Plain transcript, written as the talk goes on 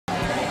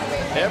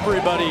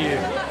Everybody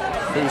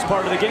who's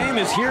part of the game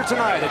is here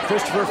tonight at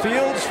Christopher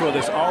Fields for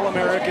this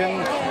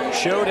All-American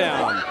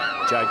Showdown.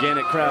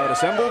 Gigantic crowd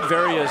assembled,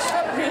 various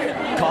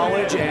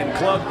college and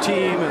club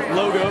team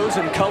logos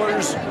and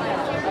colors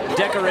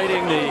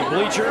decorating the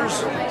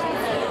bleachers.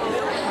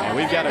 And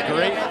we've got a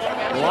great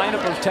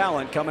lineup of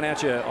talent coming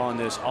at you on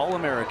this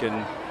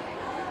All-American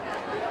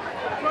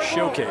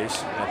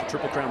showcase at the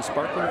Triple Crown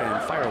Sparkler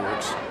and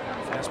Fireworks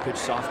fast pitch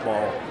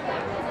softball.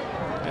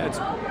 It's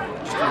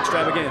just an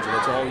extravaganza,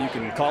 that's all you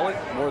can call it,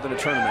 more than a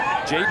tournament.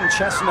 Jaden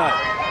Chestnut,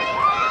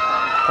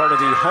 part of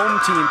the home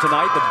team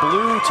tonight. The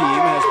blue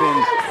team has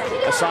been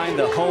assigned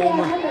the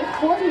home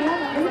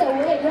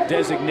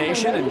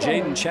designation, and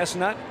Jaden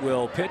Chestnut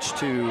will pitch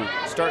to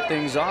start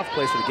things off.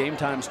 Plays for the Game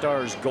Time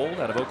Stars Gold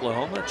out of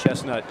Oklahoma.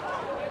 Chestnut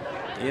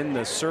in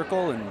the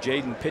circle, and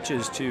Jaden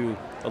pitches to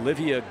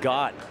Olivia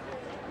Gott.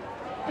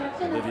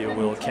 Olivia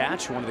will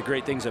catch. One of the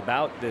great things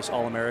about this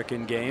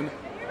All-American game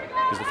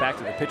is the fact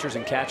that the pitchers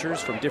and catchers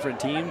from different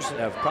teams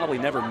have probably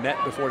never met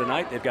before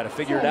tonight. They've got to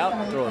figure it out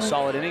and throw a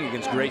solid inning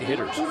against great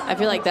hitters. I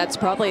feel like that's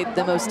probably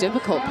the most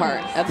difficult part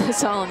of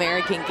this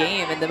All-American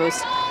game, and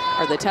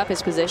the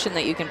toughest position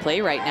that you can play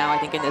right now, I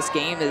think, in this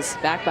game is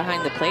back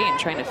behind the plate and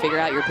trying to figure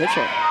out your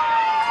pitcher.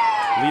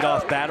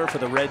 Leadoff batter for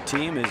the red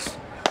team is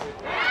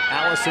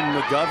Allison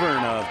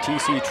McGovern of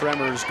TC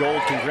Tremors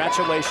Gold.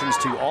 Congratulations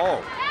to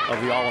all of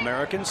the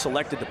All-Americans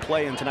selected to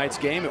play in tonight's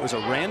game. It was a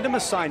random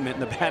assignment in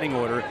the batting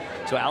order.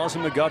 So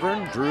Allison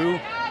McGovern drew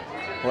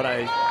what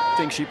I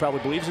think she probably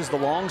believes is the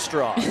long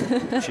straw.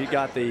 She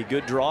got the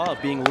good draw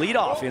of being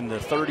leadoff in the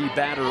 30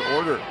 batter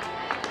order.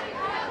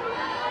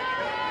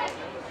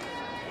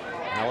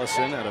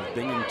 Allison out of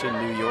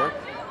Binghamton, New York.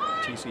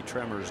 TC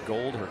Tremors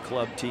Gold, her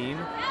club team.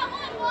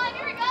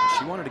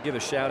 She wanted to give a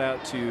shout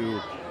out to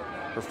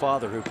her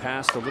father, who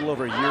passed a little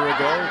over a year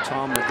ago,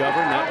 Tom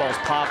McGovern. That ball's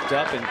popped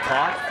up and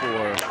caught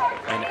for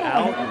an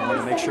out. And we want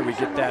to make sure we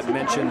get that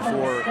mentioned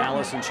for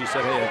Allison. She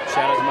said, hey,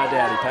 shout out to my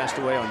dad. He passed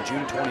away on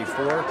June 24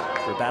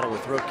 for a battle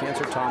with throat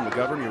cancer. Tom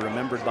McGovern, you're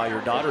remembered by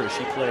your daughter as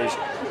she plays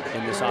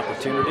in this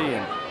opportunity.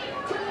 And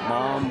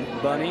Mom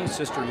Bunny,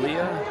 Sister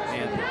Leah,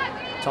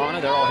 and Tana,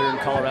 they're all here in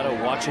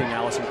Colorado watching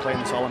Allison play in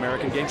this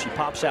All-American game. She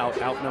pops out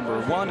number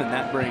 1, and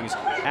that brings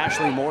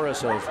Ashley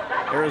Morris of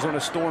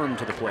Arizona Storm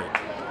to the plate.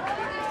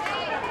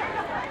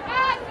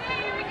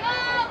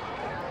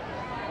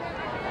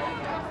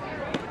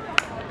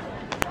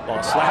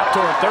 Ball slapped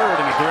toward third,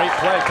 and a great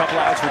play. A couple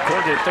outs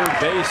recorded at third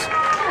base.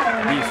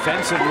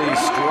 Defensively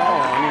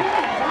strong,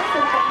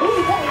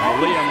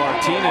 Malia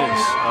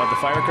Martinez of the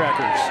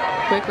Firecrackers.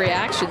 Quick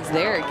reactions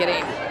there,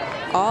 getting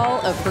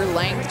all of her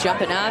length,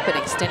 jumping up and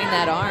extending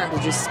that arm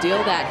to just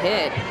steal that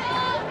hit.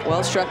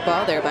 Well struck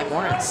ball there by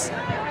Morris.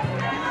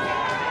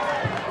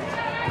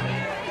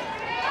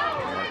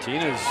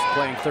 Martinez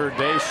playing third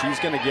base. She's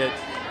going to get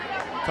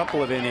a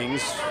couple of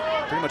innings.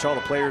 Pretty much all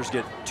the players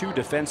get 2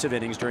 defensive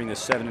innings during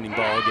this 7-inning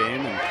ball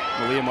game. And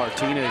Malia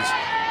Martinez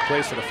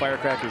plays for the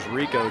Firecrackers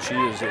Rico. She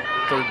is at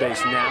third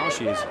base now.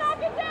 She's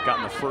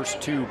gotten the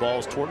first 2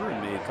 balls toward her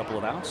and made a couple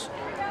of outs.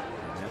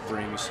 And that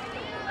brings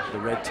the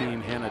red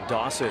team Hannah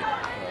Dossett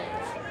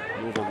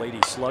of Louisville Lady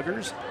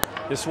Sluggers.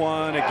 This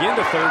one again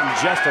to third and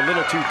just a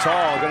little too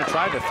tall. Going to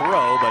try to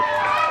throw, but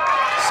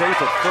safe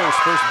at first.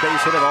 First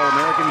base hit of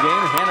All-American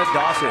game. Hannah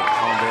Dossett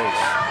on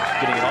base,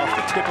 getting it off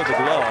the tip of the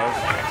glove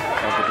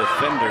of the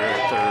defender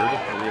at third,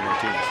 Malia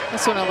Martinez.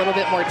 This one a little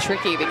bit more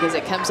tricky because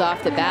it comes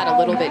off the bat a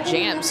little bit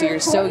jammed, so you're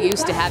so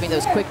used to having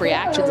those quick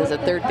reactions as a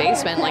third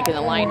baseman, like in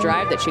the line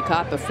drive that she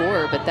caught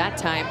before, but that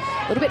time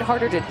a little bit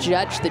harder to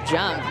judge the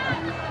jump.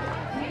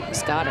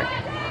 Just got her.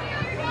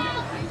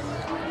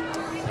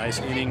 Nice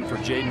inning for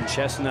Jaden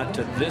Chestnut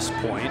to this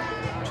point.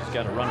 She's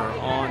got a runner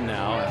on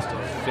now, has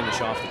to finish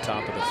off the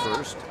top of the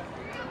first.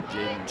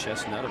 Jaden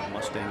Chestnut of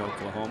Mustang,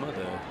 Oklahoma,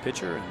 the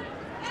pitcher, and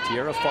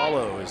Tierra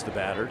Follow is the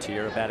batter.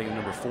 Tierra batting in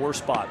number 4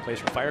 spot, plays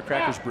for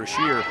Firecrackers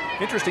Brashear.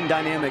 Interesting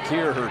dynamic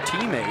here. Her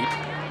teammate,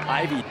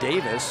 Ivy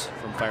Davis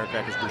from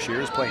Firecrackers Brashear,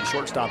 is playing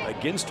shortstop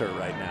against her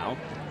right now,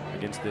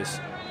 against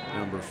this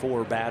number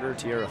 4 batter,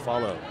 Tierra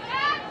Follow.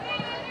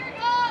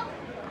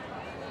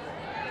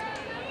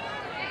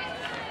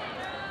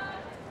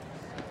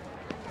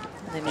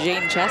 And then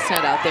Jaden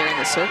Chestnut out there in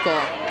the circle.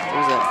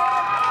 There's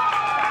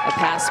a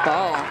pass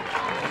ball.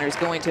 Runner's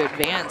going to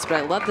advance, but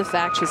I love the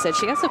fact she said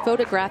she has a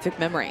photographic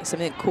memory,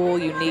 something cool,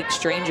 unique,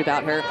 strange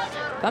about her.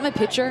 If I'm a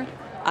pitcher,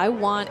 I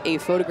want a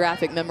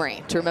photographic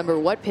memory to remember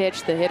what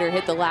pitch the hitter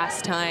hit the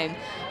last time,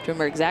 to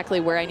remember exactly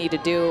where I need to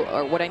do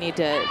or what I need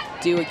to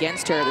do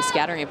against her, the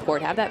scattering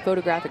report, have that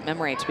photographic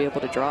memory to be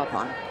able to draw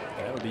upon.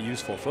 That would be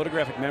useful.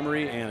 Photographic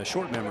memory and a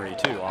short memory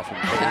too often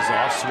pays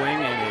off. Swing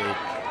and a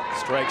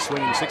strike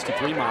swinging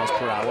 63 miles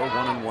per hour,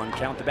 1-1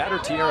 count. The batter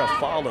Tierra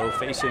Follow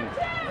facing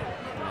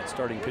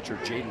starting pitcher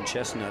Jaden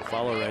Chestnut.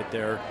 Follow right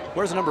there.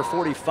 Where's number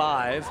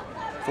 45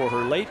 for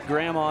her late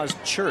grandma's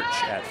church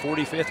at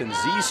 45th and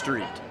Z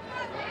Street.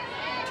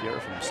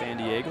 Tierra from San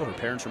Diego. Her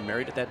parents were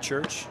married at that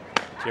church.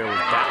 Tierra was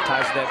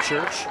baptized at that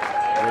church.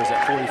 There's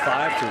that 45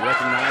 to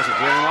recognize her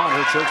grandma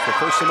in her church, the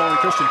First Samoan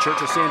Christian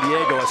Church of San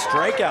Diego. A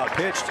strikeout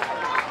pitched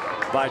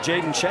by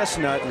Jaden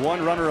Chestnut.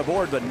 1 runner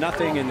aboard, but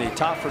nothing in the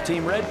top for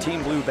Team Red.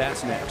 Team Blue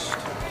bats next.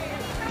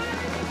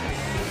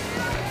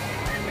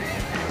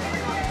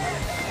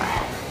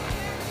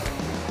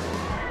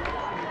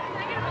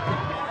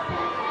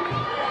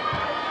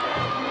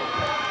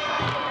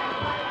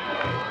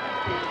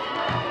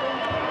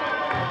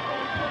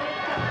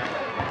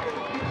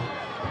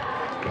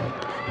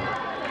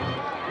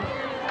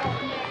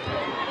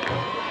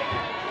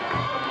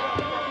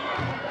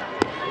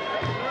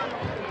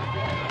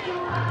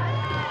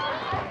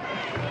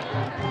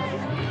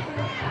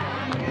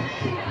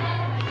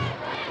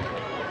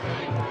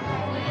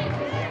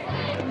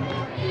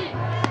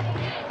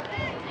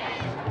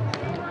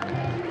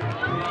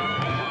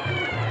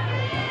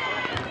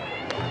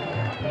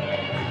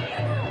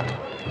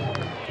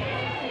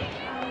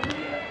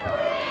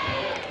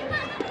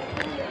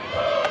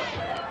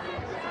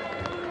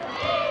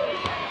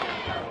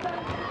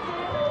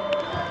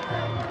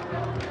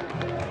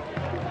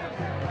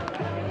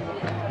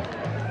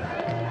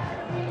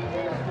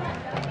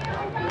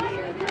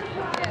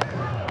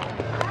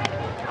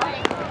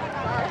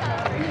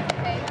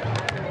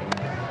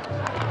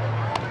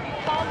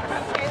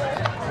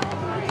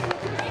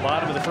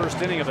 Bottom of the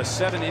first inning of a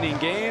 7-inning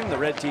game. The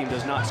red team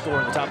does not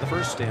score in the top of the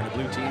first, and the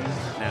blue team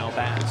now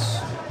bats.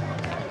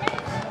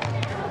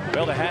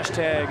 Well, the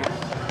hashtag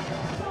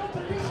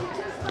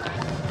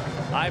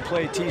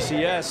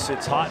 #IPlayTCS.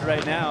 It's hot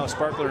right now.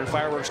 Sparkler and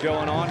fireworks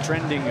going on,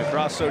 trending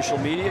across social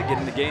media. Get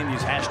in the game,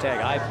 use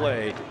hashtag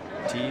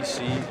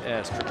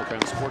 #IPlayTCS. Triple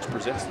Crown Sports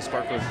presents the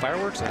Sparkler and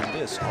fireworks and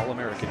this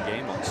All-American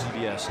game on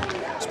CBS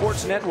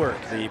Sports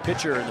Network. The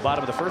pitcher in the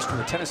bottom of the first from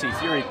the Tennessee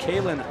Fury,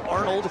 Kaylin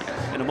Arnold.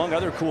 And among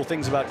other cool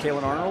things about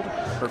Kaylin Arnold,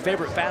 her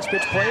favorite fast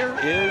pitch player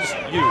is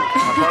you,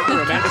 our partner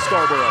Amanda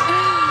Scarborough.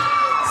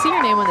 See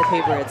your name on the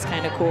paper, it's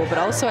kind of cool, but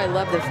also I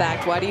love the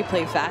fact, why do you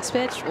play fast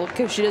pitch? Well,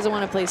 because she doesn't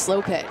want to play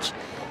slow pitch.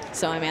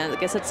 So, I mean, I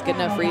guess that's a good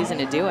enough reason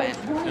to do it.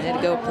 And then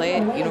to go play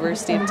at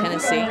University of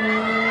Tennessee,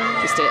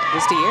 just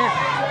a year.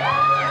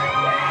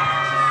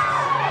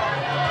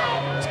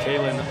 It's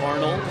Kaylin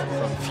Arnold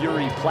from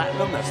Fury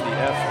Platinum. That's the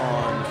F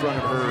on the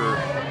front of her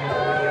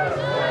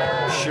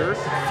shirt.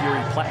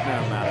 Fury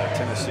Platinum out of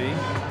Tennessee.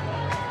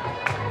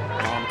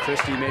 Mom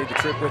Christy made the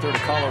trip with her to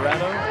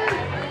Colorado.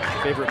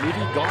 Favorite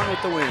movie, Gone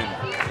with the Wind.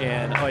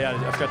 And, oh yeah,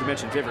 I forgot to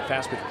mention, favorite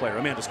fast pitch player,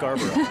 Amanda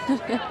Scarborough.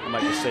 I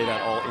might just say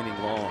that all inning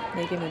long.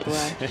 Making me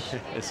blush.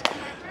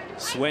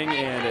 Swing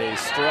and a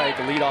strike.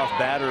 The leadoff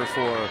batter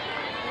for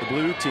the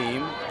blue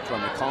team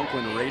from the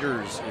Conklin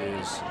Raiders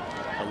is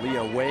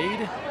Aaliyah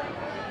Wade.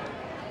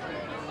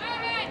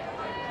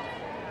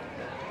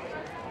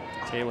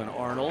 Kaylin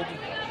Arnold,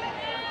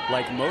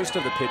 like most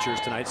of the pitchers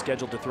tonight,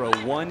 scheduled to throw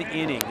 1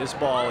 inning. This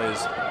ball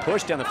is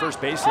pushed down the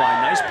first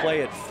baseline. Nice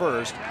play at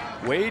first.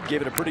 Wade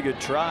gave it a pretty good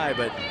try,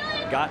 but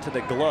got to the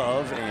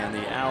glove, and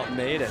the out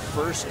made at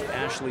first.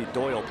 Ashley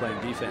Doyle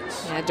playing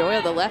defense. Yeah,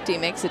 Doyle, the lefty,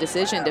 makes a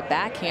decision to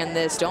backhand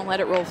this. Don't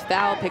let it roll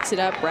foul. Picks it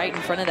up right in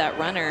front of that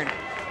runner.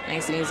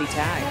 Nice and easy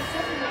tag.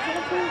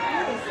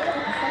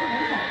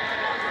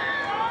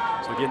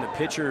 So again, the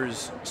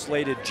pitchers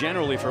slated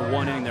generally for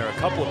 1 inning. There are a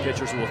couple of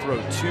pitchers who will throw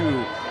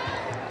 2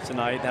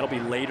 tonight. That'll be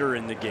later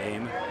in the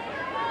game.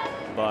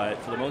 But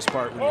for the most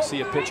part, when you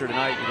see a pitcher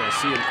tonight, you're going to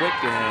see him quick,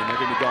 and they're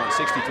going to be going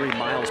 63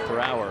 miles per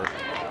hour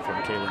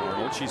from Kaylin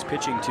Arnold. She's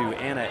pitching to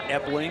Anna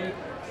Epling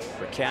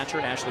for catcher,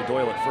 Ashley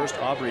Doyle at first,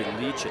 Aubrey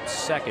Leach at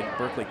second,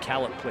 Berkeley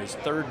Callett plays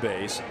third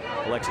base,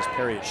 Alexis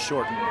Perry at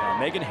short,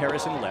 Megan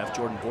Harrison left,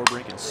 Jordan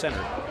Vorbrink in center.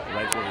 The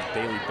right field is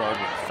Bailey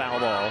Baldwin, foul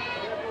ball.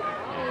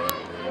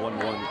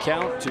 1-1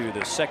 count to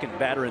the second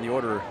batter in the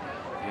order,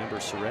 Amber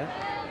Surratt.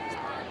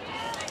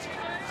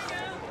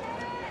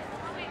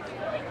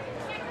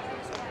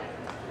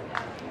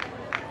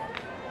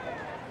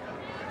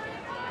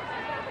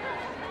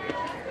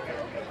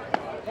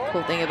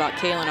 Cool thing about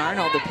Kaylin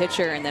Arnold, the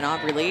pitcher, and then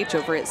Aubrey Leach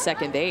over at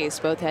second base,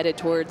 both headed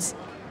towards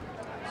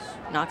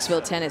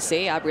Knoxville,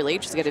 Tennessee. Aubrey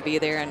Leach is going to be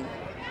there in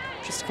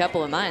just a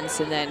couple of months,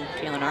 and then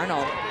Kaylin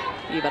Arnold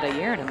be about a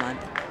year and a month.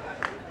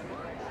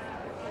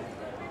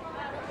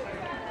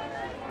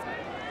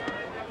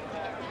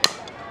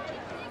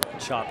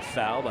 Chopped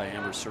foul by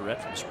Amber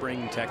Surratt from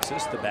Spring,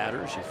 Texas, the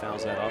batter. She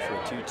fouls that off for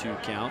a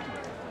 2-2 count.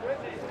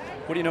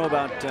 What do you know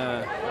about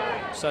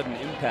sudden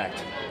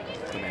impact,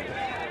 Amanda,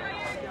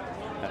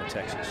 out of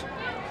Texas?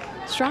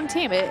 Strong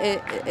team.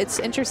 It's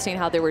interesting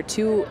how there were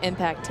 2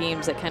 impact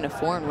teams that kind of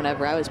formed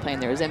whenever I was playing.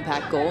 There was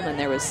Impact Gold and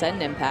there was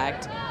Sudden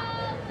Impact.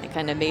 They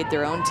kind of made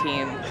their own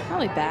team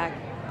probably back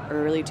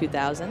early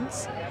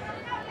 2000s,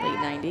 late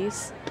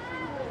 90s.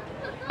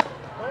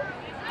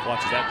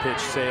 Watches that pitch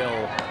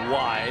sail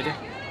wide.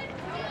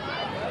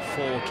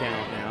 Full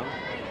count now.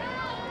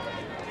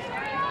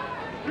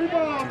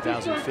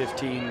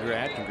 2015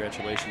 grad.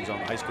 Congratulations on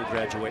the high school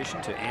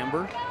graduation to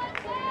Amber.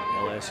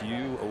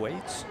 LSU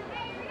awaits.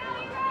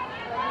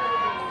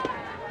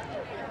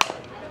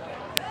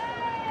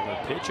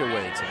 Another pitch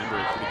awaits.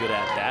 Amber pretty good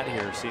at that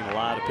here. Seeing a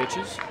lot of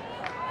pitches.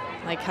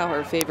 Like how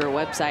her favorite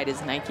website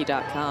is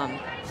Nike.com.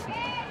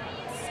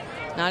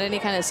 Not any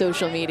kind of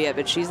social media,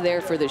 but she's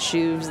there for the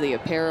shoes, the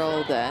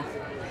apparel, the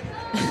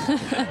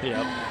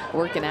yep.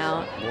 working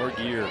out. More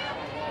gear.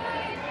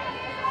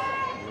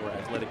 More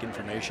athletic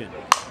information.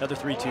 Another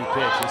 3-2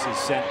 pitch. This is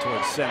sent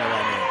towards center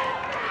on the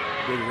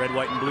big red,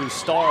 white, and blue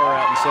star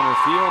out in center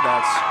field.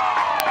 That's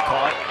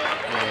caught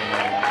and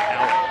out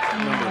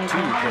number 2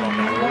 put on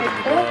the board in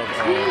the glove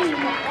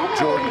of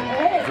Jordan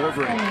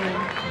Verbrink.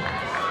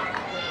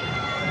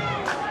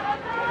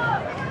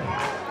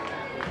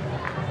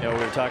 You know,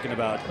 we were talking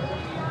about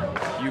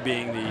you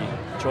being the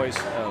choice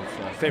of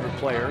favorite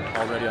player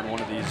already on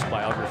one of these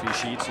biography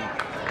sheets. And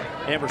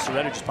Amber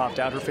Soretta just popped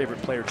out her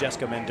favorite player,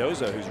 Jessica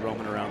Mendoza, who's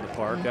roaming around the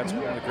park. That's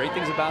one of the great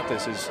things about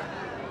this is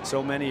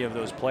so many of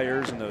those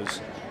players and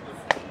those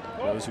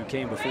who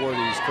came before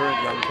these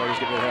current young players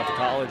get ready to head off to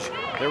college,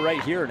 they're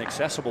right here and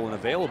accessible and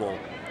available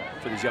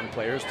for these young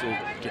players to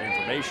get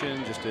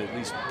information, just to at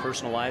least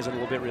personalize it a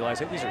little bit, realize,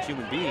 hey, these are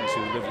human beings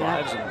who live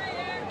lives and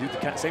do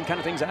the same kind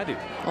of things I do.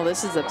 Well,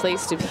 this is the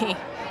place to be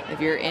if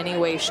you're any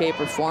way, shape,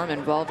 or form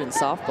involved in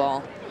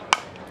softball.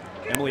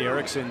 Emily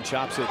Erickson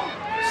chops it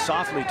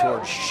softly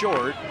towards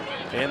short,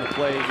 and the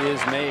play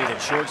is made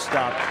at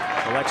shortstop.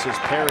 Alexis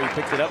Perry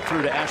picked it up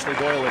through to Ashley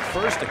Doyle at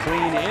first. A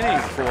clean inning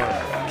for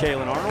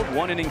Kaylin Arnold.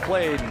 1 inning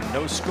played,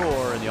 no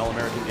score in the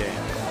All-American game.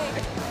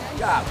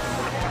 Yeah.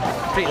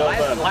 Hey,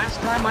 last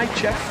time I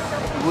checked,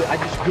 I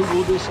just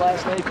Googled this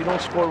last night. If you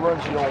don't score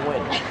runs, you don't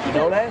win. You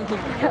know that?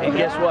 And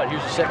guess what?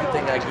 Here's the second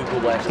thing I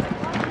Googled last night.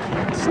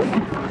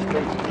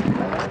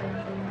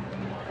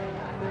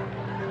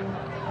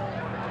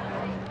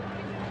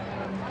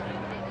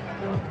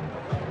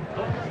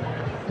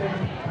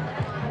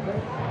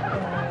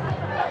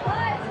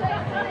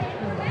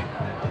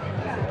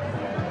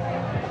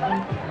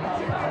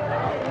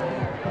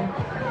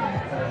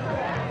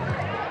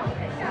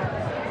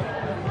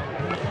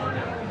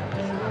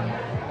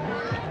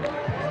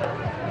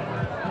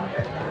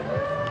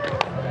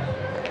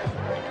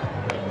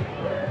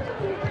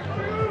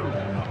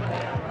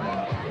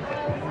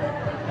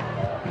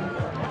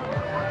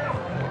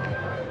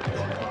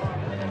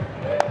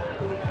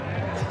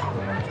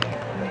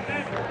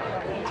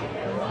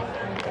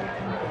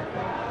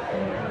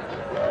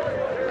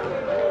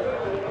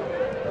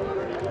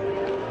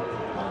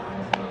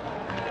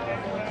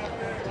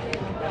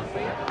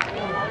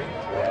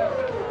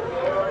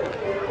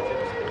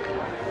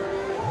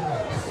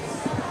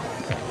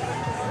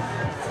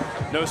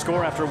 No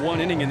score after 1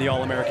 inning in the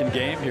All-American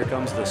game. Here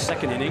comes the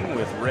second inning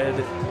with red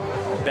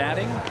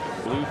batting,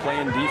 blue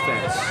playing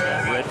defense.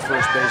 Red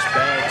first base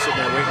bag sitting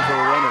there waiting for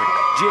a runner.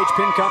 GH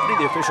Pin Company,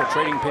 the official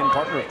trading pin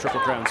partner of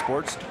Triple Crown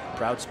Sports,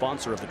 proud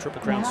sponsor of the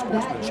Triple Crown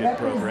Sportsmanship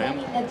Program.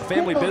 A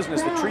family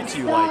business that treats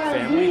you like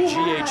family.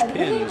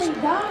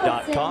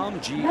 GHPins.com,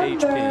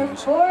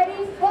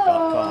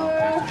 GHPins.com.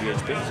 Thanks to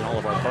GH Pins and all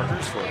of our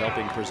partners for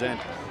helping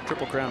present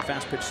Triple Crown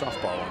Fast Pitch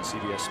Softball on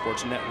CBS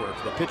Sports Network.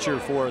 The pitcher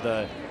for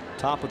the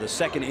top of the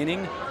second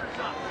inning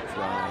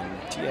from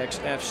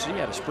TXFC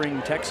out of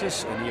Spring,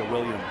 Texas, Ania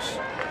Williams.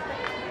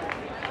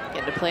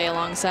 Getting to play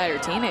alongside her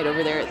teammate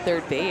over there at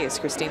third base,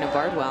 Christina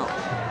Bardwell.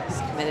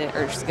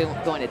 She's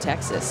going to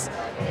Texas.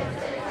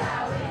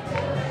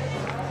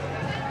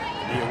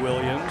 Ania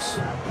Williams,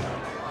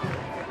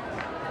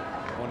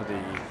 one of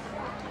the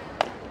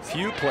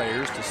few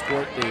players to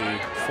sport the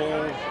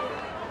full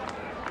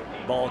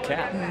ball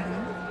cap.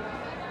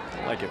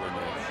 I like it when they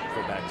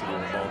go back to the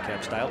ball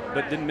cap style,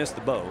 but didn't miss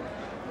the bow.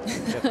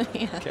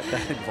 Kept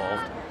that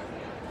involved.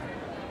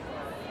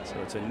 So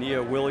it's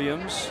Ania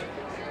Williams,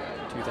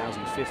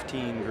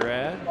 2015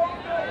 grad,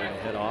 ready to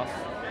head off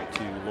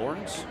to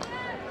Lawrence.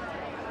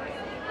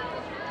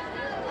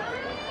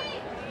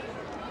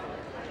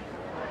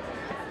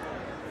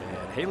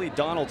 And Haley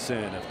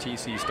Donaldson of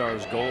TC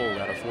Stars Gold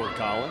out of Fort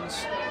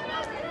Collins.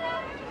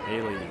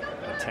 Haley,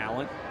 a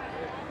talent.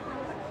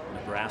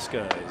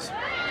 Nebraska is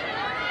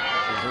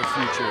in her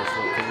future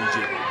for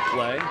collegiate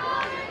play.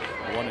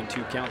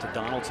 1-2 count to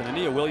Donaldson.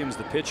 Ania Williams,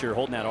 the pitcher,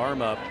 holding that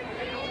arm up.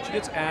 She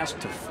gets asked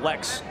to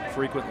flex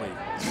frequently.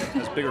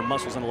 Has bigger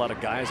muscles than a lot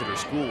of guys at her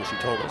school, she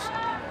told us.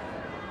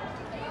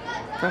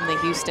 From the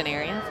Houston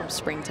area, from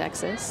Spring,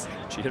 Texas.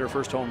 She hit her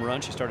first home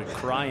run. She started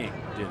crying,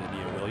 did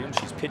Ania Williams.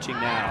 She's pitching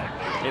now.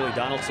 Haley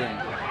Donaldson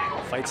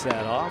fights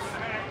that off.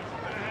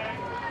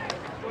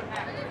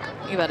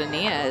 The thing about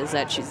Ania is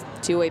that she's a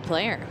two-way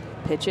player.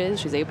 Pitches,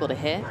 she's able to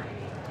hit.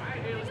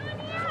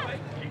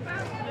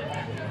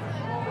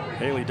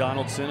 Haley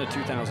Donaldson, a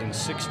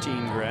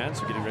 2016 grad,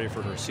 so getting ready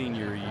for her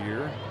senior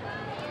year.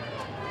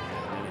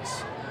 And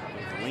it's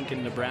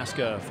Lincoln,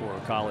 Nebraska for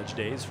college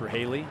days for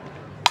Haley.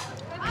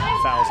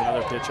 Fouls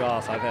another pitch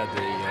off. I've had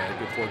the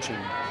good fortune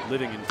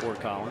living in Fort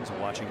Collins and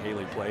watching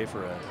Haley play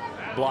for a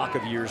block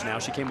of years now.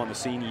 She came on the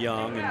scene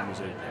young and was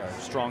a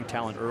strong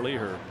talent early.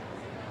 Her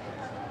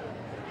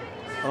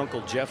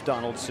uncle Jeff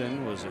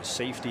Donaldson was a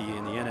safety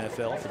in the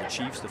NFL for the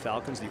Chiefs, the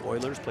Falcons, the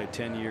Oilers, played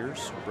 10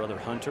 years. Her brother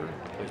Hunter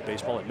plays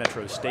baseball at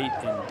Metro State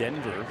in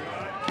Denver.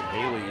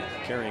 Haley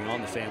carrying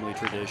on the family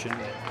tradition.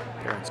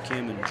 Parents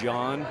Kim and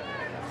John.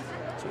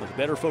 So with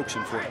better folks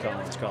in Fort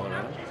Collins,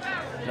 Colorado.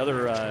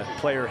 Another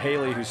player,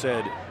 Haley, who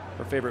said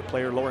her favorite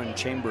player, Lauren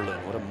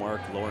Chamberlain. What a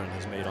mark Lauren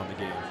has made on the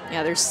game.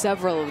 Yeah, there's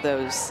several of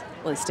those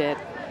listed,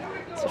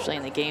 especially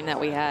in the game that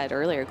we had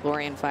earlier,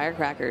 Glory and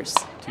Firecrackers.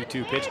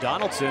 2-2 pitch.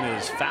 Donaldson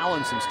is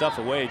fouling some stuff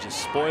away, just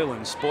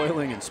spoiling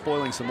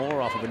some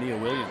more off of Ania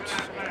Williams.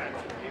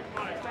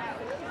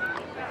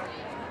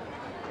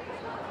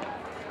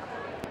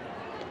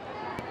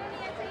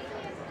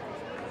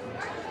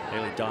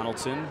 Haley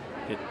Donaldson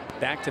hit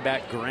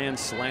back-to-back grand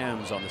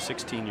slams on the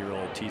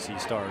 16-year-old TC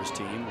Stars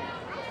team.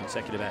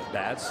 Consecutive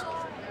at-bats.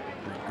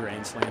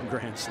 Grand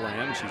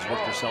slam. She's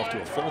worked herself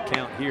to a full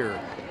count here,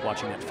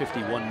 watching that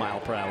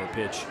 51-mile-per-hour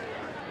pitch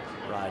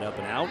ride up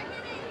and out.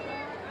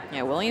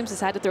 Yeah, Williams has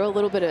had to throw a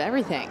little bit of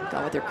everything.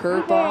 Going with her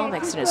curveball,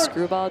 mixing a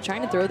screwball,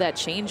 trying to throw that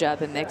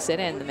changeup and mix it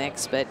in the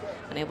mix, but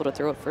unable to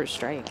throw it for a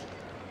strike.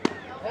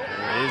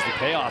 There is the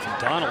payoff, and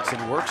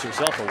Donaldson works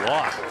herself a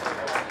walk.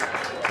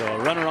 So a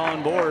runner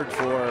on board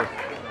for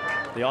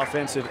the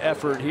offensive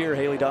effort here.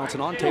 Haley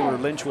Donaldson on. Taylor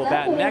Lynch will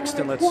bat next,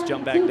 and let's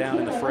jump back down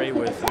in the fray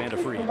with Amanda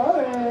Freed.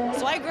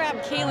 So I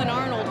grabbed Kaylin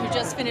Arnold, who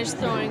just finished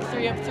throwing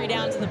 3 up, 3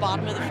 downs in the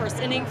bottom of the first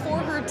inning for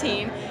her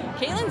team.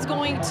 Kaylin's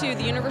going to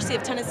the University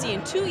of Tennessee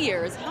in 2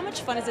 years. How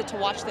much fun is it to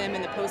watch them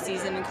in the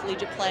postseason and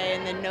collegiate play,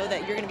 and then know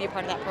that you're going to be a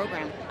part of that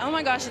program? Oh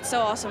my gosh, it's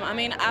so awesome. I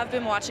mean, I've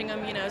been watching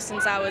them, you know,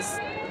 since I was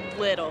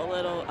little.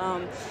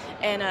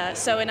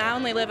 And I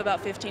only live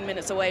about 15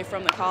 minutes away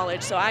from the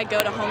college, so I go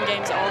to home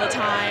games all the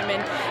time,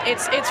 and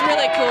it's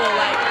really cool,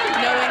 like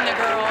knowing the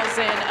girls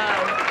and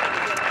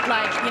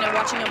like, you know,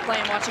 watching them play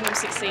and watching them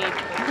succeed.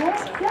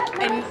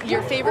 And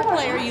your favorite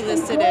player you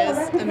listed is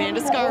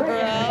Amanda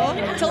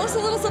Scarborough. Tell us a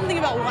little something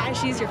about why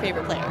she's your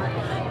favorite player.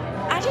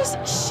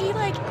 She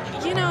like,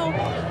 you know,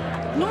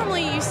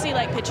 normally you see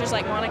like pitchers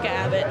like Monica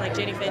Abbott and like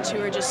Janie Finch who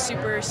are just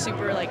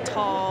super like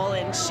tall,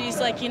 and she's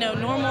like, you know,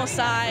 normal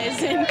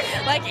size, and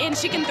like, and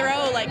she can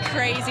throw like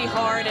crazy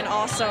hard and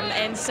awesome,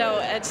 and so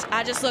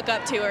I just look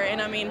up to her.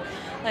 And I mean,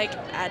 like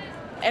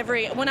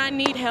when I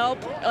need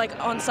help like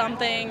on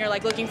something or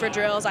like looking for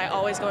drills, I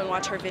always go and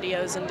watch her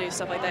videos and do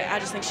stuff like that. I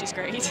just think she's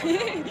great.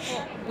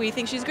 We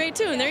think she's great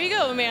too, and there you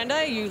go,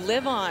 Amanda, you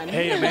live on.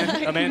 Hey,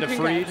 Amanda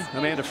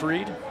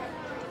Freed,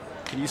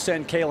 can you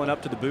send Kaylin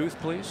up to the booth,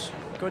 please?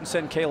 Go ahead and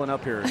send Kaylin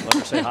up here. Let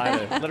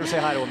her say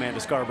hi to Amanda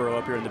Scarborough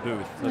up here in the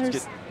booth.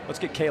 Let's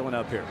get Kaylin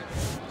up here.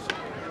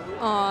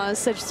 Aw,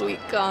 such sweet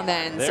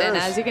comments. And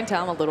as you can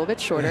tell, I'm a little bit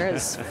shorter.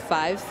 It's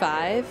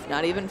 5'5",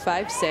 not even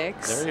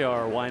 5'6". There you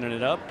are, winding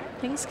it up.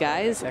 Thanks,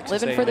 guys. Texas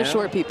Living for the A&M.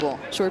 short people,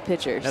 short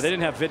pitchers. Now, they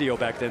didn't have video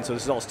back then, so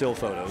this is all still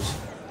photos.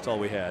 That's all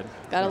we had.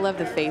 Gotta love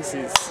the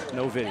faces.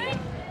 No video.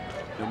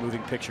 No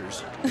moving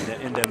pictures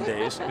in them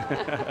days.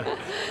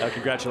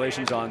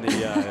 Congratulations on the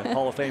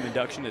Hall of Fame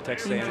induction at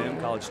Texas A&M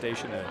College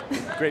Station.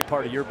 A great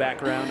part of your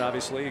background,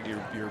 obviously,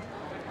 your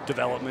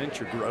development,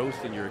 your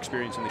growth, and your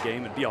experience in the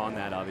game, and beyond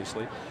that,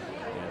 obviously.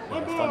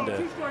 And, fun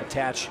to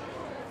attach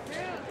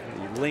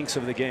the links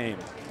of the game.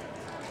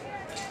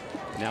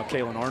 Now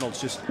Kaylin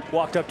Arnold's just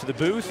walked up to the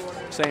booth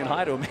saying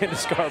hi to Amanda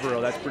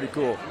Scarborough. That's pretty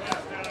cool.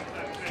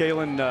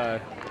 Kaylin,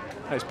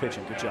 nice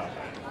pitching. Good job.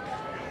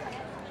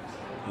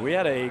 We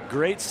had a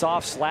great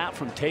soft slap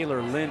from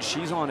Taylor Lynch.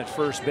 She's on at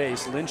first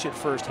base. Lynch at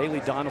first,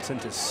 Haley Donaldson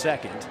to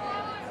second.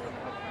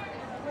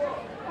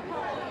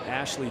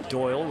 Ashley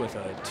Doyle with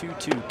a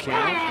 2-2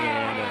 count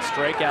and a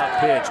strikeout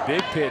pitch.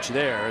 Big pitch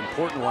there.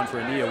 Important one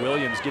for Ania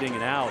Williams getting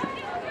it out.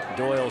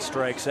 Doyle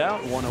strikes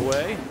out, 1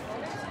 away.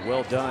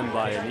 Well done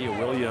by Ania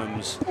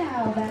Williams.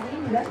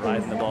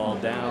 Riding the ball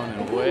down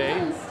and away.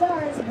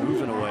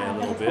 Moving away a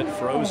little bit.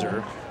 Froze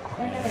her.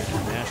 And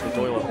Ashley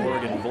Doyle of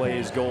Oregon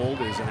Blaze Gold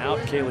is an out.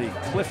 Kaylee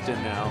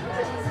Clifton now.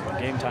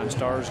 Game Time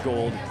Stars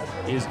Gold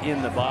is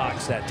in the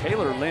box. That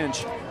Taylor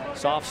Lynch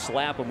soft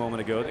slap a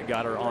moment ago that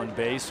got her on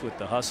base with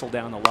the hustle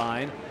down the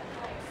line.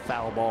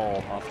 Foul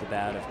ball off the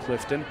bat of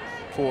Clifton.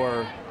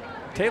 For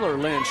Taylor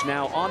Lynch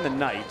now on the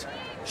night,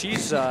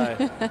 she's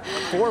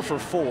 4 for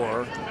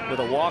 4 with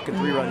a walk and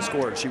 3 runs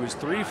scored. She was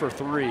 3 for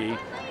 3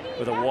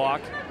 with a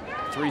walk,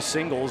 3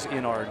 singles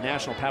in our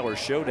National Power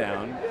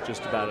Showdown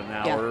just about an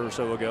hour or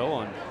so ago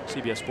on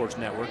CBS Sports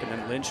Network. And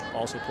then Lynch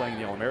also playing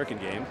the All-American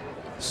game,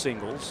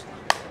 singles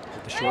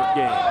with the short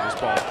game. This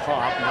ball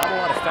popped. Not a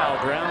lot of foul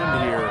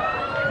ground here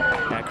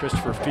at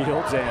Christopher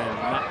Fields, and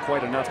not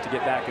quite enough to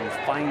get back and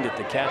find it.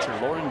 The catcher,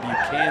 Lauren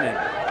Buchanan,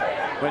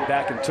 went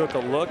back and took a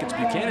look. It's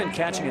Buchanan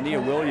catching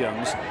Ania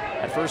Williams.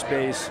 At first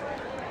base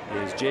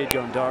is Jade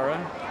Gondara,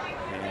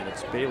 and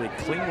it's Bailey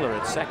Klingler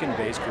at second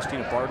base.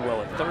 Christina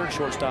Bardwell at third.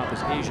 Shortstop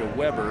is Asia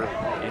Weber.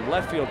 In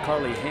left field,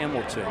 Carly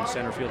Hamilton.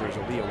 Center fielder is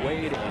Aaliyah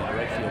Wade, and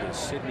right field is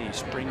Sydney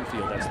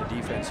Springfield. That's the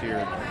defense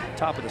here.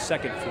 Top of the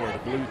second for the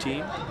blue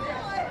team.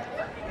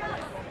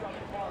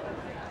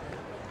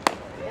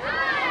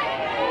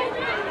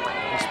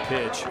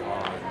 Pitch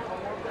on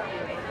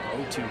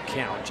 0-2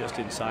 count, just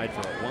inside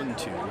for a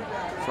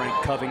 1-2.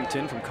 Frank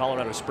Covington from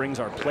Colorado Springs,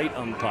 our plate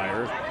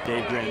umpire.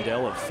 Dave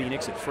Grandel of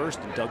Phoenix at first,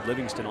 and Doug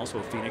Livingston, also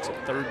of Phoenix,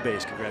 at third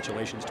base.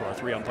 Congratulations to our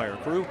 3 umpire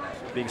crew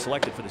being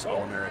selected for this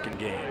All-American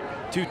game.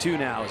 2-2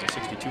 now as a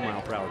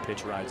 62-mile-per-hour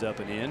pitch rides up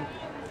and in.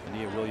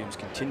 Nia Williams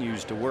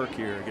continues to work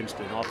here against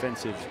an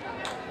offensive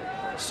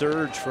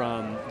surge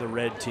from the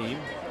red team.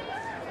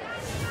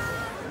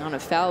 On a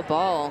foul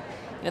ball,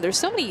 you know, there's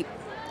so many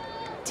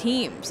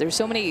teams, there's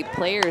so many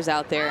players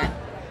out there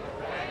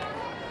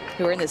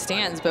who are in the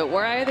stands, but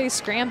why are they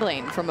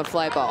scrambling from a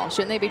fly ball?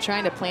 Shouldn't they be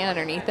trying to plan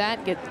underneath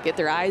that, get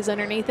their eyes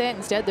underneath it?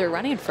 Instead, they're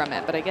running from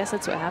it. But I guess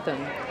that's what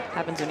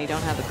happens when you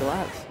don't have a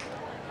glove.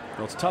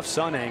 Well, it's a tough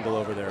sun angle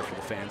over there for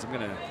the fans. I'm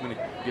gonna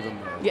give them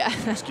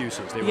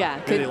excuses.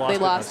 They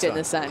lost it in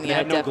the sun. They Yeah,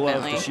 had no definitely.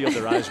 glove to shield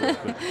their eyes with.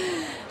 But.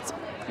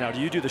 Now,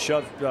 do you do the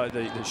shield your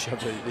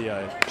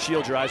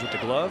eyes with the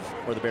glove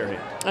or the bare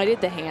hand? I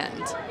did the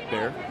hand.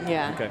 Bare?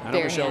 Yeah. Okay. I know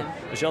bare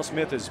Michelle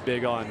Smith is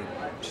big on.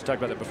 She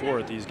talked about that before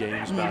at these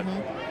games about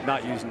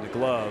not using the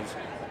glove.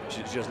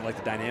 She doesn't like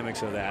the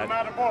dynamics of that.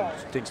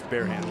 She thinks the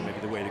bare hand is maybe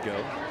the way to go.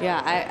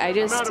 Yeah, I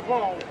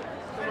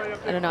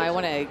don't know. I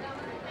want to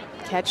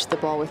catch the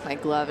ball with my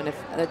glove, and if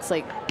that's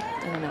like,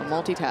 I don't know,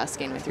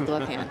 multitasking with your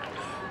glove hand.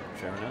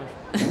 Fair enough.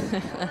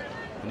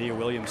 Nia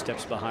Williams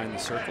steps behind the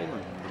circle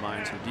and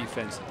reminds her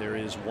defense that there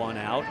is one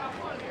out.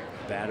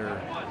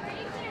 Batter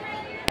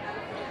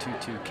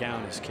 2-2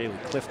 count is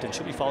Kaylee Clifton.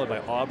 She'll be followed by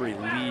Aubrey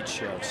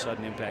Leach of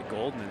Sudden Impact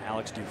Gold, and then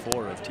Alex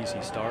Dufour of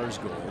TC Stars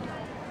Gold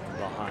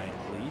behind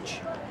Leach.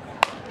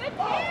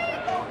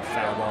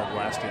 Foul ball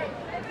blasted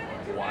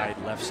wide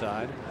left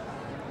side.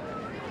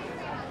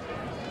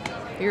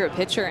 If you're a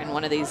pitcher in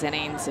one of these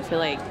innings, I feel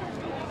like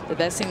the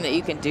best thing that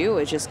you can do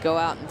is just go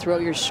out and throw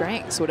your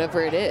strengths,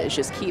 whatever it is.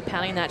 Just keep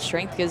pounding that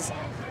strength, because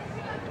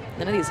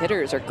none of these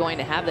hitters are going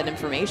to have that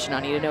information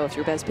on you to know if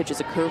your best pitch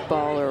is a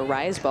curveball or a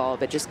rise ball,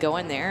 but just go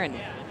in there and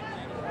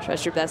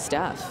trust your best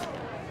stuff.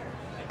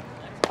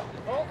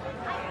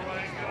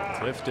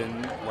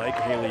 Clifton, like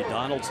Haley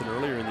Donaldson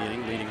earlier in the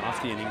inning, leading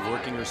off the inning,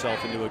 working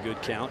herself into a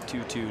good count.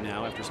 2-2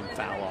 now after some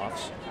foul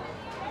offs.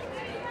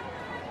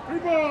 3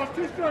 balls,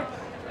 2 strikes.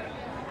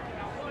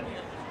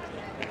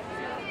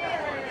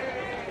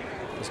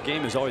 This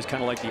game is always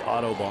kind of like the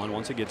Autobahn.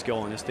 Once it gets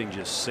going, this thing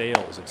just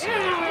sails. It's a full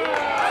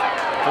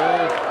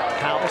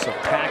house, a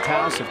packed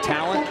house of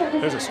talent.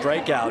 There's a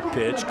strikeout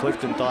pitch.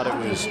 Clifton thought it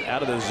was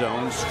out of the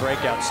zone.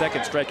 Strikeout,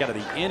 second strikeout of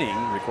the inning,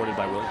 recorded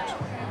by Williams.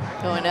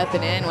 Going up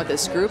and in with a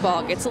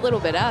screwball, gets a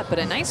little bit up, but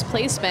a nice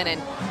placement, and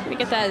we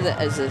get that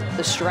as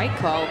the strike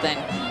call, then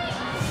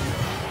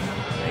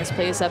nice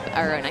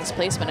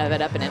placement of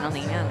it up and in on the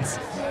hands.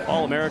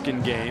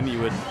 All-American game, you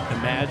would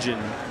imagine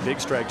big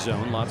strike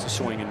zone, lots of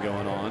swinging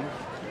going on.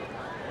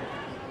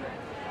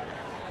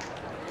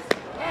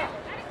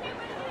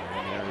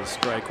 And there's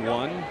strike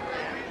one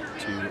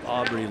to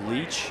Aubrey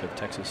Leach of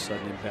Texas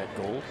Sudden Impact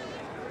Gold.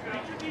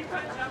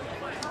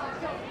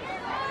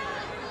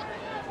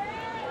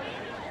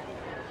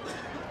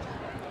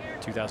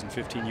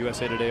 '15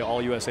 USA Today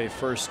All-USA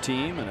First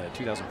Team and a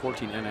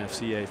 2014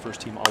 NFCA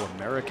First Team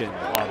All-American.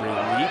 Aubrey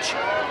Leach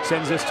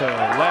sends this to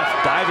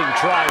left, diving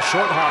try,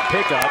 short hop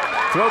pickup,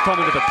 throw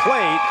coming to the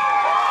plate.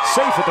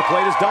 Safe at the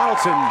plate is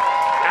Donaldson.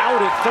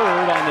 Out at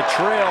third on the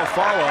trail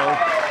follow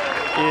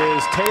is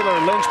Taylor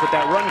Lynch, but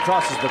that run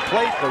crosses the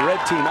plate. The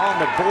red team on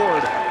the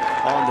board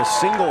on the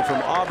single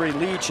from Aubrey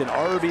Leach, an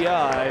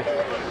RBI,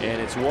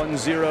 and it's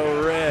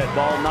 1-0 red.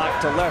 Ball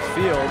knocked to left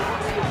field.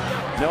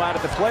 No out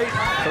at the plate.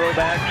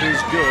 Throwback is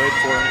good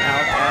for an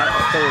out at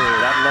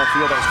third. Out in left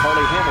field, that was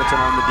Carly Hamilton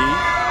on the D.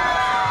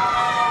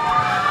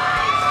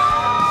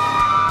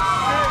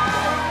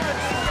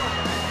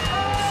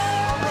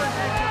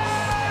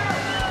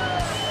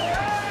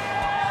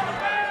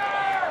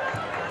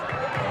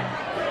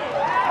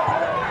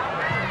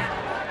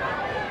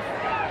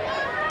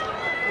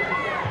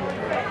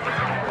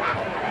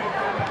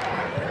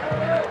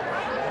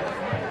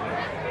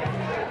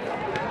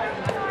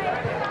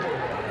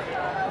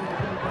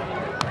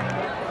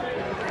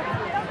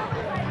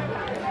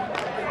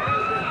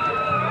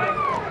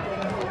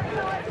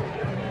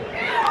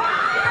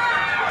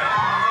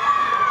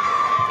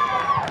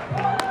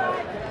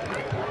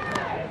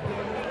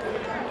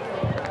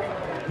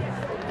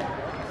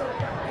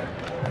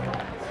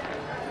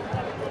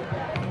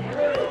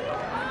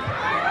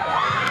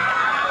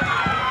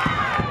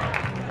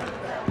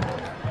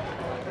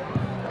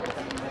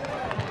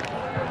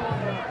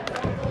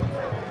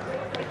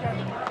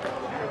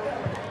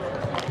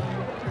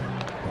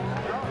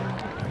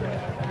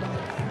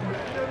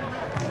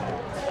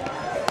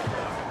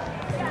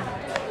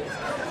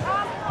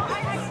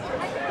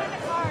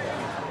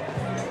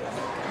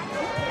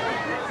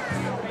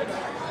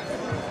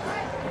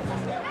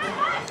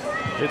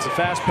 It's a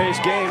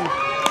fast-paced game.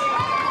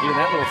 Even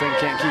that little thing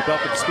can't keep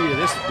up with the speed of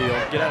this deal.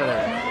 Get out of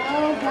there.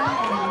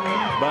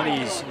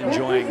 Bunny's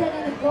enjoying.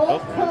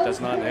 Oh, that's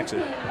not an exit.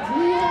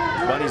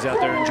 Bunny's out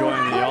there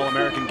enjoying the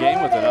All-American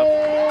game with an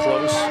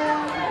up-close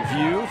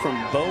view from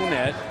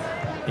Bonet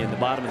in the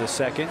bottom of the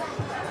second.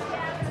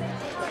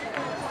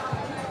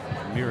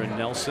 Mira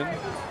Nelson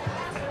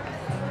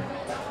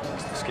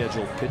is the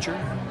scheduled pitcher.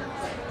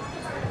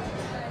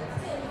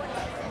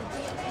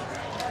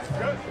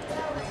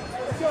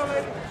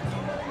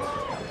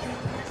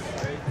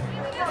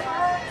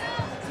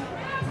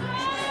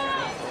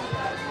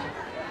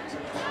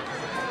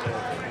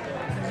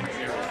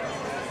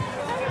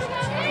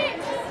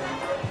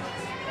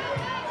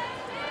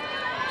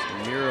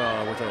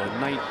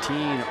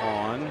 19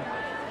 on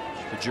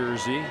the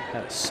jersey.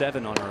 Had a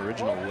 7 on our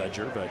original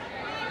ledger, but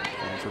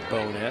for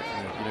Bonet.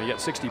 You know, you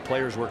got 60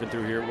 players working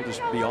through here. We'll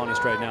just be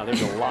honest right now.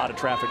 There's a lot of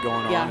traffic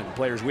going on, and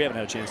players we haven't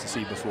had a chance to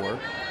see before.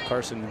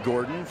 Carson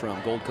Gordon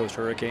from Gold Coast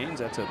Hurricanes.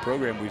 That's a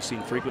program we've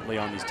seen frequently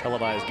on these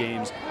televised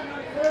games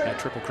at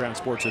Triple Crown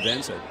Sports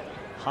events. A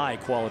high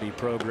quality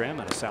program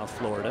out of South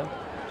Florida.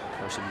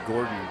 Carson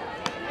Gordon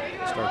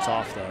starts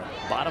off the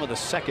bottom of the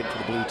second for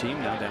the blue team,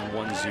 now down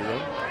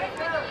 1-0.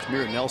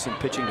 Tamira Nelson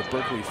pitching to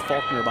Berkeley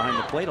Faulkner behind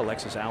the plate.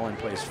 Alexis Allen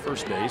plays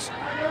first base.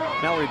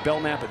 Mallory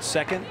Belknap at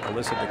second.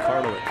 Alyssa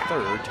DiCarlo at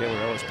third. Taylor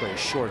Ellis plays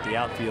short. The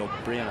outfield,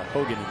 Brianna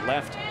Hogan in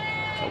left.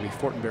 Shelby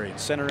Fortenberry at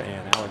center,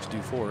 and Alex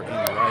Dufour in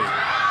right.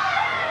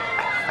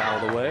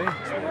 Fouled away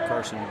for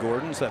Carson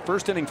Gordon. So that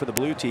first inning for the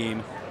blue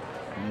team,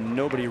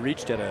 nobody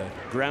reached at a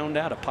ground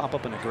out, a pop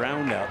up and a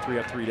ground out. 3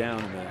 up, 3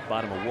 down in the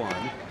bottom of 1.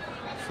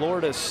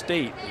 Florida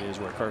State is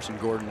where Carson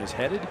Gordon is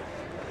headed.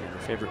 And her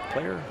favorite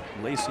player,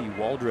 Lacey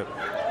Waldrop.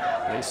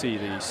 Lacey,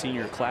 the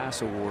senior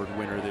class award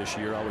winner this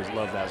year. Always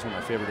love that. It's one of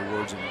my favorite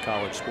awards in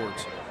college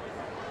sports.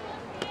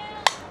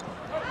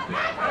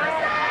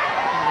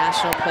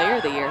 National Player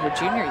of the Year, her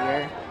junior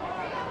year.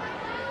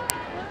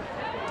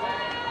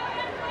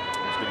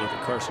 Let's go look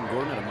at Carson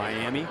Gordon out of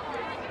Miami.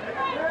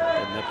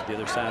 Heading up to the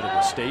other side of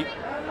the state.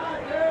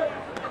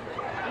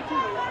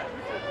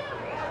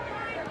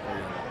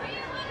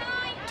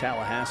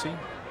 Tallahassee.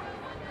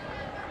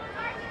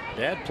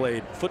 Dad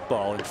played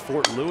football in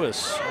Fort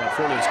Lewis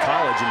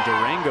College in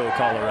Durango,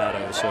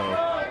 Colorado. So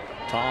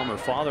Tom, her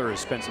father, has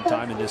spent some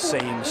time in this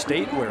same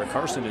state where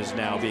Carson is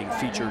now being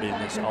featured in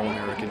this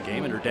All-American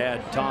game. And her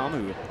dad, Tom,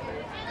 who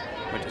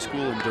went to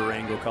school in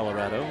Durango,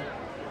 Colorado,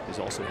 is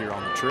also here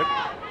on the trip.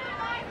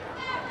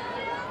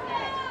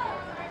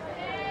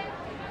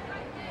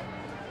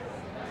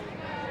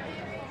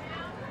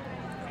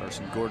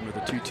 Carson Gordon with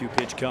a 2-2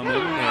 pitch coming,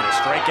 and a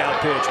strikeout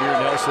pitch. Weir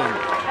Nelson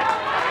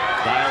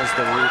dials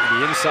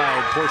the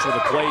inside portion of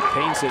the plate,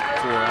 paints it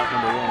for out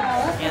number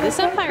 1. Yeah, this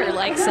umpire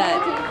likes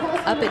that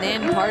up and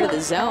in part of the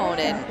zone,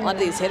 and a lot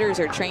of these hitters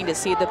are trained to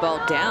see the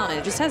ball down, and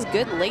it just has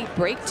good late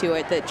break to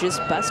it that just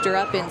busts her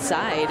up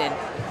inside and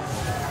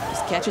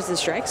just catches the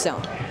strike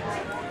zone.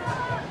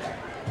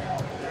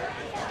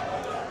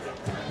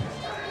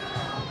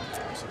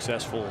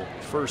 Successful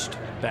first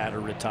batter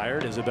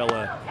retired.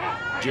 Isabella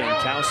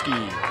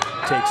Jankowski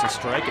takes a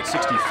strike at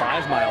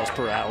 65 miles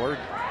per hour.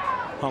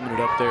 Humming it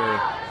up there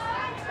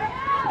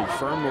pretty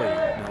firmly,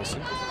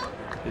 Nelson.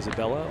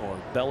 Isabella, or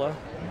Bella,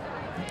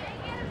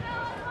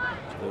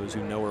 to those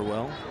who know her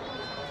well.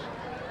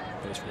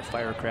 Goes for the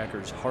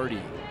Firecrackers,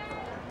 Hardy.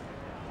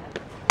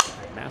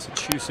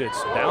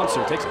 Massachusetts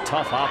bouncer takes a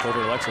tough hop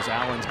over Alexis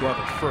Allen's glove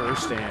at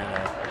first,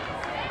 and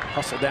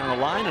hustle down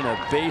the line, and a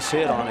base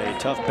hit on a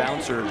tough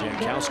bouncer.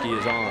 Jankowski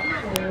is on.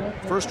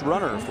 First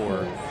runner for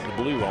the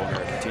blue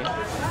All-American team.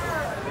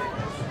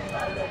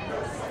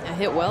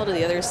 Hit well to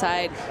the other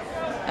side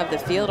of the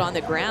field on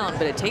the ground,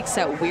 but it takes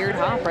that weird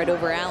hop right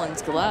over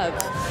Allen's glove.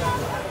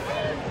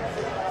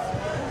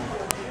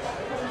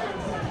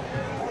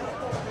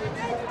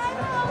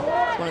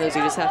 It's one of those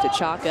you just have to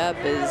chalk up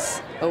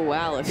as, oh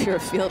wow, if you're a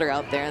fielder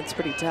out there, that's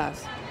pretty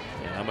tough.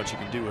 Yeah, not much you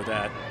can do with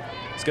that.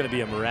 It's going to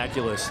be a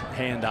miraculous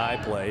hand-eye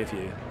play. If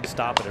you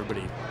stop it,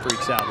 everybody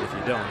freaks out. If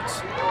you don't,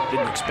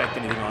 didn't expect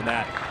anything on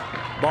that.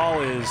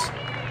 Ball is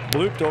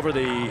blooped over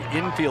the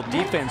infield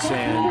defense,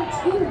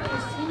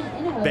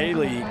 and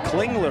Bailey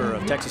Klingler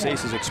of Texas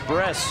Aces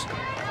Express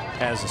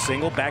has a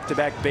single.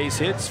 Back-to-back base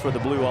hits for the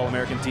blue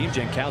All-American team.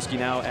 Jankowski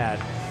now at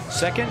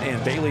second,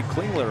 and Bailey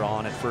Klingler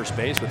on at first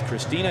base with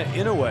Christina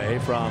Inouye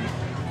from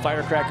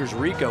Firecrackers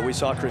Rico. We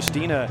saw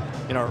Christina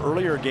in our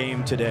earlier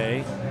game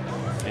today,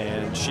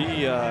 and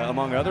she,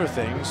 among other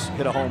things,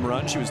 hit a home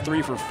run. She was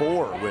 3 for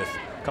 4 with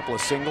a couple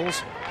of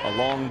singles, a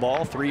long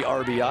ball, 3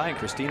 RBI, and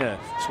Christina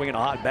swinging a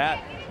hot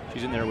bat.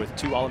 She's in there with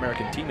 2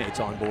 All-American teammates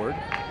on board.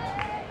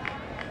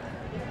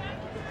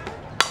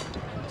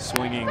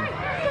 Swinging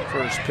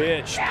first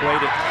pitch,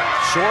 played it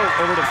short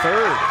over to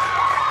third.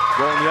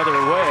 Going the other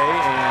way,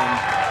 and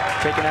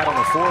taking out on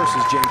the force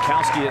is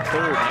Jankowski at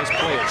third. Nice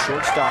play at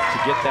shortstop to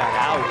get that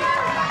out.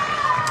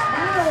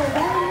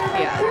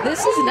 Yeah,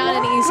 this is not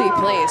an easy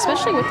play,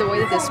 especially with the way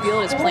that this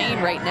field is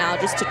playing right now,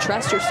 just to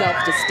trust yourself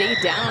to stay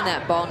down on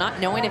that ball, not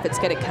knowing if it's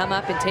going to come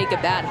up and take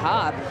a bad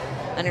hop.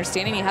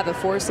 Understanding you have a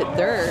force at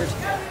third,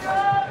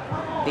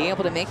 being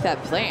able to make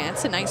that play.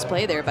 That's a nice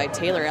play there by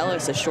Taylor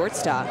Ellis, a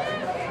shortstop.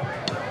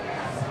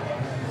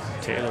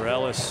 Taylor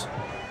Ellis,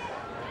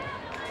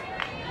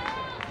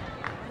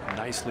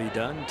 nicely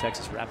done.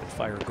 Texas Rapid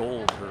Fire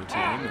Gold, her team.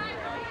 And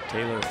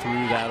Taylor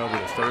threw that over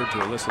to third to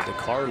Alyssa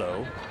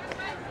DiCarlo.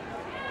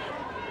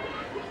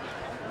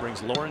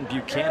 Brings Lauren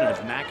Buchanan of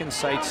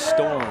Mackensight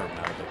Storm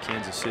out of the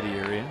Kansas City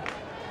area.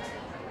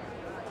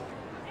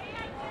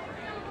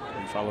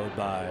 And followed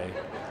by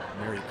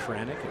Mary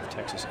Kranick of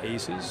Texas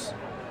Aces.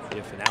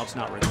 If an out's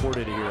not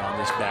recorded here on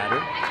this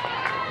batter.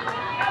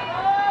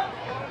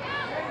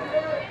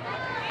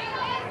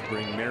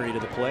 Bring Mary to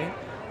the plate.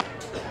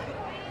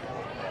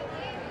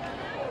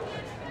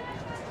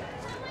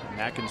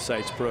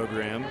 Hackensack's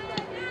program.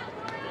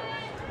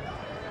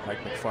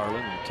 Mike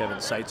McFarland and Kevin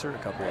Seitzer, a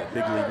couple of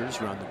big leaguers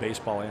who are on the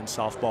baseball and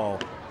softball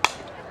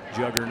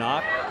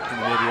juggernaut in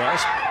the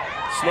Midwest.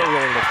 Slow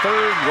roll to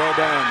third. Well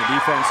done. The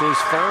defense is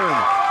firm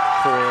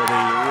for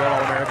the Red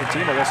All-American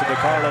team. Alyssa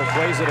DiCarlo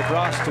plays it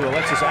across to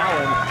Alexis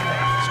Allen.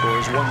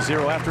 Scores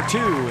 1-0 after 2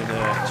 in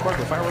the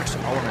Sparkler Fireworks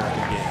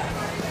All-American game.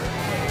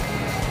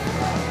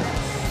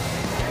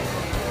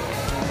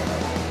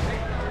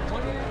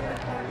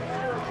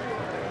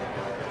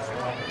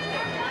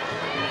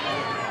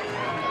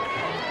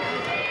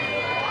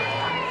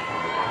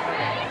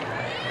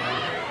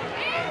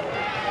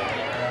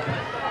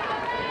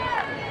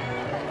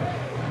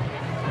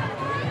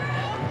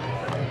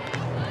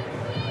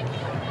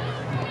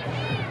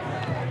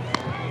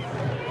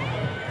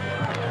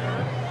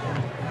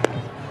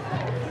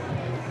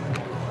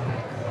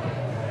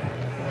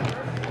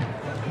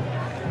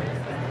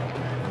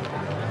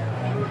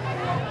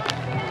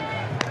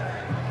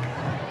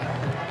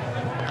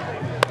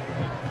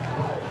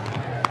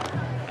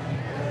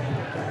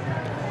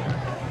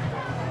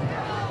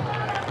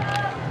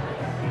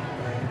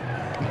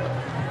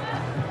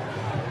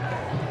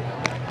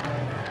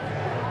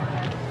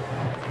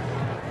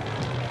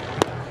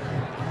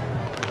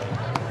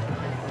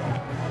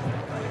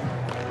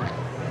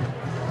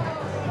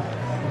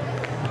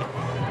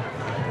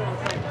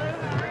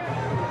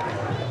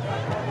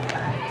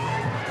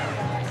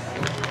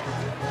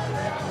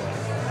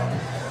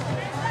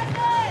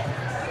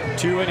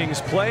 Two innings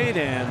played,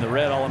 and the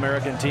Red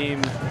All-American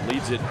team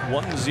leads it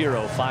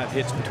 1-0. 5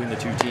 hits between the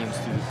two teams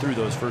through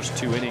those first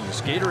 2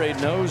 innings.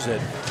 Gatorade knows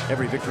that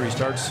every victory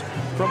starts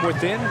from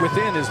within.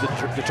 Within is the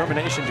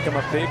determination to come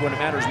up big when it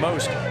matters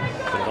most.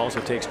 But it also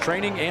takes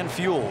training and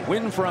fuel.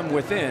 Win from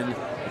within.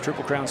 The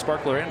Triple Crown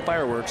Sparkler and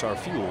Fireworks are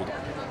fueled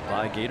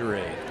by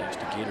Gatorade. Thanks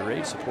to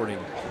Gatorade supporting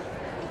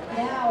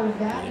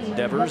the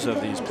endeavors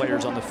of these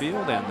players on the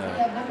field and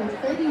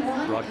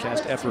the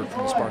broadcast effort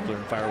from the Sparkler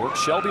and Fireworks.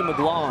 Shelby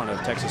McGlawn of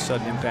Texas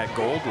Sudden Impact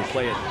Gold will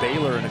play at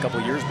Baylor in a couple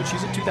of years, but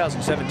she's a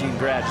 2017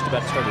 grad, just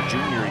about to start her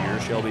junior year.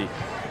 Shelby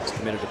is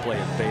committed to play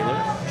at Baylor.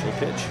 She'll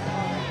pitch.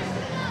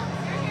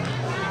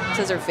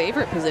 Says her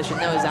favorite position,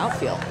 though, is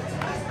outfield.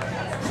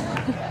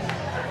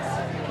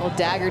 A little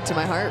dagger to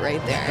my heart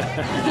right there.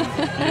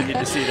 You didn't need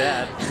to see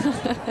that.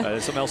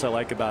 There's something else I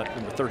like about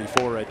number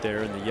 34 right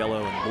there in the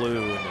yellow and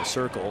blue in the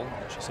circle.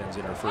 She sends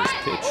in her first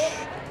pitch.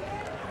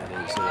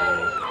 That is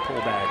a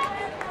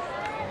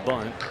pullback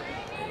bunt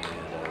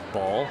and a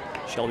ball.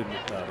 Shelby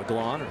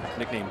McGlawn, her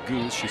nickname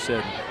Goose, she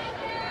said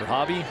her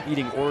hobby,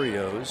 eating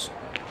Oreos.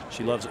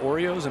 She loves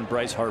Oreos and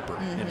Bryce Harper.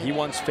 And he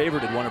once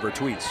favorited one of her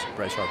tweets,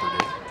 Bryce Harper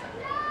did.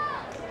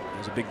 It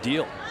was a big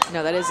deal.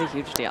 No, that is a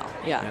huge deal.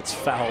 Yeah. That's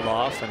fouled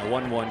off and a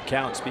 1-1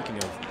 count. Speaking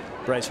of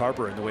Bryce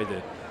Harper and the way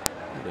that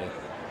the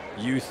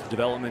youth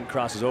development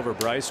crosses over,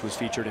 Bryce was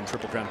featured in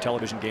Triple Crown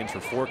television games for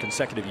 4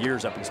 consecutive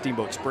years up in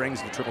Steamboat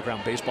Springs, the Triple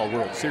Crown Baseball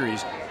World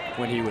Series.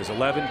 When he was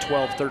 11,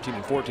 12, 13,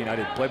 and 14, I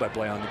did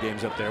play-by-play on the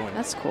games up there. When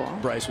that's cool.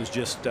 Bryce was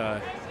just,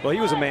 well, he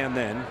was a man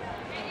then.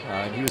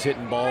 And he was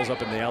hitting balls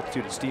up in the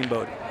altitude at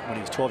Steamboat when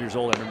he was 12 years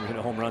old. I remember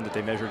hitting a home run that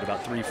they measured at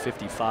about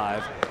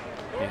 355.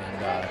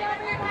 And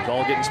it was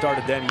all getting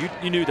started then.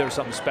 You knew there was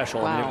something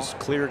special. Wow. I mean, it was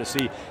clear to see.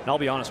 And I'll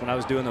be honest, when I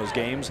was doing those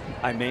games,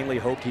 I mainly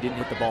hoped he didn't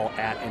hit the ball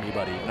at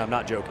anybody. And I'm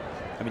not joking.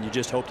 I mean, you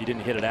just hoped he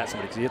didn't hit it at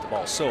somebody because he hit the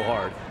ball so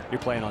hard.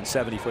 You're playing on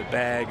 70-foot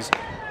bags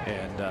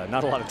and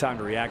not a lot of time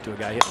to react to a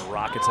guy hitting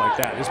rockets like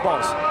that. This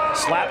ball's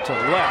slapped to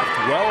the left,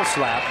 well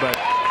slapped, but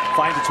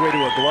finds its way to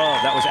a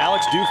glove. That was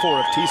Alex Dufour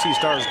of TC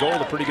Stars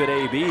Gold, a pretty good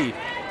AB.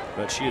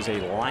 But she is a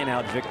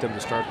line-out victim to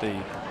start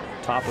the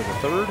top of the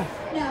third.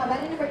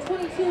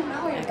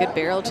 A good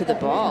barrel to the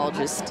ball,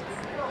 just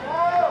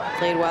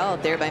played well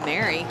out there by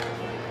Mary.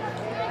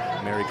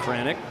 Mary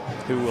Kranick,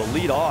 who will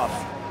lead off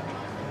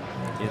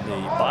in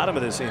the bottom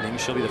of this inning.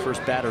 She'll be the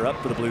first batter up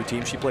for the blue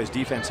team. She plays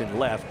defense in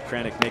left.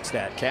 Kranick makes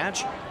that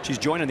catch. She's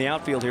joined in the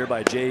outfield here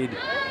by Jade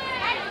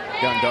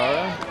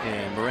Gandara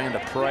and Miranda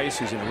Price,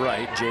 who's in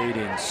right, Jade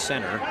in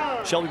center.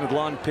 Shelby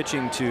McGlawn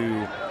pitching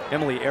to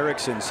Emily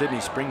Erickson, Sydney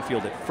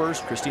Springfield at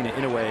first, Christina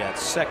Inouye at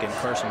second,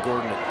 Carson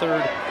Gordon at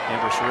third,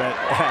 Amber Charette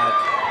at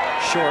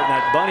short. And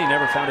that bunny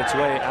never found its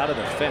way out of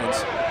the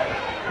fence.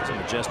 It was a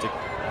majestic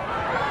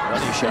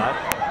bunny shot.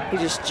 He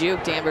just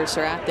juked Amber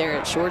Surratt there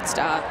at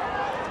shortstop.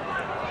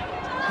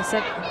 He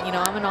said, you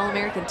know, I'm an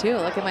All-American too.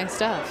 Look at my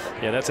stuff.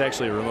 Yeah, that's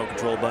actually a remote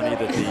control bunny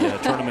that the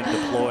tournament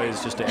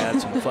deploys just to add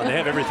some fun. They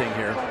have everything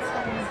here.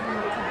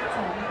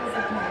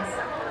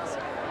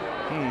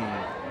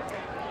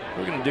 What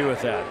are we going to do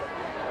with that?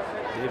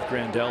 Dave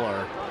Grandel,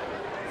 our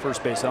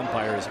first base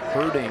umpire, is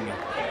herding,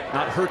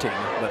 not hurting,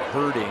 but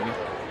herding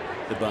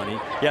the bunny.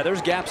 Yeah,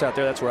 there's gaps out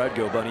there. That's where I'd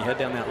go, bunny. Head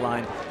down that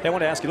line. Hey, I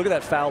want to ask you, look at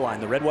that foul line,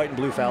 the red, white, and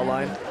blue foul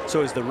line.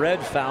 So is the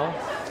red foul?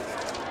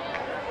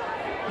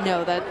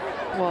 No, that,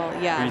 well,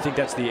 yeah. Or you think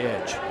that's the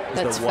edge? Is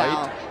That's the white?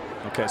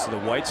 foul. Okay, so the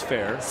white's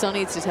fair. Still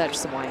needs to touch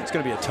some white. It's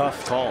going to be a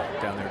tough call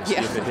down there to see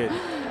if it hit.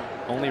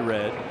 Only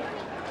red.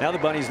 Now the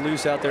bunny's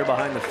loose out there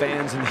behind the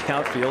fans in the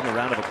outfield, and a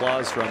round of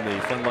applause from the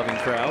fun-loving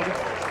crowd.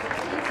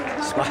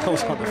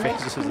 Smiles on the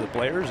faces of the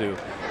players who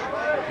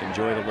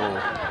enjoy the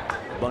little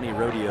bunny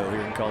rodeo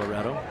here in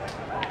Colorado.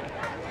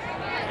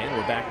 And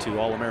we're back to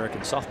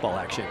All-American softball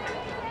action.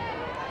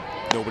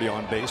 Nobody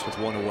on base with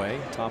one away.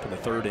 Top of the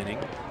 3rd inning.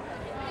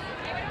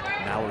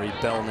 Mallory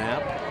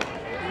Belknap,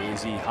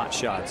 AZ Hot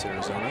Shots,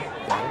 Arizona.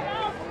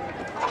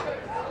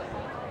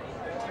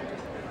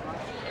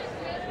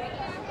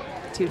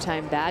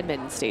 Two-time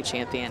badminton state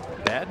champion.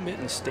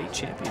 Badminton state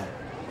champion.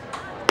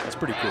 That's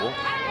pretty cool.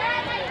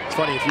 It's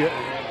funny if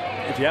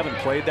you haven't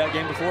played that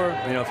game before.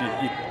 You know,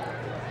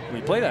 when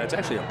you play that, it's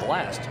actually a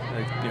blast.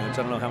 Like, you know, I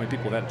don't know how many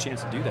people have had a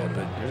chance to do that,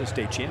 but there's a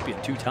state champion,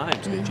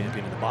 2-time state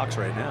champion in the box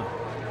right now.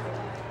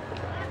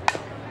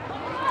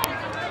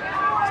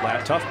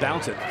 Tough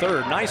bounce at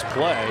 3rd. Nice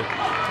play.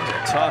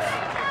 A tough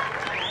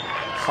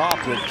hop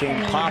that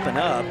came popping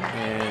up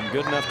and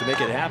good enough to make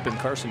it happen.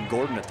 Carson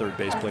Gordon at 3rd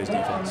base plays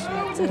defense.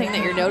 That's the thing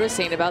that you're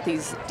noticing about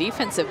these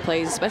defensive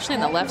plays, especially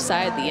on the left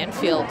side of the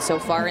infield so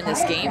far in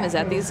this game, is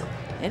that these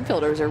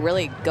infielders are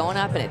really going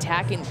up and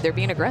attacking. They're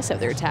being aggressive.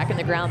 They're attacking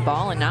the ground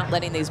ball and not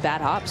letting these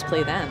bad hops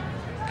play them.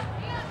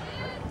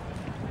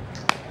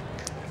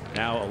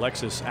 Now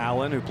Alexis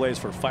Allen, who plays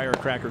for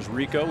Firecrackers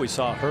Rico. We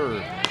saw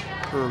her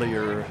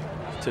earlier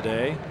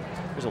today.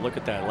 Here's a look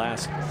at that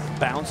last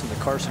bounce and the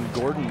Carson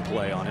Gordon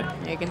play on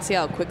it. You can see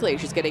how quickly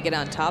she's going to get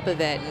on top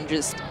of it and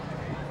just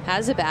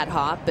has a bad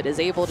hop, but is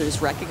able to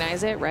just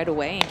recognize it right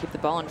away and keep the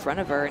ball in front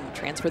of her and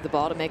transfer the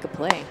ball to make a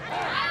play.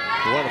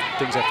 One of the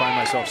things I find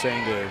myself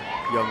saying to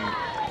young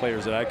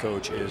players that I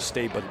coach is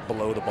stay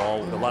below the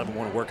ball. A lot of them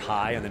want to work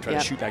high and then try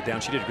to shoot back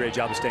down. She did a great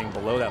job of staying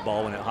below that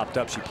ball. When it hopped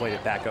up, she played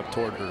it back up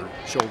toward her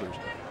shoulders.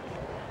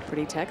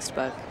 Pretty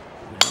textbook.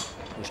 Yeah.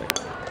 Wish I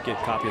could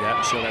get a copy of that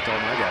and show that to all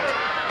my guys.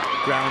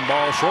 Ground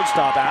ball,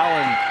 shortstop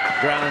Allen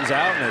grounds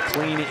out in a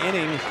clean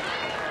inning.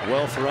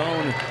 Well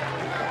thrown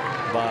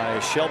by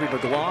Shelby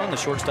McGlon. The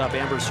shortstop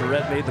Amber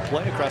Surrett made the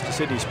play across to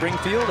Sydney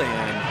Springfield,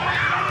 and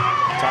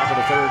top of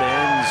the 3rd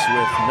ends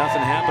with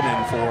nothing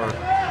happening for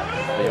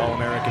the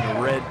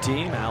All-American Red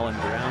team. Allen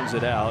grounds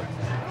it out.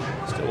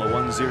 Still a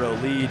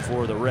 1-0 lead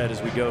for the Red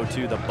as we go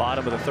to the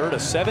bottom of the 3rd. A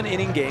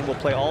 7-inning game. We'll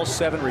play all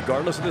 7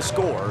 regardless of the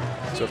score.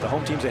 So if the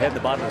home team's ahead in the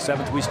bottom of the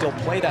 7th, we still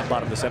play that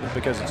bottom of the 7th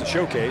because it's a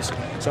showcase.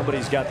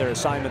 Somebody's got their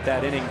assignment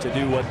that inning to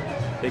do what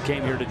they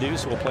came here to do.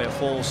 So we'll play a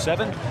full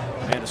 7.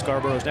 Amanda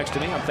Scarborough is next to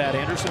me. I'm Thad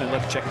Anderson, and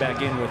let's check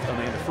back in with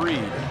Amanda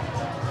Freed.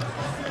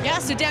 Yeah,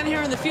 so down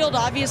here in the field,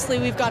 obviously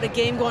we've got a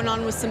game going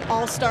on with some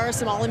all-stars,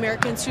 some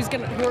all-Americans who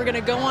are going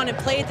to go on and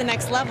play at the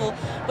next level.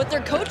 But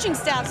their coaching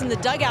staffs in the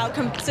dugout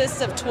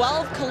consists of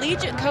 12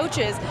 collegiate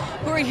coaches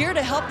who are here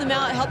to help them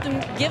out, help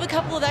them give a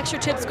couple of extra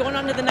tips going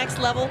on to the next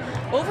level.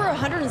 Over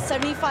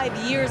 175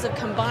 years of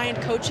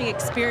combined coaching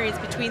experience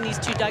between these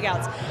 2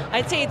 dugouts.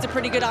 I'd say it's a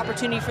pretty good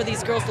opportunity for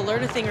these girls to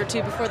learn a thing or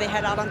two before they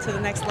head out onto the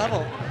next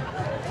level.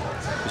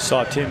 We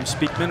saw Tim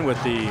Speakman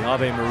with the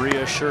Ave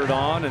Maria shirt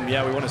on, and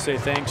yeah, we want to say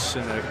thanks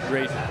and a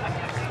great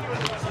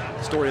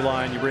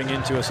storyline you bring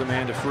into us,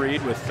 Amanda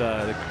Freed, with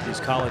these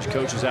college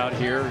coaches out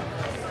here.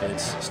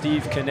 It's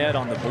Steve Kinnett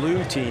on the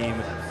blue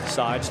team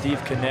side. Steve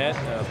Kinnett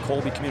of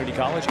Colby Community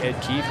College, Ed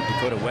Key from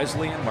Dakota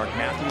Wesleyan, Mark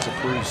Matthews of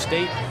Peru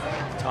State,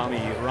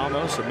 Tommy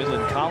Ramos of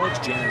Midland College,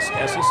 Janice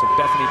Esses of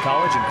Bethany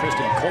College, and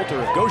Kristen Coulter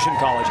of Goshen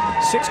College.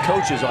 6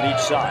 coaches on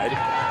each side.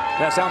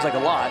 That sounds like a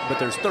lot, but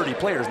there's 30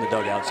 players in the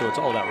dugout, so it's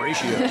all about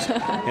ratios.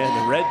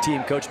 And the Red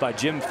team coached by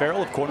Jim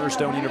Farrell of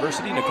Cornerstone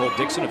University, Nicole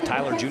Dixon of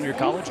Tyler Junior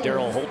College,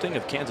 Daryl Holting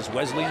of Kansas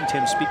Wesleyan,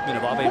 Tim Speakman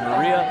of Ave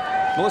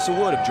Maria, Melissa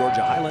Wood of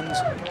Georgia Highlands,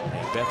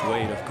 and Beth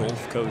Wade of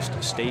Gulf Coast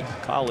State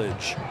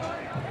College.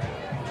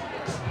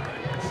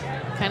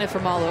 Kind of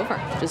from all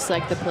over, just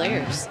like the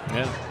players.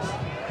 Yeah.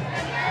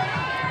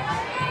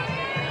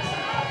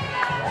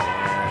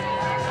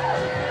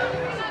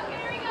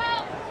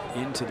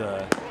 And into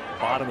the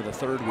bottom of the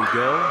 3rd we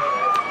go.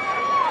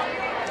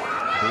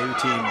 Blue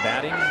team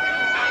batting.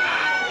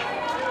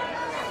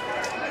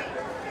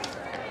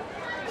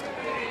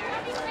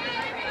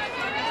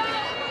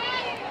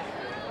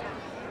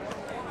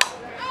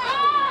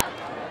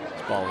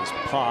 This ball is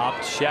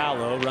popped,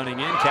 shallow, running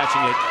in,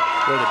 catching it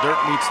where the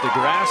dirt meets the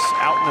grass.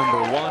 Out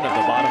number 1 of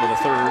the bottom of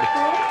the 3rd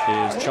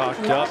is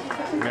chalked up.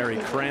 Mary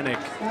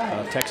Kranick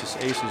of Texas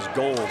Aces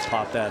Gold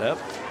popped that up.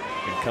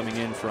 And coming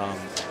in from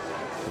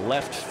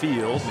left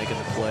field, making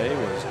the play,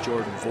 was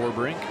Jordan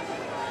Vorbrink.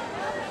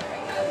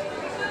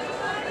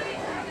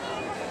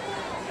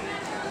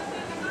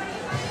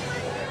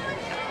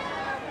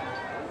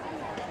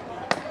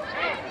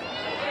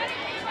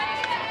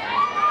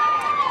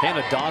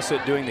 Hannah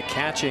Dossett doing the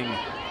catching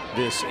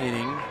this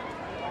inning.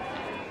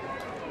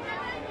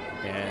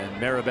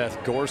 And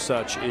Maribeth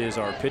Gorsuch is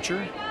our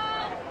pitcher.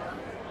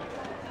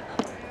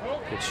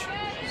 Pitch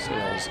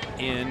sails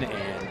in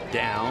and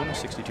down,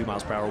 62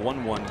 miles per hour,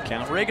 1-1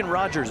 count. Reagan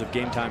Rogers of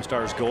Game Time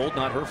Stars Gold,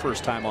 not her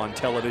first time on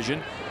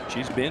television.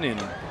 She's been in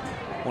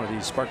one of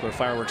these Sparkler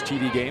Fireworks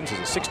TV games as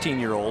a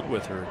 16-year-old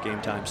with her Game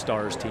Time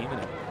Stars team in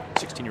a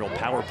 16-year-old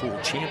Power Pool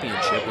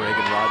Championship.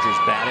 Reagan Rogers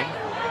batting.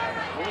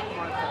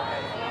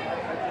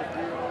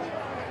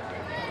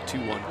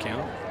 2-1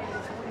 count.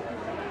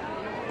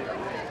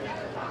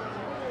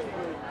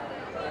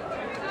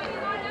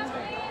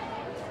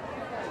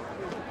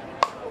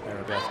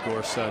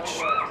 Gorsuch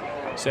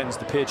sends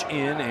the pitch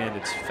in, and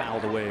it's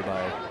fouled away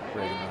by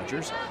Reagan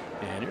Rogers.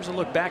 And here's a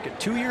look back at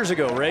 2 years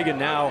ago. Reagan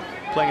now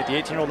playing at the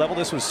 18-year-old level.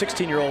 This was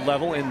 16-year-old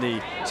level in the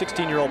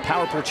 16-year-old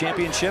Power Pool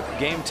Championship.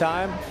 Game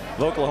time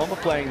of Oklahoma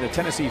playing the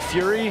Tennessee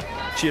Fury.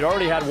 She had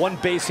already had one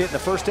base hit in the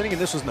first inning,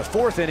 and this was in the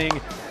fourth inning,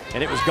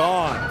 and it was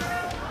gone.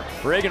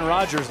 Reagan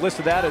Rogers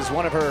listed that as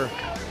one of her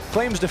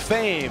claims to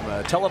fame,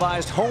 a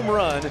televised home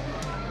run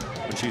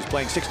when she was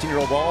playing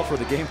 16-year-old ball for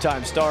the Game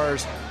Time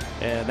Stars.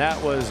 And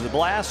that was the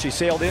blast. She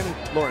sailed in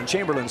Lauren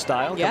Chamberlain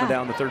style, coming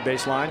down the third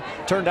base line.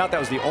 Turned out that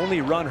was the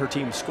only run her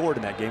team scored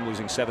in that game,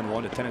 losing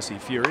 7-1 to Tennessee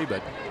Fury.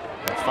 But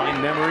a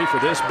fine memory for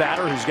this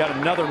batter, who's got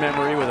another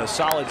memory with a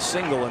solid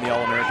single in the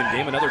All-American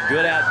game. Another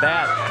good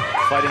at-bat,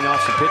 fighting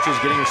off some pitches,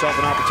 getting herself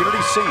an opportunity.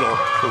 Single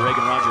for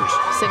Reagan Rogers.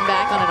 Sitting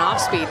back on an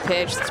off-speed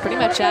pitch that's pretty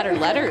much at her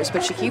letters,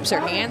 but she keeps her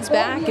hands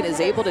back and is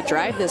able to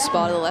drive this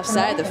ball to the left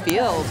side of the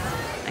field.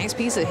 Nice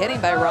piece of hitting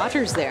by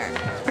Rogers there.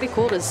 It's pretty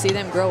cool to see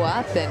them grow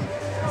up and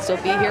still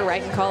be here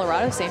right in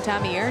Colorado, same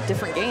time of year,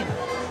 different game.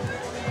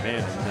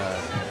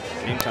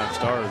 Man, Game Time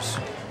Stars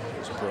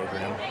is a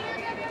program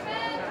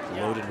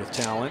loaded with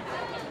talent.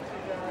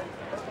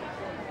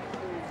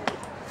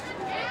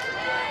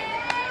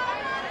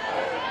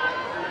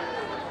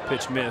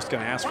 Pitch missed,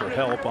 going to ask for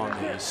help on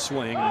the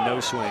swing. No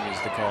swing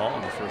is the call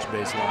on the first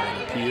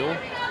baseline appeal.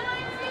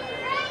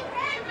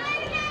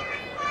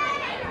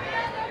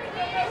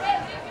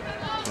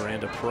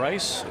 Miranda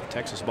Price,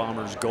 Texas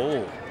Bombers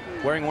goal.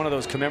 Wearing one of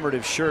those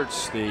commemorative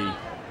shirts, the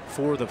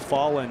For the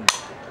Fallen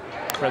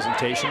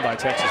presentation by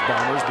Texas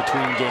Bombers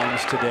between games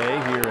today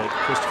here at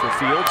Christopher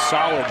Field.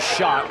 Solid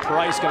shot.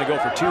 Price going to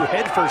go for two.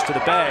 Head first to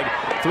the bag.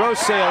 Throw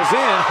sails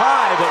in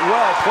high, but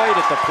well played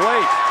at the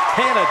plate.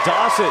 Hannah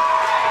Dossett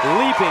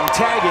leaping,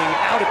 tagging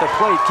out at the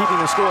plate, keeping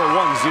the score 1-0.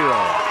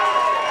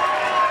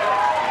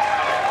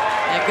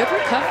 A good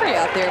recovery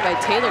out there by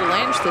Taylor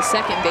Lynch, the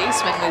second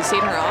baseman. We've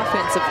seen her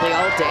offensively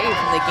all day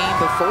from the game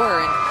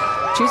before, and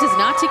chooses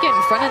not to get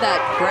in front of that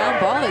ground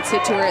ball that's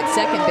hit to her at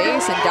second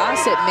base, and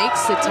Dossett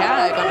makes the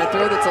tag on a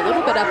throw that's a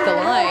little bit up the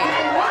line.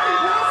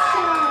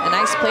 A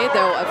nice play,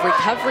 though, of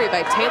recovery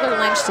by Taylor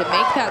Lynch to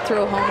make that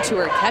throw home to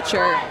her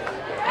catcher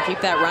and keep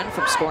that run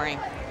from scoring.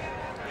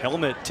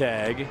 Helmet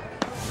tag,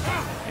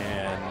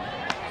 and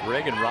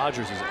Reagan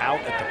Rogers is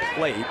out at the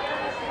plate.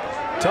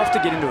 Tough to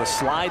get into a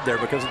slide there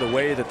because of the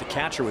way that the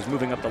catcher was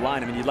moving up the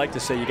line. I mean, you'd like to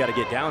say you got to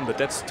get down, but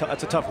that's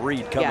a tough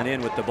read coming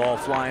in with the ball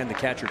flying, the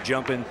catcher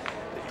jumping.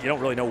 You don't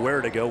really know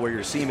where to go, where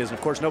your seam is. And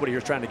of course, nobody here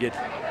is trying to get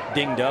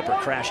dinged up or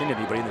crash into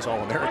anybody in this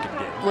All-American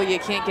game. Well, you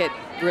can't get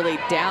really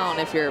down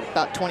if you're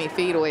about 20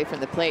 feet away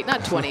from the plate.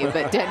 Not 20,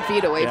 but 10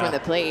 feet away from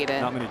the plate.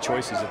 And not many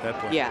choices at that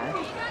point.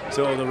 Yeah.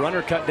 So the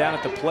runner cut down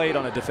at the plate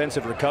on a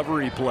defensive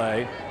recovery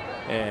play.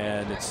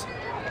 And it's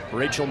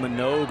Rachel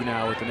Minogue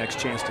now with the next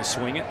chance to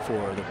swing it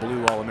for the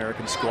blue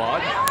All-American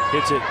squad.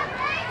 Hits it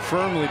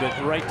firmly, but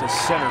right to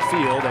center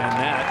field, and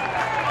that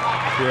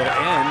will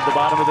end the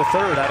bottom of the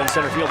third. Out in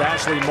center field,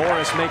 Ashley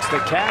Morris makes the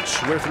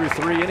catch. We're through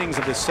 3 innings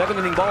of this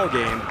 7-inning ball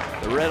game.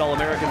 The Red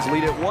All-Americans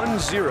lead it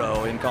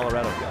 1-0 in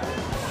Colorado.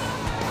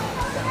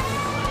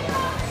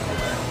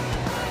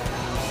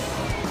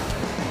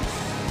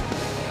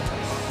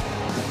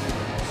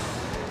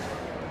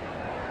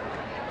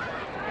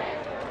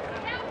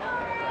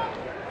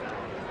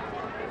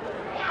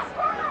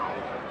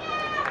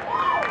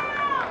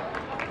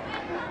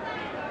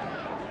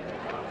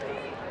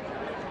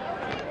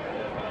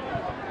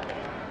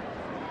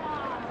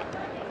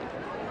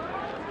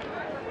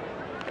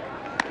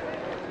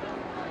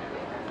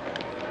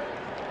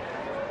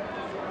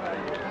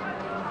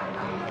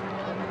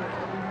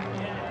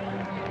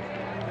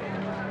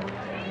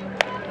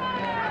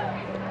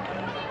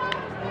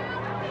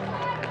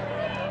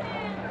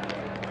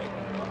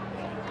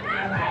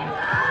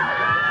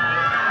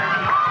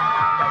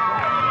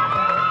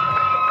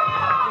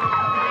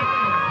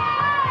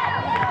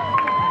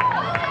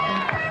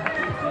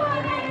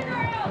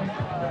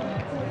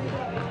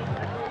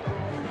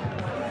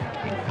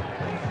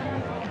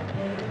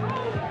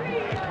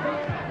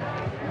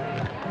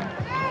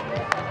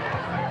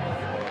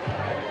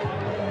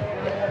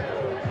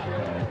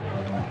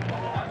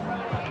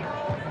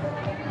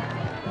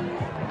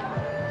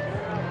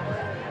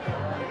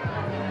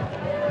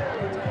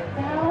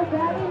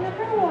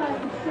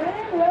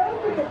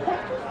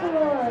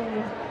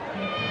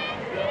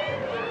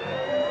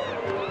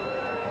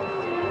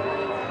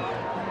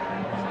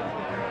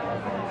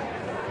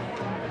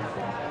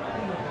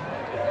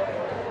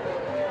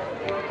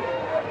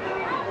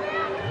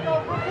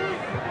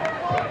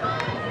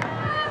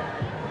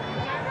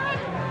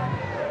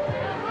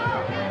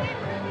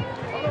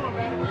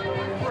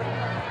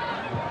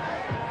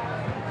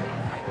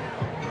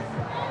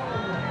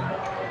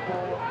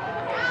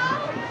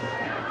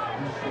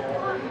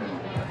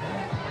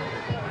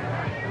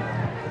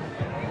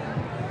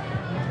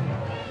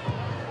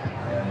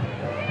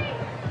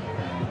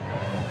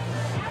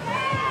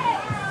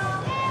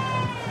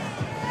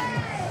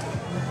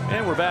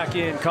 And we're back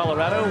in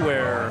Colorado,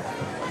 where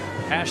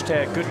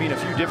Hashtag could mean a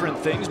few different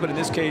things, but in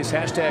this case,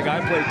 hashtag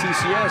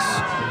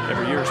IPlayTCS.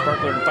 Every year,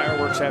 Sparkler and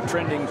Fireworks have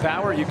trending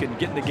power. You can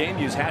get in the game,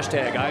 use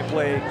hashtag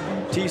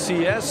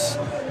IPlayTCS.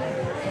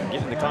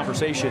 Get in the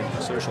conversation.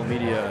 Social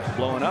media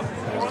blowing up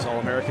as this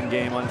All-American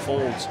game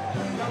unfolds.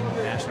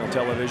 National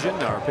television.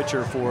 Our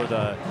pitcher for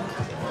the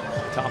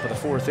top of the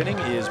 4th inning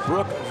is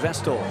Brooke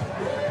Vestal.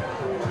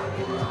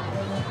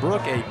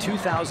 Brooke, a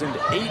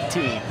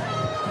 2018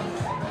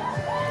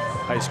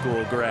 high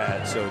school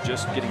grad, so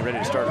just getting ready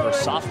to start her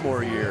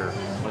sophomore year.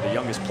 One of the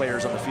youngest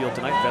players on the field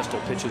tonight. Vestal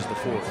pitches the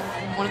 4th.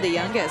 One of the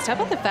youngest. How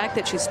about the fact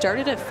that she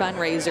started a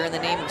fundraiser in the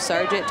name of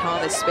Sergeant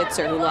Thomas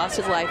Spitzer, who lost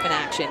his life in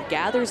action,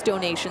 gathers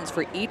donations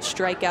for each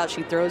strikeout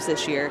she throws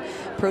this year.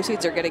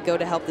 Proceeds are going to go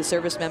to help the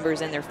service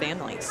members and their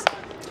families.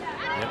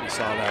 Yep, we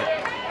saw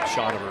that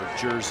shot of her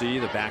jersey.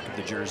 The back of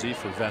the jersey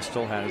for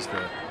Vestal has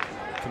the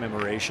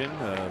commemoration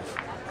of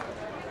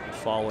the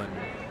fallen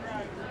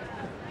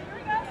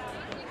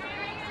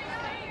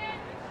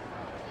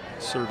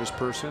service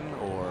person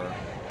or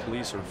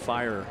police or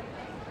fire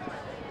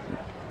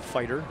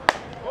fighter.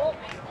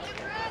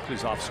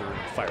 Police officer,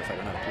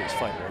 firefighter, not a police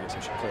fighter. I guess I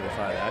should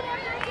clarify that.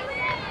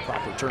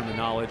 Proper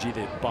terminology.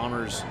 The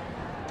Bombers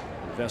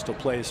Vestal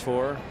plays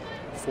for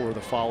the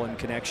fallen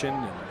connection.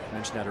 And I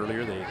mentioned that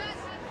earlier. They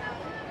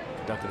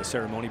conducted a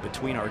ceremony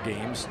between our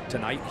games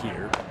tonight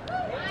here,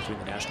 between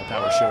the National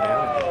Power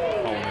Showdown and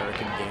the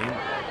All-American game.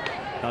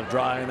 Not a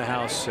dry in the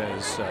house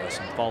as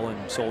some fallen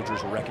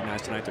soldiers were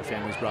recognized tonight. Their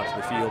families brought to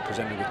the field,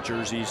 presented with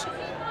jerseys,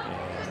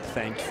 and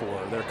thanked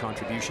for their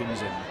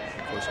contributions. And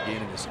of course,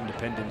 again, in this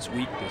Independence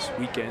Week, this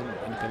weekend,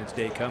 Independence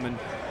Day coming,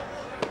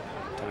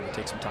 time to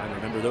take some time to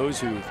remember those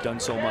who've done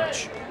so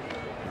much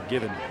and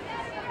given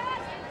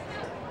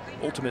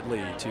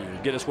ultimately to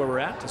get us where we're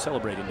at to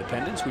celebrate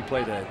independence. We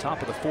play the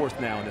top of the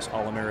 4th now in this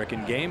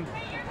All-American game.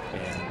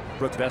 And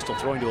Brooke Vestal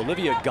throwing to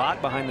Olivia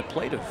Gott behind the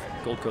plate of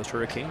Gold Coast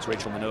Hurricanes.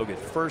 Rachel Minogue at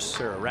first,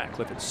 Sarah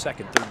Ratcliffe at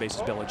second. Third base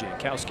is Bella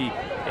Jankowski.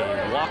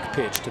 A walk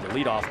pitch to the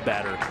leadoff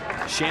batter,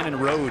 Shannon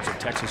Rhodes of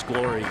Texas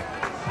Glory.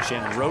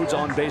 Shannon Rhodes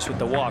on base with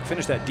the walk.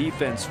 Finished that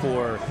defense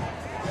for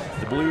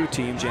the blue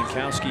team.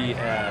 Jankowski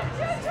at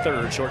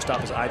third.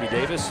 Shortstop is Ivy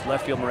Davis.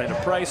 Left field Miranda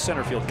Price.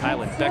 Center field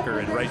Kylan Becker.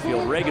 And right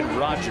field Reagan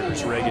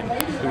Rogers. Reagan,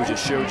 who we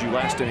just showed you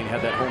last inning,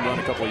 had that home run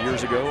a couple of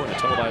years ago in a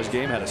televised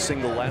game. Had a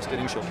single last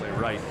inning. She'll play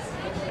right.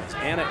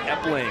 Anna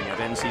Epling of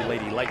NC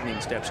Lady Lightning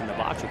steps in the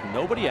box with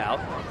nobody out.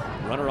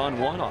 Runner on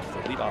 1 off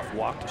the leadoff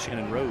walk to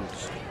Shannon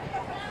Rhodes.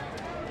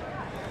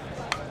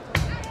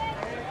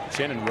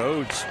 Shannon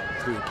Rhodes,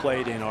 who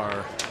played in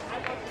our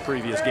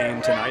previous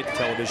game tonight, the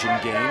television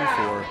game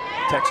for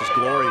Texas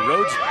Glory.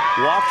 Rhodes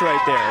walked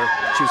right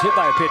there. She was hit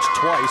by a pitch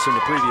twice in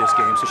the previous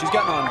game, so she's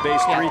gotten on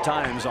base 3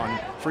 times on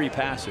free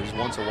passes.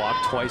 Once a walk,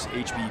 twice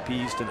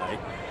HBPs tonight.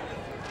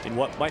 In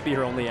what might be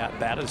her only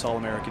at-bat at this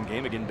All-American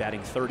game. Again,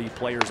 batting 30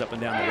 players up and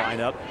down the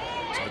lineup.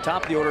 So the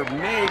top of the order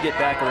may get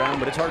back around,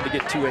 but it's hard to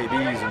get 2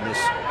 ABs in this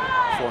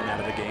format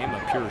of the game. A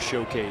pure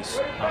showcase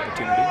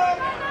opportunity.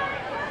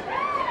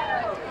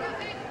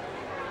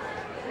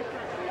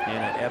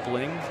 Anna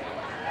Epling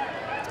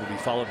will be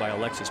followed by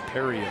Alexis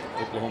Perry of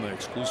Oklahoma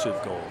Exclusive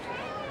Gold.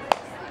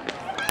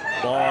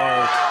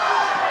 Ball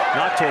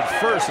knocked toward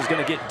first, is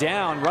going to get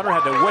down. Runner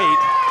had to wait.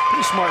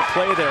 Pretty smart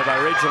play there by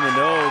Rachel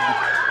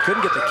Minogue.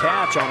 Couldn't get the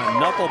catch on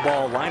a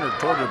knuckleball liner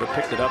toward her, but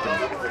picked it up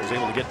and was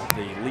able to get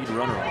the lead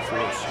runner on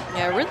first.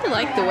 Yeah, I really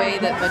like the way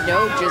that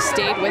Minogue just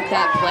stayed with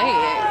that play.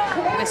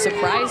 It kind of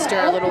surprised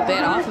her a little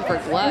bit off of her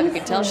glove. You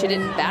can tell she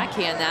didn't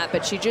backhand that,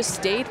 but she just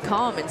stayed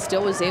calm and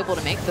still was able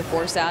to make the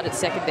force out at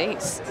second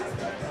base.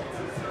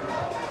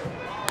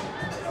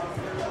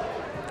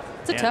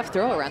 It's a tough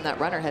throw around that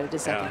runner headed to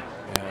second.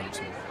 Yeah,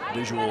 some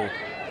visual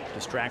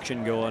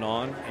distraction going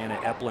on. Anna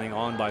Epling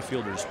on by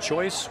fielder's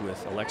choice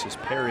with Alexis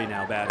Perry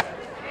now batting.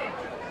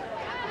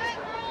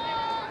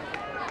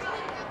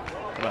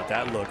 How about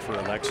that look for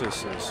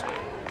Alexis as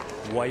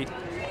white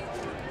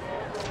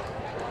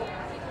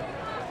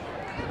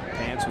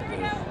pants with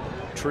the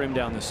trim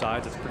down the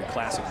sides. That's a pretty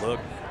classic look.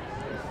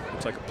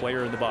 Looks like a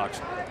player in the box.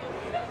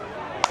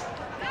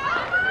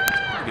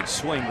 Good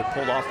swing, but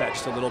pulled off that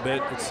just a little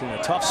bit. It's in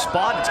a tough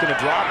spot. It's going to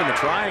drop in the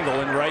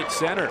triangle in right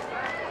center.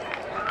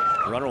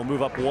 The runner will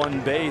move up 1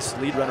 base.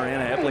 Lead runner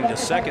Anna Epling to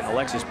second.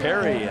 Alexis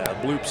Perry, a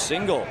bloop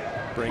single,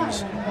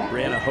 brings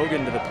Brianna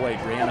Hogan to the plate.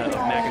 Brianna of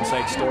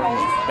Mackensight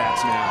Storms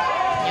bats now.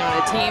 You know,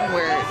 in a team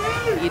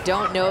where you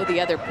don't know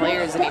the other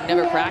players and you've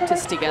never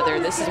practiced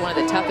together, this is one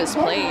of the toughest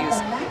plays.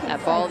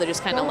 That ball that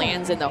just kind of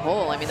lands in the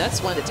hole. I mean,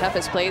 that's one of the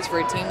toughest plays for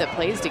a team that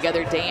plays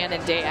together day in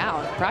and day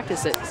out.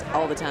 Practice it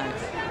all the time.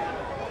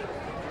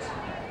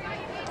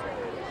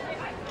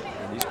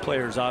 And these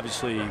players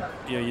obviously,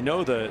 you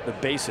know the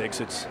basics.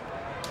 It's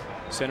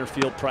center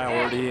field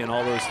priority and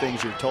all those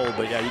things you're told.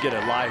 But yeah, you get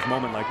a live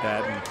moment like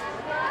that and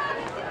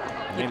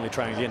mainly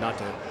trying again not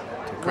to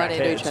crack run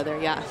into heads. each other,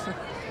 yeah.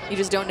 You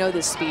just don't know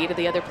the speed of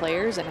the other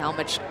players and how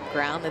much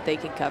ground that they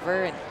can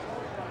cover and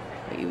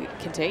what you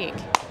can take.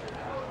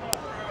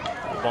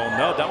 The ball,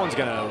 no, that one's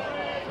going to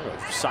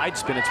side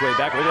spin its way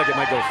back. Looked like it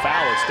might go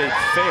foul. It stayed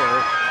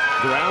fair.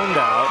 ground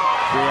out.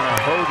 Brianna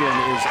Hogan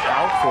is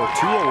out for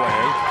 2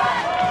 away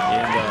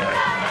in the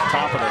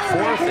top of the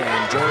 4th,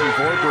 and Jordan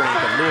Vorbrink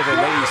of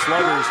Louisville Lady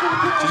Sluggers.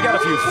 She's got a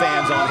few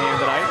fans on hand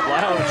tonight.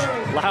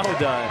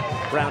 Loud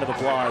round of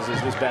applause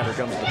as this batter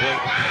comes to the plate.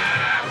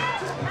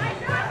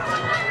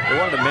 I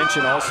wanted to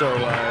mention also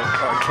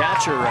our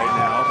catcher right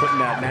now, putting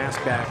that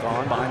mask back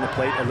on behind the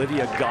plate,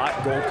 Olivia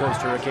Gott, Gold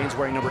Coast Hurricanes,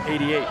 wearing number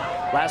 88.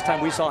 Last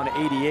time we saw an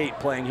 88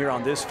 playing here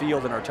on this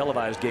field in our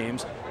televised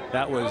games,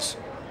 that was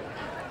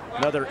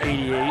another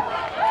 88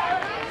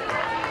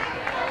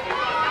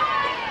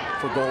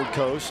 for Gold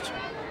Coast.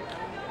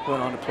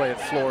 Went on to play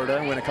at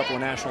Florida, win a couple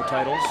of national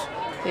titles.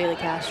 Bailey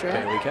Castro.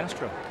 Bailey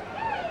Castro.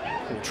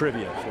 A little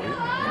trivia for you.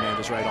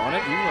 Amanda's right on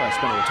it. You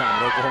spent a little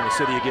time in Oklahoma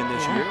City again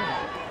this year.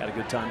 Had a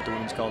good time at the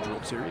Women's College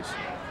World Series.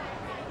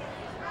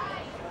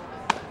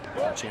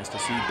 Got a chance to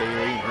see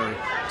Bailey and her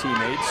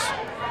teammates.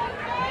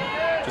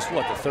 Just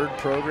what, the 3rd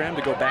program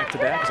to go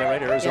back-to-back? Is that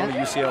right? Arizona,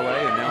 yeah.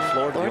 UCLA, and now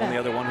Florida, the only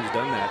other one who's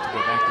done that, to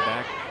go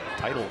back-to-back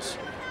titles.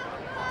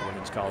 The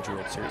Women's College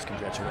World Series.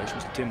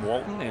 Congratulations to Tim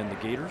Walton and the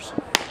Gators.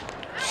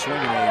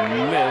 Swinging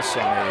a miss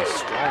on a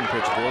strong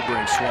pitch.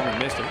 Vorbrink swung and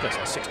missed. I think that's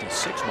like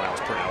 66 miles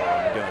per hour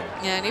on the gun.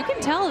 Yeah, and you can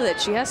tell that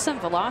she has some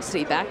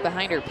velocity back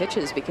behind her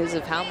pitches because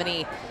of how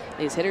many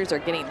these hitters are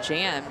getting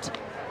jammed.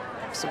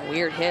 Some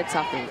weird hits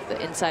off the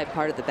inside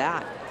part of the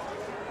bat.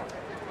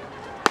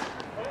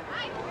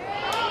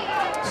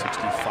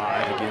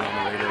 65 again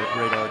on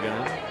the radar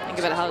gun. Think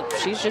about how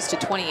she's just a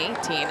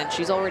 2018 and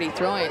she's already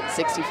throwing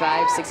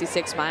 65,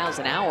 66 miles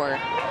an hour.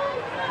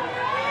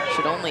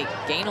 Should only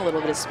gain a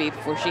little bit of speed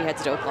before she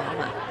heads to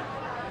Oklahoma.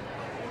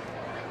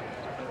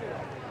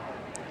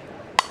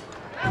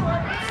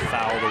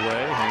 Fouled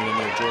away, hanging in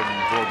there,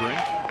 Jordan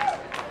Vorbrink.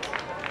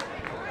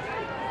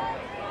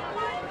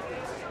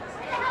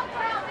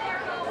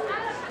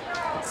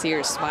 See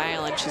her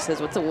smile, and she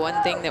says, "What's the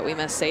one thing that we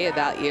must say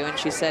about you?" And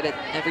she said,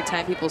 "Every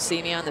time people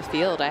see me on the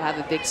field, I have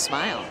a big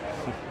smile.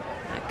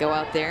 I go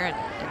out there and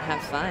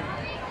have fun,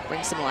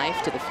 bring some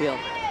life to the field."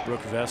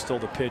 Brooke Vestal,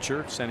 the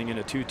pitcher, sending in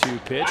a 2-2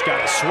 pitch.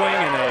 Got a swing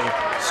and a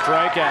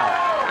strikeout.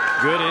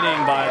 Good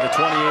inning by the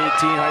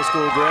 2018 high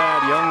school grad,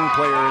 young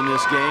player in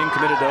this game,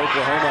 committed to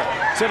Oklahoma.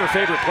 Said her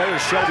favorite player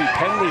is Shelby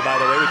Penley, by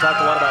the way. We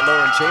talked a lot about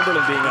Lauren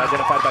Chamberlain being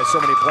identified by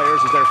so many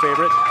players as their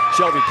favorite.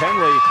 Shelby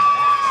Penley,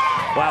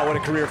 wow, what a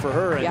career for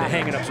her, and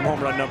hanging up some home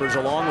run numbers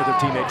along with her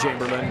teammate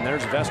Chamberlain. And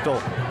there's Vestal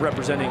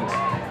representing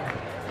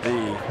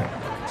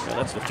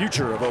that's the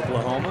future of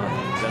Oklahoma.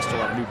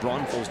 Vestal out of New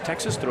Braunfels,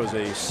 Texas, throws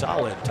a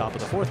solid top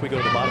of the 4th. We go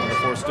to the bottom of the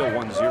 4th, still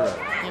 1-0.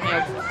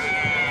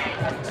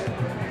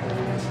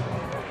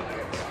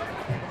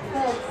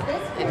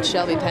 And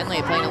Shelby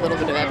Penley playing a little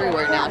bit of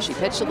everywhere now. She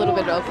pitched a little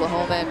bit at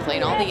Oklahoma and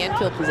playing all the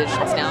infield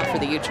positions now for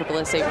the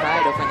USSSA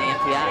Pride over in the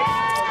NPF.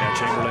 Yeah,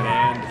 Chamberlain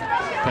and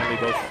Penley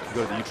both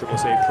go to the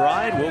USSSA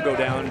Pride. We'll go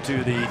down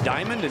to the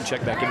Diamond and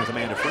check back in with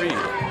Amanda Freed.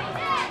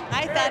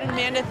 Hi, Thad and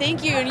Amanda,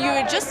 thank you. And you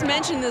had just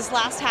mentioned this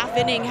last half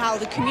inning, how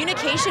the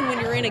communication when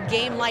you're in a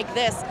game like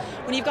this,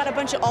 when you've got a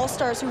bunch of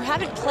all-stars who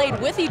haven't played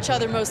with each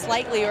other most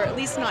likely, or at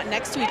least not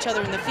next to each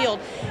other in the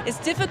field, it's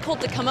difficult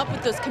to come up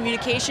with those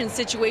communication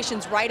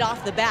situations right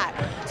off the bat.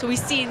 So we've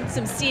seen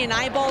some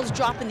C&I balls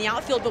drop in the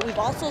outfield, but we've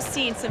also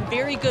seen some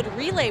very good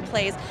relay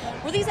plays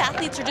where these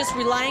athletes are just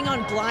relying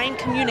on blind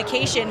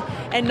communication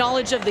and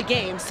knowledge of the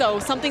game. So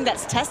something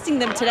that's testing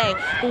them today,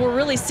 but we're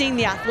really seeing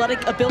the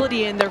athletic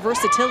ability and their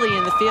versatility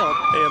in the field.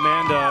 Hey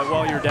Amanda,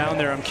 while you're down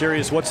there, I'm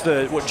curious, what's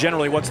the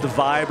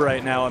vibe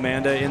right now,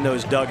 Amanda, in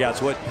those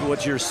dugouts?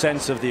 What's your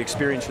sense of the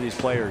experience for these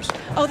players?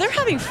 Oh, they're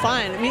having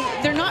fun. I mean,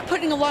 they're not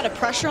putting a lot of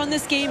pressure on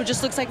this game. It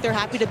just looks like they're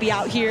happy to be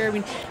out here. I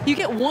mean, you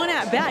get one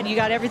at bat, you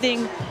got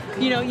everything,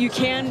 you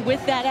can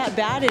with that at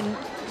bat, and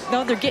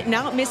no, they're getting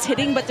out,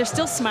 hitting, but they're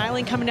still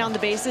smiling, coming down the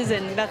bases,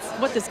 and that's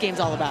what this game's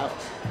all about.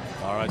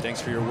 All right,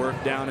 thanks for your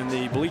work down in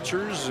the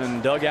bleachers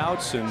and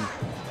dugouts. And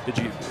did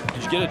you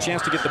get a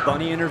chance to get the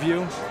bunny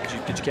interview?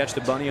 Did you catch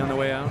the bunny on the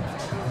way out?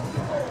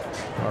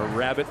 Our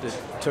rabbit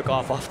that took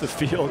off the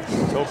field.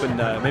 I was hoping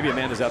maybe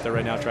Amanda's out there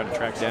right now trying to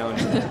track down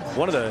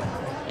one of the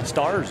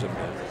stars of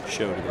the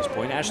show to this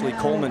point. Ashley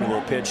Coleman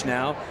will pitch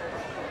now.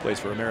 Plays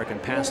for American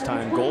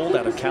Pastime Gold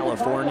out of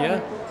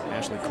California.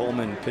 Ashley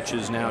Coleman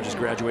pitches now, just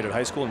graduated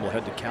high school, and will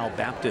head to Cal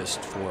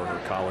Baptist for her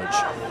college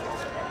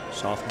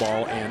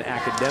softball and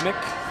academic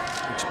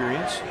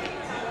experience.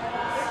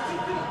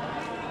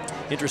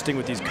 Interesting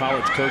with these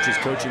college coaches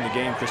coaching the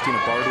game. Christina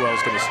Bardwell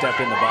is going to step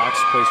in the box,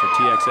 plays for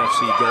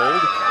TXFC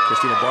Gold.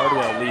 Christina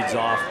Bardwell leads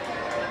off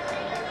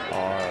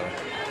our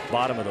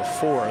bottom of the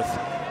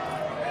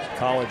 4th.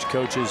 College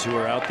coaches who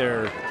are out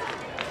there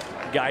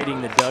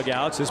guiding the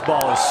dugouts. This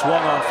ball is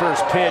swung on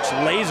first pitch,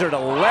 laser to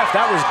left.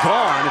 That was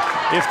gone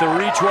if the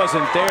reach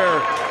wasn't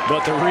there,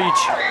 but the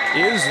reach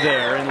is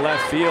there in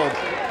left field.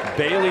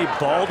 Bailey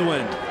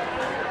Baldwin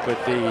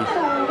with the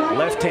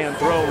left-hand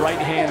throw,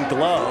 right-hand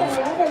glove,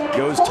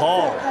 goes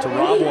tall to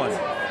rob one.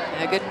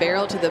 A good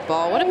barrel to the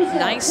ball. What a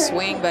nice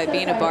swing by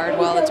Bina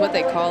Bardwell. That's what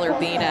they call her,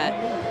 Bina.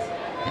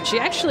 And she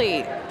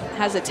actually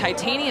has a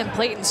titanium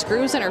plate and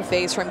screws in her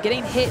face from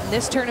getting hit in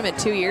this tournament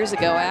 2 years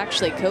ago. I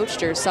actually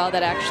coached her, saw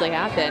that actually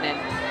happen,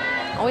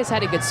 and always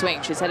had a good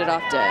swing. She's headed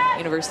off to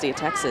University of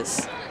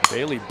Texas.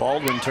 Bailey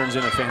Baldwin turns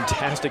in a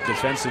fantastic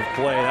defensive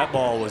play. That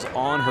ball was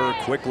on her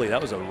quickly.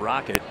 That was a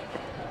rocket.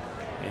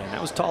 And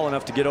that was tall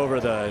enough to get over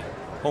the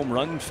home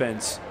run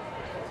fence,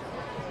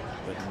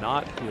 but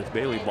not with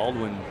Bailey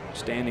Baldwin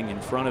standing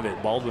in front of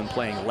it. Baldwin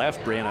playing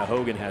left. Brianna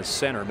Hogan has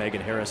center.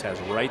 Megan Harris has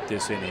right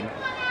this inning.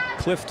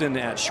 Clifton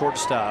at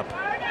shortstop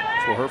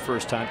for her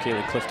first time.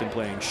 Kaylee Clifton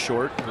playing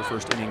short, her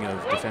first inning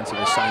of defensive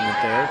assignment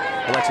there.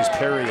 Alexis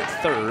Perry at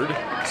third.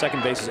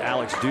 Second base is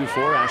Alex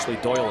Dufour. Ashley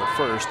Doyle at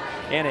first.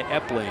 Anna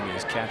Epling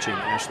is catching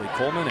Ashley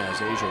Coleman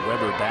as Asia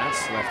Weber bats.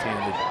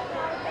 Left-handed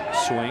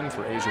swing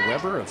for Asia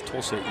Weber of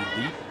Tulsa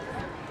Elite.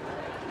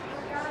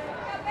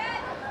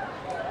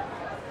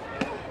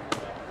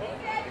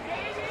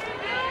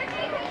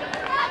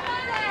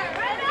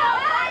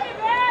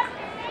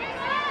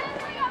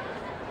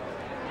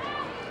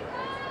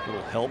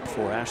 Help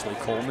for Ashley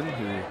Coleman,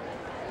 who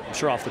I'm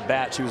sure off the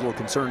bat she was a little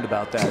concerned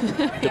about that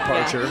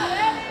departure.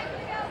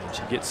 And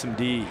she gets some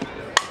D.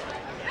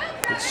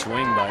 Good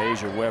swing by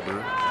Asia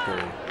Weber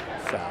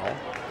for foul.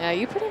 Yeah,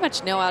 you pretty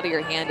much know out of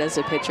your hand as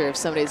a pitcher if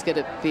somebody's going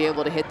to be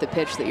able to hit the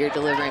pitch that you're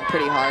delivering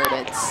pretty hard.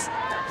 It's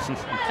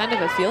kind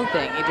of a feel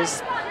thing. You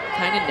just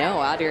kind of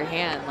know out of your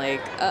hand,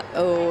 like,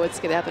 uh-oh, what's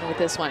going to happen with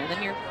this one? And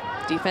then your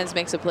defense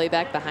makes a play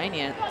back behind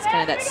you. It's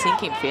kind of that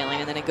sinking feeling,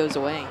 and then it goes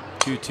away.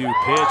 2-2 pitch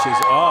is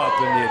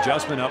up, and the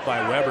adjustment up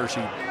by Weber.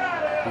 She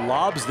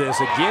lobs this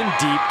again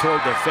deep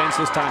toward the fence,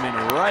 this time in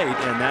right,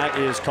 and that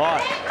is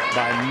caught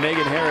by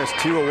Megan Harris.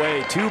 2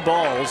 away, 2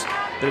 balls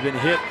that have been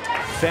hit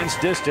fence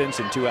distance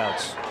and 2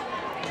 outs.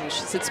 She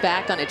sits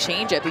back on a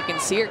changeup. You can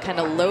see her kind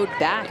of load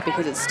back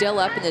because it's still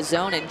up in the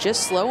zone and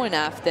just slow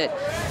enough that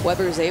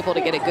Weber's able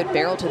to get a good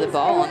barrel to the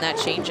ball on that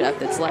changeup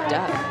that's left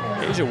up.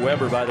 Asia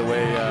Weber, by the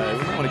way,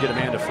 we might want to get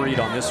Amanda Freed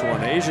on this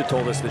one. Asia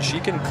told us that she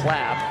can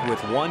clap with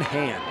one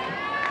hand.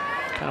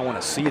 Kind of want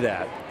to see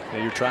that.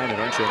 Yeah, you're trying it,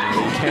 aren't you? I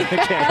mean, you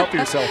can't help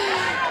yourself.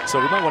 So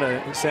we might want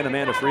to send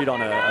Amanda Freed on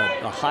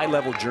a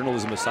high-level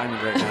journalism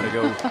assignment right now to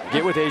go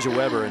get with Asia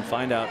Weber and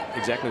find out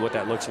exactly what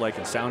that looks like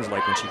and sounds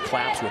like when she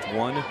claps with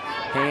one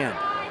hand.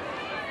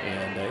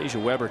 And Asia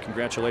Weber,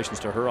 congratulations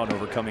to her on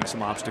overcoming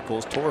some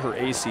obstacles. Tore her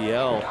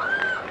ACL,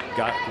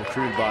 got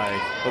recruited by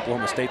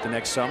Oklahoma State the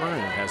next summer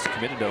and has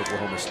committed to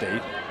Oklahoma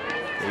State.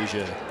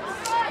 Asia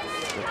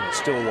looking at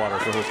Stillwater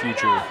for her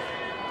future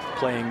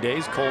playing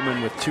days.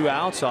 Coleman with 2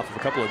 outs off of a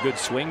couple of good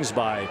swings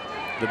by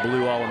the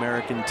Blue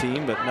All-American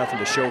team, but nothing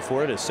to show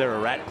for it as Sarah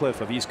Ratcliffe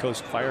of East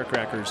Coast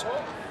Firecrackers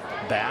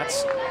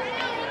bats.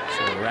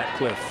 So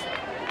Ratcliffe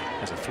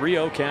has a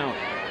 3-0 count.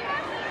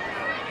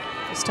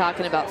 Just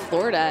talking about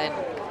Florida, and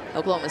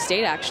Oklahoma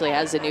State actually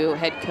has a new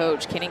head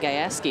coach, Kenny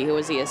Gajewski, who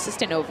was the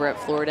assistant over at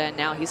Florida, and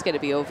now he's going to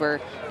be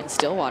over in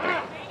Stillwater.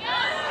 Now,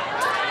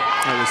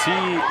 was he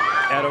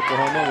at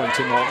Oklahoma when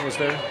Tim Walton was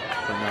there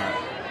or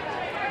not?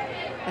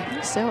 I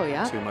think so,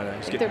 yeah. So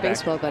I think they're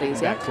baseball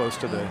buddies, yeah. Back close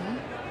to the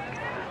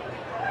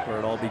where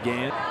it all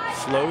began.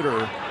 Floater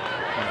on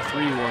a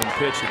 3-1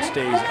 pitch. It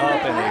stays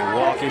up, and a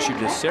walk issued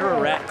to Sarah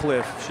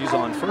Ratcliffe. She's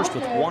on first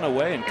with 1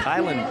 away, and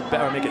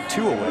make it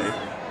 2 away.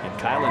 And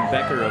Kylan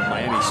Becker of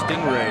Miami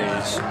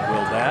Stingrays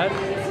will bat.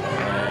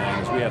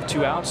 And as we have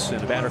 2 outs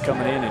and a batter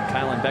coming in, and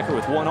Kylan Becker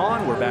with 1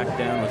 on, we're back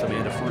down with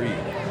Amanda Freed.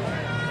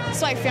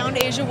 So I found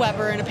Asia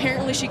Weber, and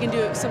apparently she can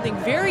do something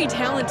very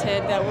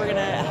talented that we're going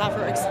to have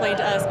her explain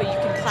to us, but you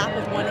can clap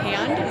with one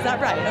hand. Is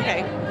that right?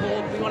 Okay.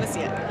 Well, we want to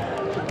see it.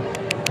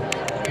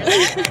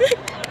 She's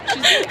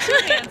doing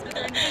 2 hands, but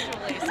they're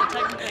individually, so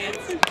technically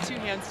it's 2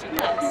 hands, 2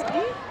 claps.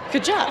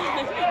 Good job.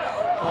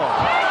 Oh.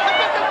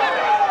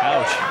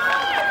 Ouch.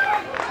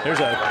 There's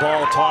a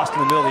ball tossed in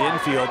the middle of the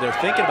infield. They're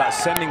thinking about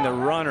sending the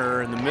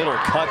runner, in the middle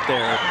cut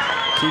there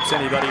keeps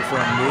anybody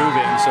from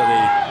moving. So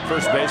the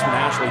first baseman,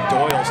 Ashley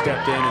Doyle,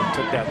 stepped in and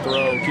took that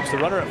throw. Keeps the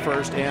runner at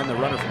first and the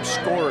runner from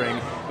scoring.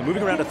 And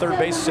moving around to third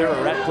base, Sarah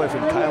Ratcliffe,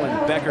 and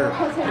Kylan Becker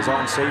is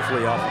on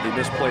safely off of the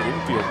misplayed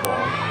infield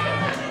ball.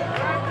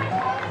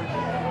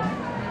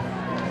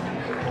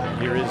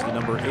 Here is the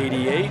number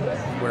 88,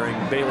 wearing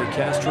Bailey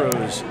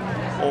Castro's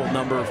old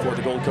number for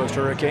the Gold Coast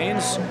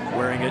Hurricanes,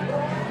 wearing it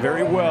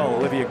very well.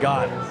 Olivia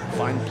Gott,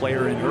 fine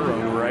player in her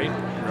own right,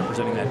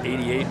 representing that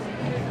 88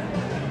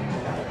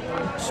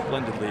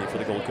 splendidly for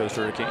the Gold Coast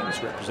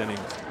Hurricanes, representing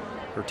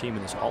her team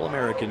in this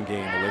All-American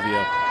game.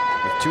 Olivia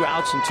with 2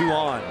 outs and 2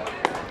 on.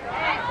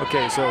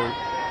 Okay, so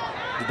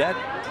did that,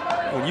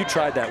 when you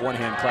tried that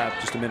one-hand clap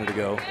just a minute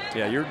ago,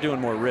 yeah, you're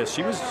doing more wrist.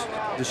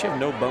 Does she have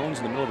no bones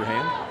in the middle of her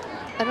hand?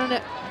 I don't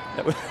know.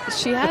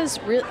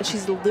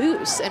 She's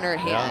loose in her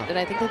hand, and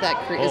I think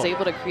that is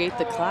able to create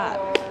the clap.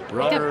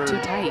 Runner, too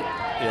tight.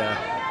 Yeah.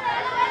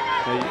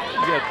 You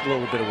got a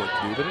little bit of work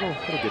to do, but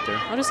it'll get there.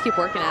 I'll just keep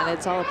working at it.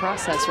 It's all a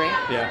process, right?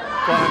 Yeah.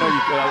 Well,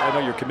 I know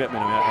your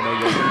commitment. I know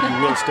you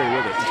will stay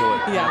with it until it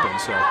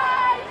happens. So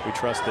we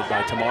trust that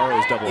by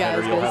tomorrow's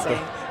doubleheader, you'll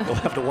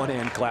have the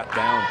one-hand clap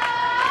down.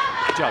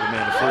 Good job,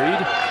 Amanda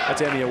Freed.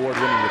 That's Emmy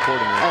Award-winning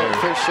reporting right there.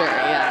 Oh, for sure,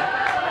 yeah.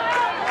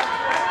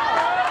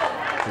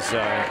 Is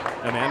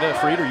Amanda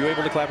Freed, are you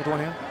able to clap with one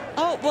hand?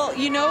 Oh, well,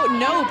 you know,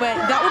 no, but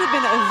that would have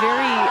been a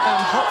very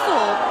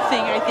helpful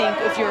thing, I think,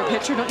 if you're a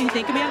pitcher, don't you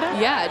think, Amanda?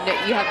 Yeah, no,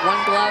 you have one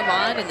glove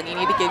on, and then you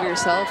need to give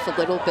yourself a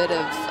little bit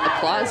of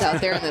applause out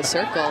there in the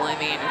circle. I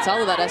mean, it's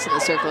all about us in the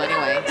circle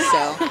anyway,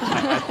 so.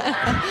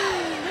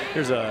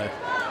 Here's a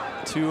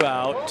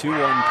 2-out,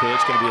 2-1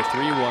 pitch, going to be a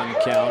 3-1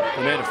 count.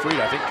 Amanda Freed,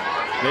 I think,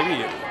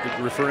 maybe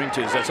referring to,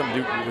 is that something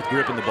to do with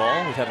grip in the ball,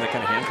 with having that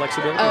kind of hand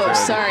flexibility? Oh,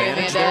 sorry,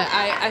 Amanda.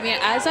 I mean,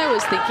 as I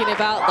was thinking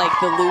about like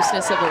the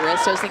looseness of a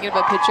wrist, I was thinking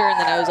about pitcher, and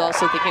then I was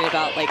also thinking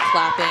about like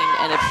clapping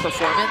and a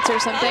performance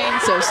or something.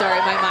 So sorry,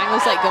 my mind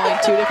was like going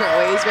 2 different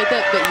ways with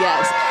it. But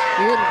yes,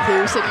 you would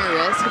loosen your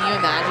wrist. Can you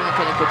imagine what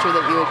kind of pitcher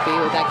that you would be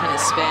with that kind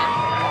of spin?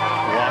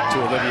 Walk to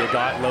Olivia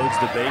Gott, loads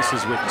the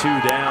bases with 2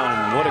 down,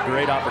 and what a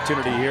great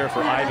opportunity here for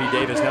Ivy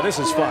Davis. Now this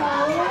is fun.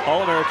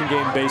 All-American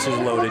game, bases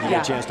loaded. You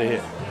get a chance to hit.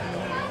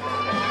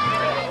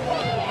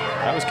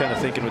 I was kind of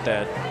thinking with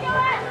that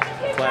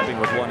clapping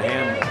with one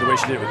hand, the way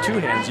she did it with 2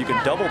 hands, you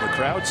can double the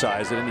crowd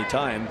size at any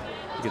time.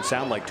 You can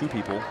sound like 2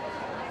 people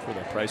for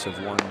the price of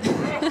 1 human.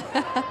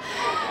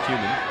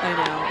 I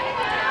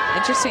know.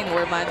 Interesting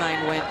where my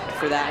mind went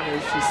for that.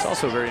 It's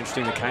also very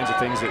interesting the kinds of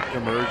things that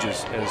emerge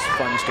as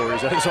fun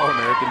stories. That is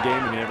All-American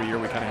game. I mean, every year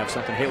we kind of have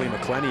something. Haley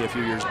McClenny a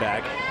few years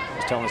back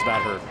was telling us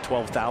about her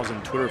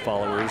 12,000 Twitter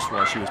followers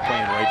while she was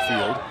playing right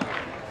field.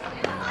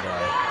 And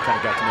kind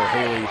of got to know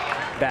Haley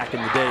back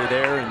in the day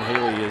there, and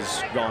Haley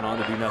has gone on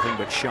to do nothing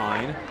but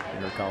shine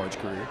in her college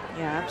career.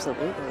 Yeah,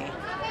 absolutely.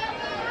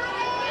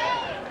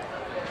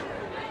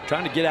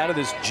 Trying to get out of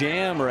this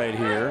jam right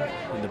here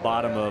in the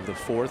bottom of the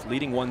 4th,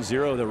 leading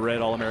 1-0 the red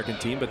All-American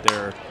team, but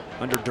they're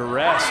under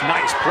duress.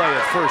 Nice play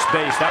at first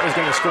base. That was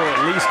going to score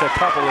at least a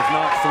couple, if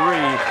not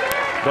 3.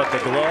 But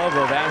the glove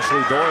of Ashley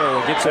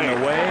Doyle gets in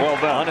the way.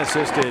 Well done.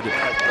 Unassisted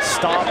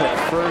stop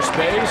at first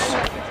base.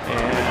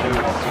 And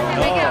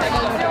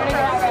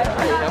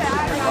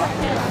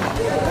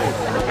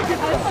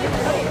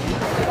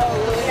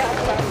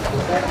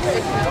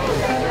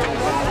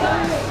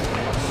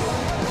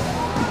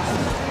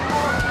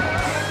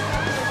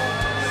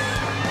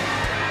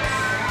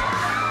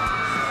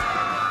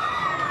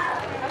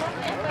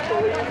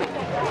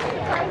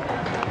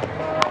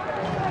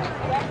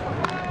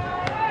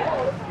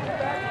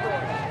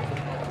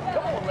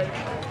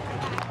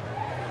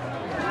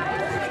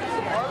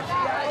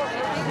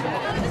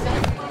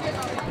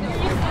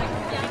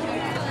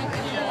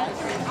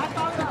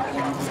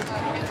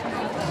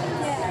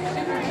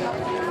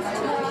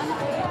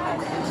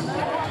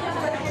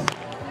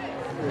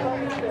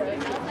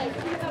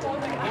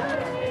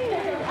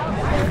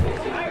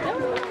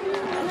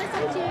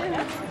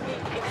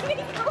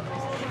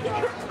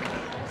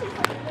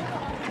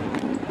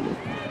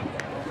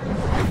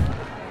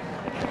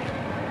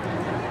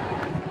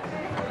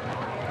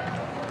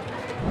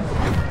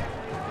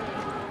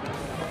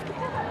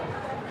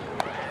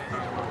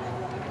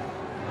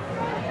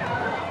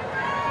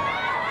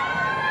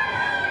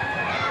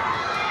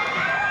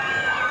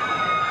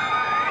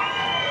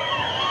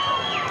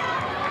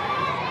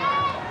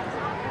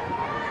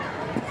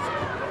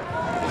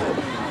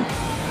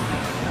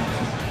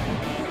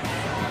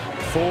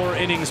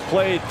innings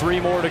played, 3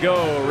 more to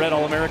go. Red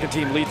All-American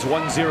team leads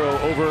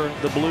 1-0 over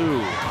the blue.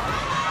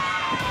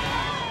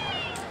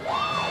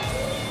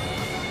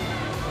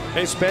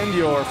 Hey, spend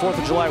your 4th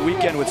of July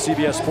weekend with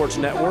CBS Sports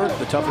Network.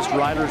 The toughest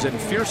riders and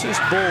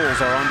fiercest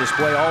bulls are on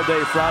display all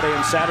day Friday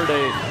and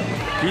Saturday.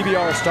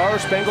 PBR Star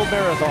Spangled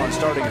Marathon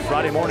starting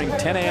Friday morning,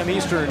 10 a.m.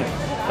 Eastern,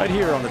 right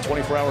here on the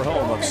 24-hour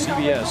home of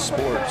CBS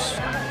Sports.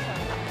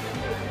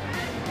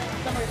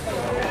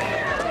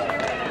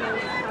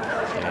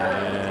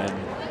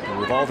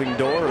 Revolving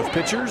door of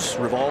pitchers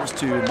revolves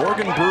to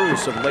Morgan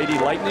Bruce of Lady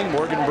Lightning.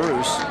 Morgan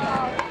Bruce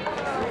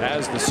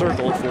has the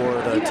circle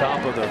for the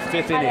top of the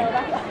 5th inning.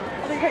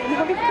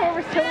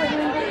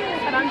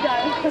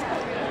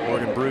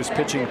 Morgan Bruce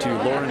pitching to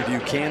Lauren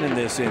Buchanan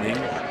this inning.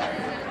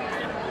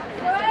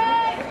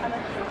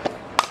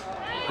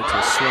 It's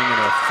a swing and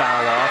a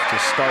foul off to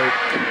start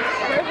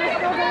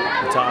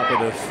the top of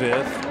the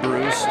 5th.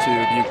 Bruce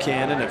to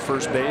Buchanan. At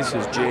first base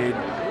is Jade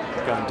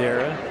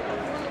Gondera.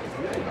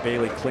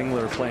 Bailey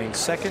Klingler playing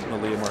second.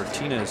 Malia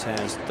Martinez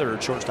has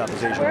third. Shortstop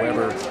is Asia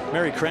Weber.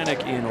 Mary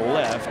Kranick in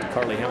left.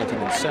 Carly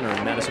Hamilton in center.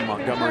 And Madison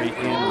Montgomery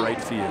in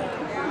right field.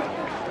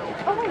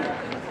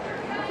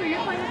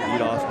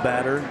 Leadoff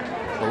batter,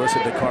 Melissa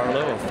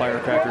DiCarlo of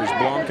Firecrackers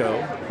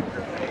Blanco.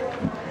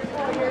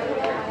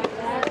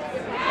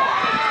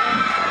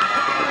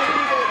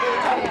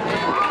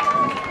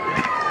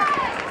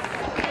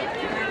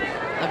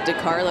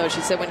 DiCarlo,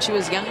 she said when she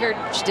was younger,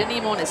 she didn't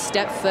even want to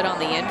step foot on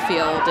the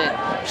infield,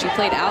 and she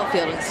played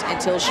outfield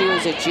until she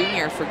was a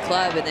junior for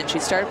club, and then she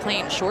started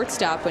playing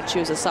shortstop when she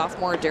was a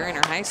sophomore during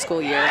her high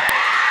school year.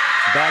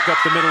 Back up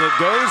the middle it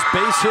goes,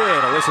 base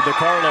hit. Alyssa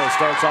DiCarlo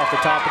starts off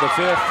the top of the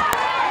 5th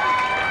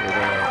with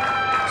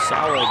a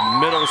solid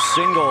middle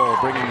single,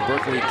 bringing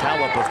Berkeley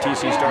Talip of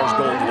TC Stars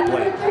Gold to the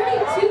plate.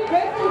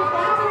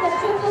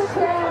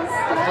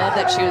 Well,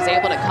 love that she was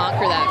able to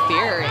conquer that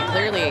fear, and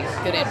clearly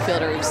good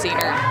infielder. We've seen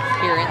her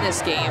here in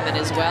this game, and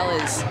as well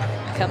as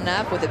coming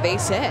up with a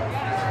base hit.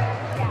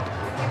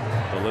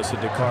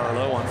 Alyssa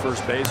DiCarlo on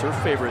first base. Her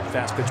favorite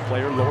fast pitch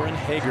player, Lauren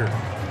Hager.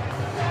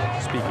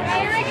 Speaking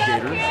of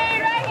Gators,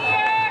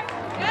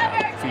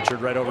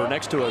 featured right over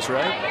next to us,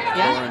 right?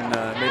 Yeah. Lauren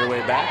made her way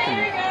back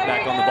and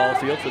back on the ball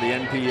field for the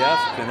NPF,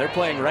 and they're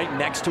playing right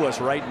next to us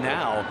right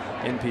now.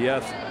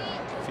 NPF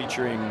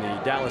featuring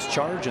the Dallas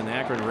Charge and the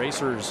Akron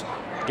Racers.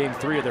 Game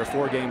 3 of their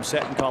 4-game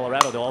set in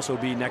Colorado. They'll also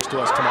be next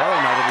to us tomorrow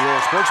night at the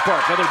Royal Sports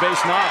Park. Another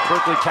base knock.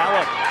 Berkeley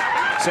Callip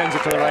sends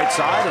it to the right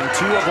side, and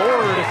 2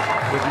 aboard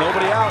with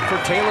nobody out for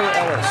Taylor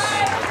Ellis.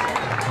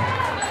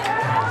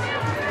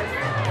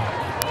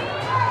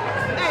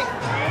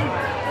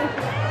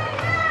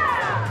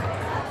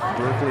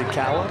 Berkeley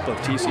Callip of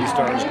TC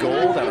Stars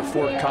Gold out of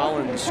Fort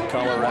Collins,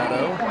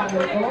 Colorado.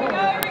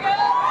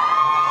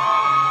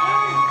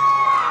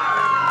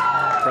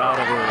 Proud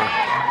of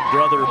her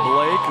brother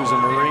Blake, who's a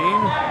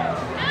Marine,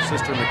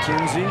 sister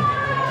Mackenzie,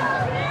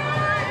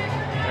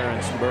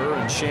 parents Burr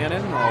and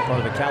Shannon, all part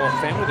of the Callip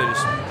family. They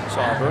just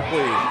saw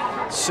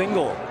Berkeley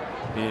single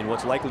in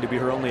what's likely to be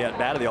her only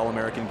at-bat of the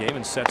All-American game,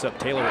 and sets up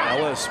Taylor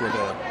Ellis with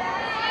a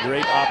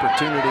great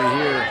opportunity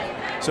here.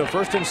 So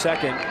first and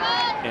second,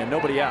 and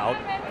nobody out.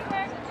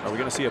 Are we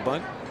going to see a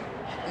bunt?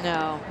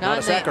 No, Not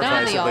a sacrifice,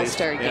 not in the at least.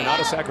 All-Star game. Yeah, not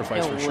a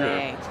sacrifice for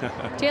way. sure.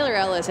 Taylor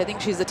Ellis, I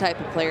think she's the type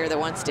of player that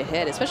wants to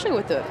hit, especially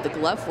with the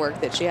glove work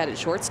that she had at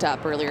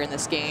shortstop earlier in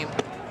this game.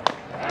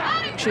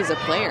 I think she's a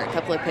player. A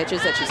couple of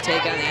pitches that she's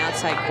taken on the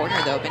outside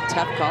corner, though, have been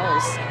tough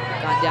calls.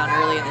 Gone down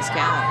early in this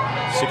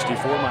count.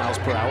 64 miles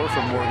per hour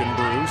from Morgan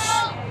Bruce.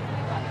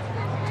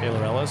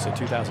 Taylor Ellis, a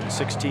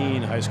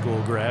 2016 high school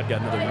grad,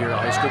 got another year of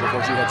high school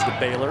before she heads to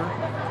Baylor.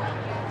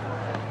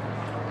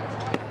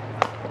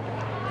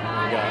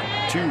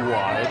 Got 2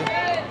 wide.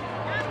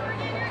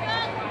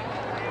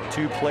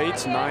 2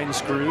 plates, 9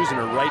 screws, and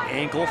her right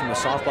ankle from a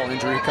softball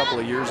injury a couple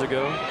of years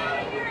ago.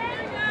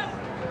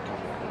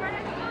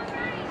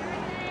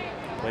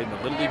 Played in the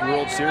Little League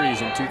World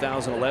Series in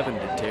 2011,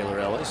 did Taylor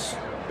Ellis.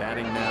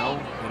 Batting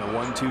now in a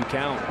 1-2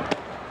 count.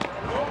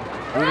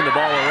 Moving the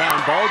ball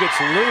around, ball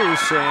gets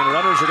loose, and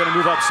runners are going to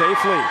move up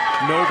safely.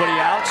 Nobody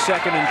out,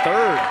 second and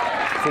third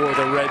for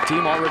the red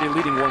team, already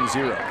leading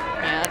 1-0.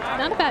 Yeah,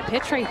 not a bad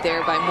pitch right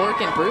there by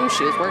Morgan Bruce.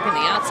 She was working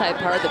the outside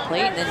part of the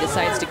plate and then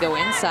decides to go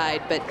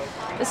inside. But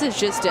this is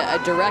just a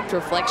direct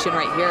reflection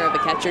right here of a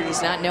catcher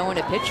just not knowing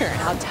a pitcher and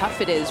how tough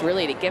it is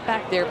really to get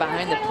back there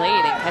behind the plate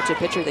and catch a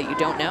pitcher that you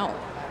don't know.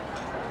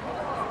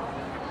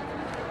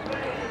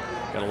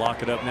 Got to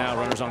lock it up now.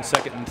 Runners on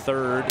second and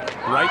third.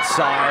 Right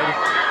side.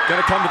 Going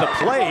to come to the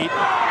plate.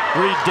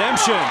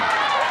 Redemption.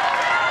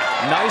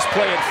 Nice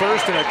play at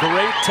first and a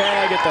great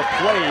tag at the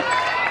plate.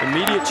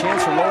 Immediate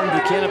chance for Lauren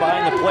Buchanan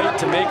behind the plate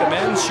to make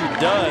amends. She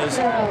does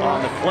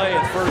on the play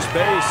at first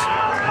base.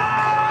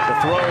 The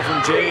throw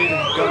from Jade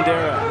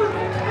Gondera.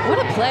 What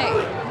a play.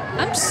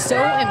 I'm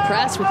so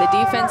impressed with the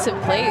defensive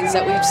plays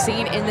that we've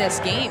seen in this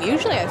game.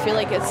 Usually I feel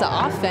like it's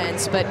the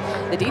offense, but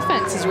the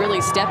defense is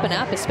really stepping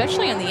up,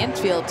 especially on the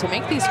infield, to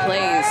make these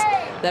plays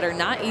that are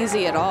not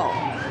easy at all.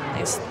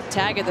 Nice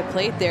tag at the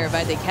plate there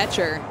by the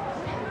catcher,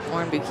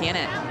 Lauren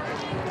Buchanan.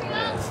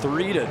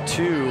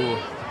 3-2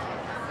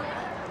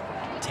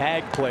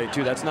 tag play,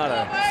 too. That's not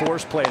a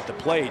force play at the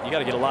plate. You got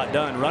to get a lot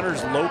done.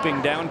 Runners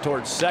loping down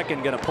towards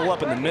second, going to pull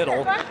up in the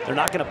middle. They're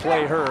not going to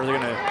play her. They're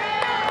going to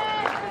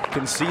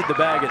concede the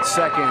bag at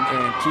second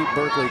and keep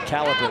Berkeley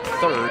Callip at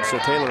third. So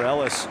Taylor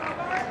Ellis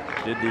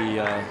did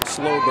the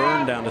slow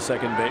burn down to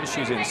second base.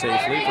 She's in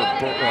safely for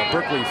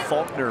Berkeley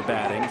Faulkner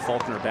batting.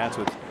 Faulkner bats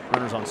with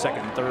runners on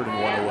second and third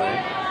and 1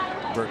 away.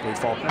 Berkeley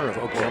Faulkner of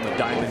Oklahoma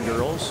Diamond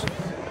Girls.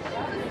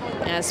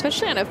 Yeah,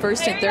 especially on a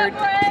first and third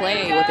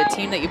play with a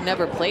team that you've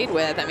never played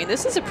with. I mean,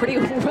 this is a pretty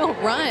well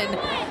run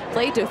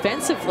play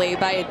defensively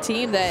by a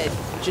team that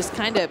just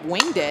kind of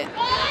winged it.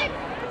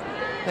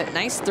 But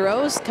nice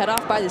throws cut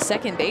off by the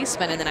second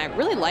baseman, and then I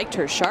really liked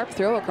her sharp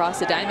throw across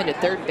the diamond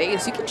at third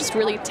base. You can just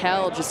really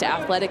tell just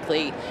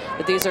athletically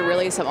that these are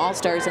really some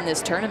all-stars in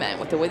this tournament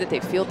with the way that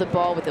they field the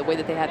ball, with the way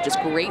that they have just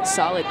great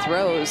solid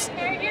throws,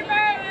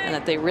 and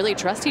that they really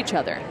trust each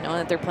other, knowing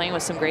that they're playing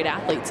with some great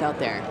athletes out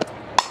there.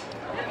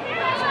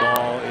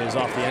 Ball is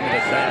off the end of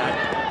the bat,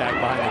 back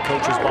behind the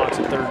coach's box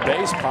at third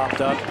base, popped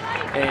up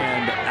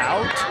and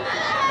out.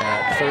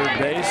 At third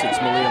base,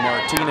 it's Malia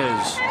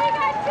Martinez,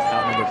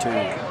 out number 2.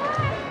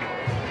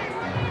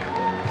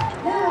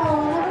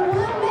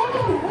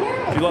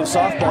 If you love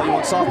softball, you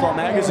want Softball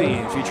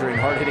Magazine, featuring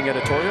hard-hitting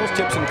editorials,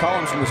 tips and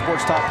columns from the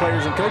sport's top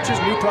players and coaches,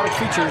 new product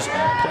features,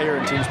 player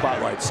and team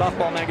spotlights.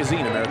 Softball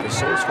Magazine, America's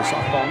source for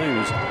softball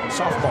news,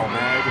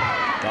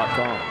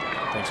 softballmag.com.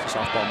 Thanks to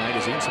Softball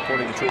Magazine,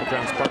 supporting the Triple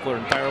Crown Sparkler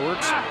and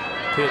Fireworks.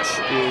 Pitch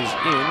is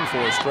in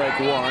for strike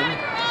 1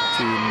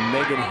 to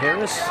Megan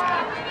Harris.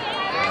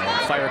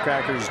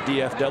 Firecrackers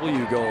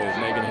DFW gold.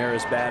 Megan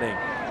Harris batting.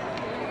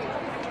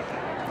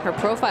 Her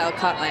profile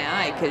caught my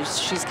eye because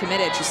she's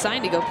committed. She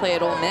signed to go play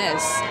at Ole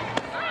Miss.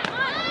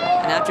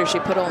 And after she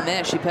put Ole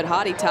Miss, she put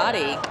Hottie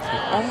Toddy.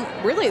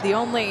 Really the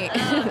only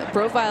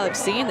profile I've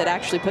seen that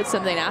actually puts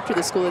something after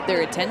the school that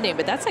they're attending.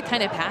 But that's the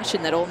kind of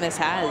passion that Ole Miss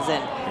has.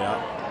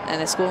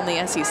 And a school in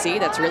the SEC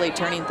that's really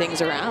turning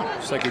things around.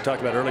 Just like we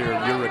talked about earlier,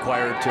 you're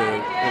required to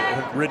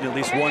have ridden at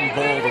least one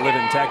bull to live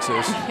in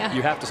Texas. Yeah.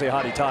 You have to say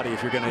Hottie Toddy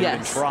if you're going to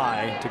even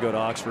try to go to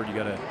Oxford. You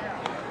got to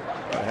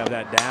have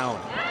that down.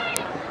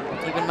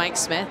 Even Mike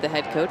Smith, the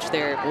head coach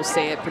there, will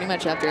say it pretty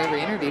much after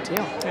every interview too.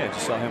 Yeah,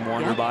 just saw him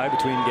wander by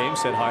between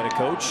games, said hi to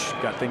coach,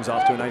 got things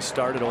off to a nice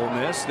start at Ole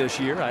Miss this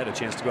year. I had a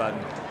chance to go out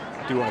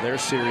and do one of their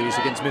series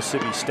against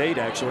Mississippi State,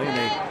 actually, and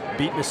they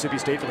beat Mississippi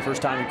State for the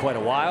first time in quite a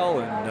while,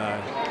 and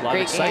a lot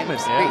of excitement.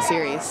 Games. Great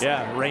series.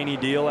 Yeah, rainy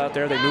deal out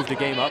there. They moved the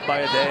game up by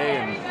a day,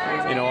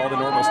 and you know, all the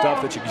normal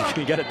stuff that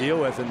you got to deal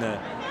with, and the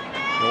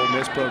Ole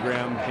Miss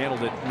program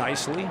handled it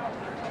nicely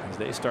as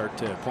they start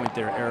to point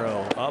their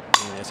arrow up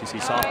in the SEC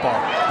softball.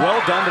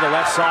 Well done to the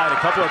left side. A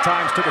couple of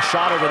times took a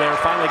shot over there,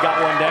 finally got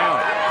one down.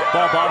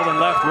 Ball bobbled in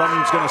left,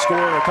 Running's going to score.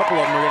 A couple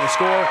of them are going to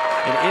score,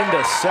 and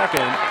into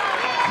second,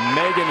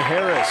 Megan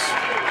Harris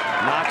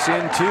knocks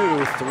in 2,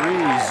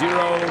 3-0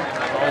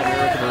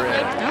 All-American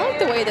Red. I like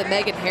the way that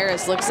Megan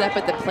Harris looks up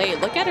at the plate.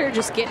 Look at her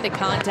just get into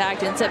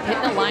contact, ends up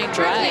hitting a line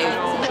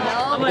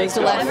drive. Goes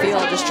to left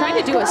field, just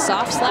trying to do a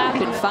soft slap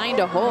and find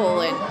a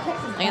hole, and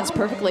lands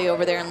perfectly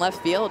over there in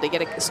left field to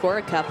get score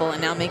a couple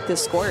and now make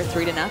this score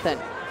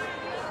 3-0.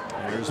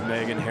 There's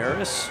Megan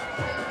Harris.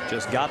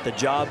 Just got the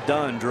job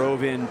done,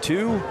 drove in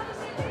 2.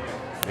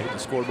 Made the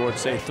scoreboard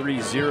say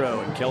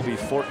 3-0, and Kelby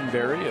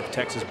Fortenberry of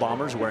Texas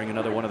Bombers wearing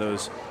another one of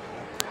those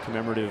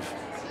commemorative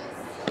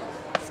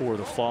For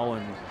the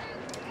Fallen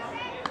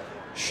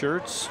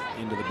shirts.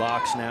 Into the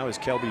box now is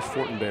Kelby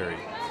Fortenberry.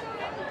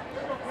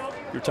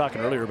 You were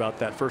talking earlier about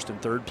that first and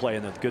third play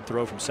and the good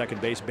throw from second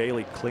base.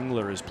 Bailey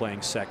Klingler is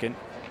playing second.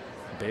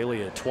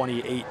 Bailey, a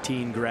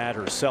 2018 grad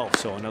herself,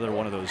 so another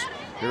one of those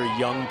very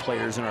young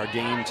players in our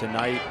game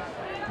tonight.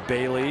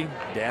 Bailey,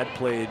 dad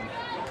played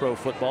pro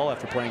football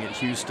after playing at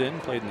Houston,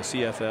 played in the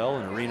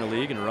CFL and Arena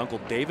League, and her uncle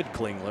David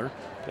Klingler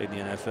played in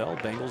the NFL,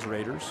 Bengals,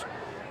 Raiders.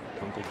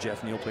 Uncle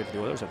Jeff Neal played for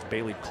the Oilers. That's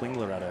Bailey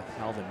Klingler out of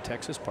Alvin,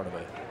 Texas, part of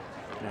an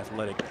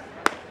athletic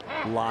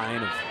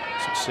line of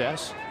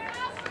success.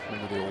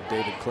 Remember the old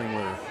David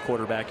Klingler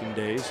quarterbacking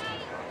days.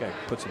 Guy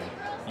put some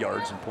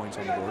yards and points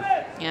on the board.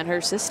 And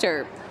her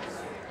sister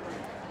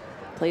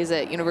plays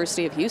at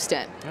University of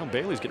Houston. Well,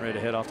 Bailey's getting ready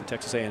to head off to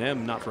Texas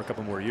A&M, not for a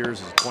couple more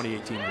years as a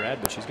 2018 grad,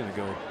 but she's going to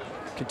go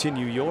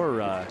continue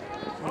your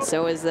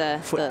so is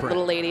the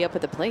little lady up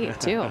at the plate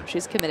too.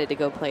 She's committed to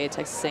go play at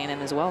Texas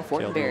A&M as well.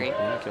 Fortenberry.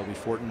 Kelby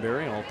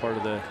Fortenberry, all part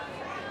of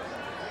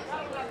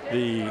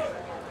the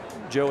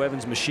Joe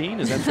Evans machine.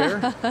 Is that fair?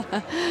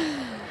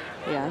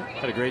 Yeah.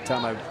 Had a great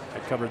time. I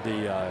covered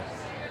the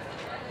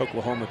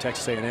Oklahoma,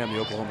 Texas A&M, the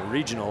Oklahoma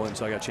Regional, and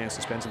so I got a chance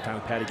to spend some time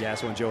with Patty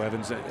Gasso and Joe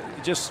Evans.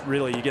 Just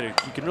really, you can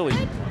really,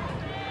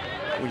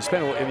 when you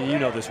spend, I mean, you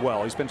know this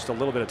well, you spend just a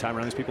little bit of time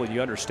around these people and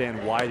you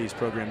understand why these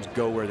programs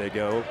go where they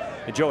go.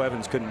 And Joe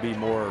Evans couldn't be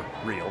more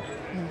real.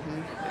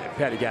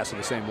 Patty Gasso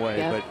the same way,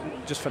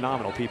 but just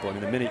phenomenal people. I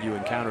mean, the minute you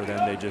encounter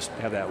them, they just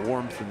have that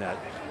warmth and that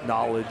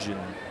knowledge and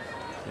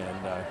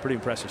pretty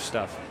impressive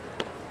stuff.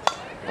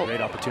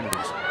 Great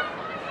opportunities.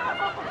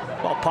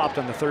 Ball popped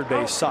on the third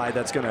base side.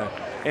 That's going to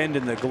end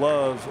in the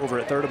glove over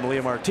at third of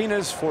Malia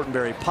Martinez.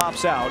 Fortenberry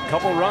pops out.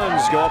 Couple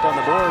runs go up on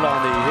the board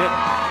on the hit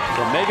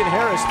from Megan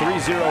Harris.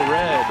 3-0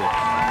 Red.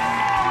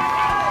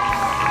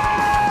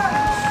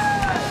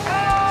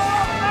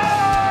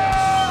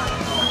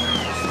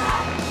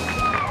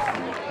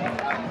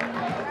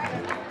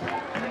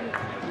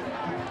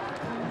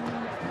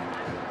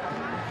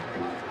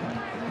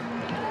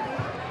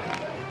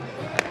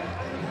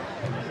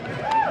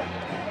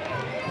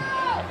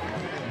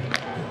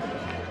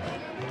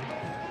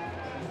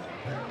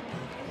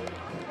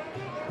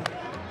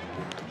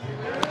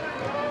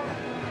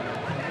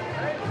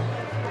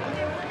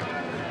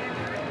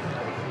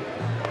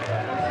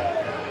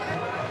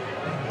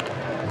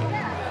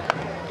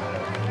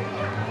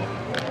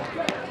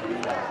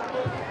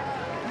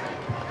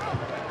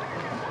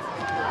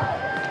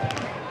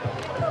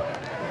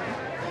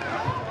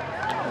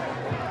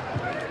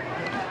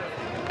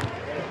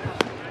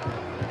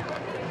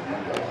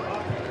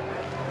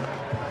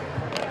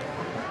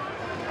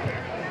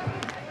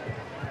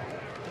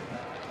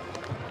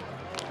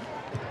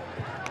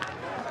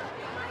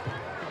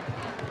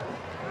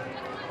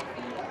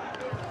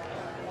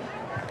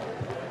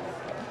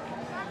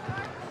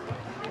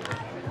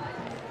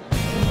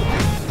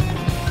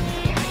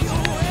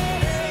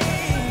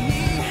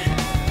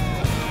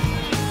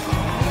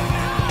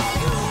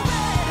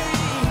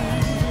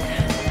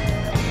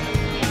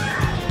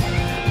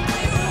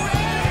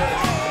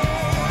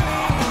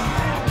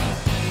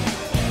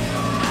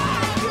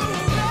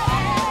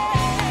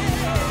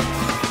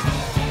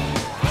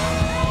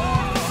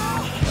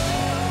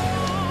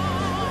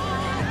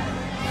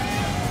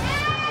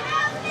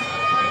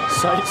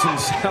 Sights and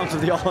sounds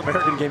of the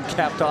All-American game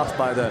capped off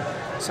by the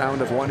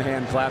Sound of one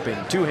hand clapping,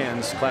 two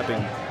hands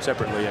clapping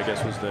separately, I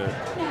guess was the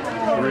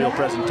real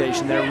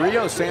presentation there.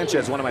 Rio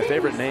Sanchez, one of my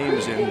favorite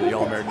names in the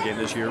All-American game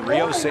this year.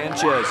 Rio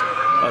Sanchez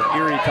of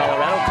Erie,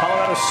 Colorado.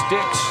 Colorado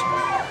sticks.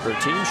 Her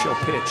team shall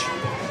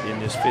pitch in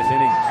this 5th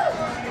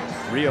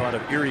inning. Rio out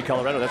of Erie,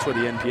 Colorado. That's where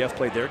the NPF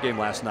played their game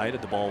last night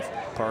at the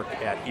ballpark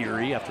at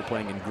Erie after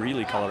playing in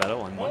Greeley, Colorado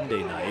on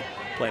Monday night.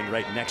 Playing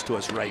right next to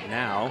us right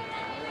now.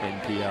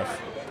 NPF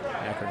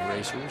Akron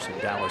Racers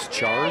and Dallas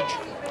Charge.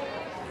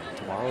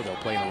 Tomorrow they'll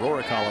play in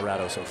Aurora,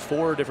 Colorado. So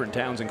 4 different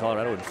towns in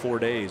Colorado in 4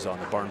 days on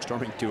the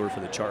barnstorming tour for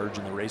the Charge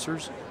and the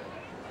Racers.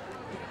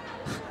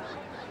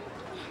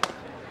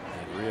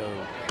 And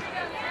Rio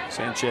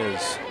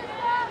Sanchez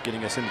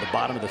getting us into the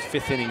bottom of the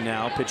 5th inning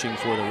now, pitching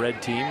for the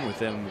red team with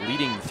them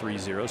leading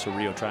 3-0. So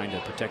Rio trying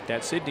to protect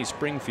that. Sydney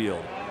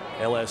Springfield,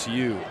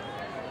 LSU,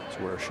 is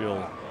where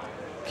she'll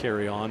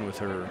carry on with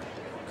her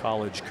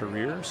college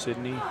career.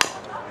 Sydney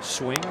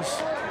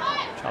swings,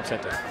 chops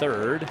that to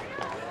 3rd.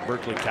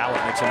 Berkeley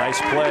Callip makes a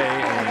nice play,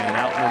 and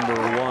out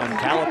number 1.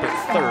 Callip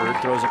at 3rd,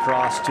 throws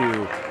across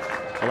to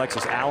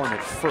Alexis Allen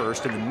at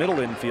 1st. In the middle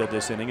infield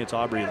this inning, it's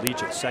Aubrey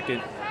Leach at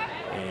 2nd,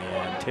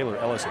 and Taylor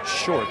Ellis at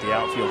short. The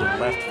outfield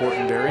and left,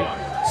 Fortenberry.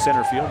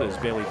 Center field is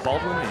Bailey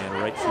Baldwin,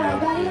 and right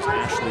field is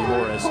Ashley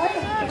Morris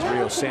as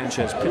Rio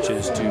Sanchez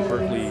pitches to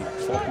Berkeley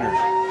Faulkner.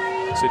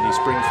 Sydney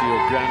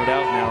Springfield grounded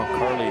out, now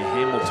Carly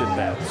Hamilton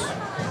bats.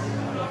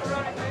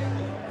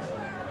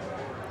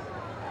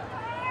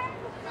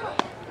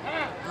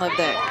 Love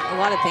that. A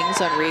lot of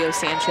things on Rio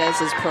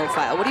Sanchez's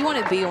profile. What do you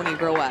want to be when you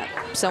grow up?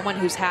 Someone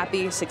who's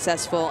happy,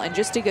 successful, and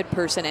just a good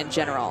person in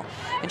general.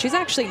 And she's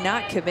actually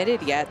not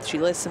committed yet. She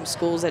lists some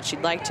schools that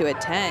she'd like to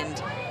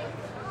attend.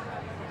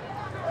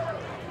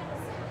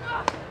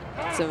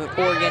 Some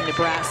Oregon,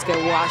 Nebraska,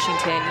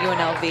 Washington,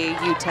 UNLV,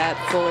 UTEP,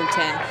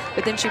 Fullerton.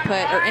 But then she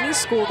put, or any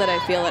school that I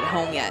feel at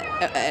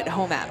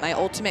home at. My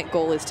ultimate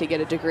goal is to get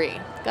a degree.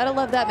 Gotta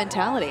love that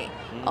mentality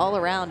all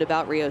around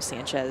about Rio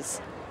Sanchez.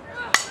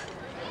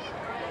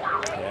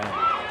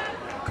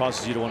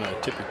 Causes you to want to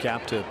tip your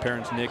cap to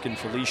parents Nick and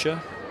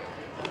Felicia,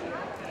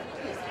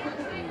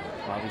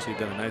 who obviously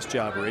done a nice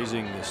job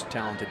raising this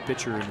talented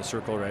pitcher in the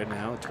circle right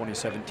now.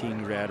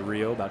 2017 grad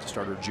Rio, about to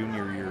start her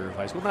junior year of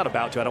high school. Not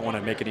about to. I don't want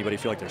to make anybody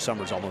feel like their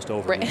summer's almost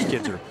over. Right. These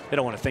kids they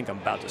don't want to think I'm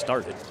about to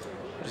start it.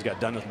 I just got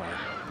done with my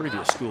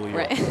previous school year.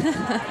 Right.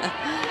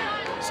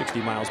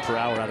 60 miles per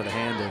hour out of the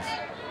hand of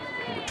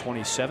number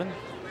 27,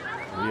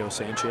 Rio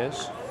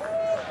Sanchez.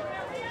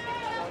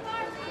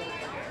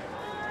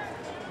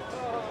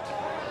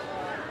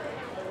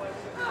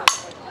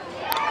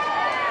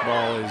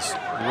 Ball is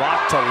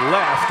rocked to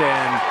left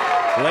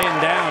and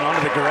laying down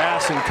onto the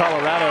grass in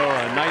Colorado.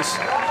 A nice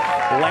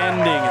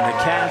landing, and the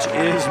catch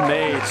is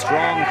made.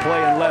 Strong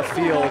play in left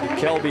field,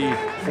 Kelby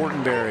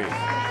Fortenberry.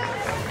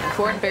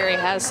 Fortenberry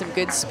has some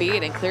good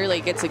speed and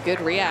clearly gets a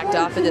good react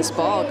off of this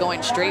ball,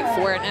 going straight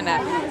for it. And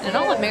an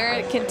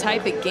All-American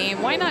type of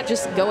game, why not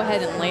just go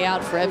ahead and lay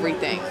out for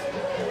everything?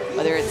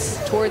 Whether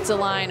it's towards the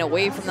line,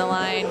 away from the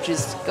line,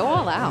 just go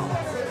all out.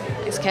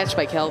 Nice catch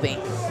by Kelby.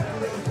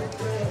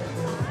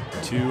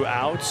 2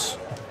 outs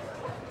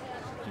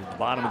at the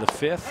bottom of the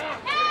 5th.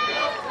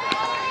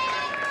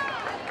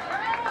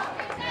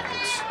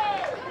 It's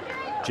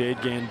Jade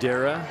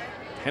Gandera,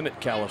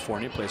 Hemet,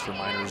 California, plays for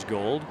Miners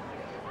Gold.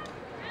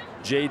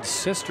 Jade's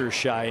sister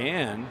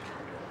Cheyenne.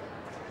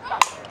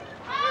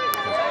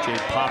 Jade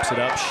pops it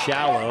up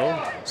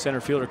shallow. Center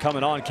fielder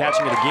coming on,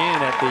 catching it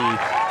again at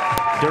the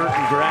dirt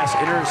and grass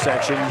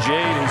intersection.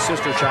 Jade, whose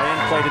sister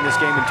Cheyenne played in this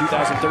game in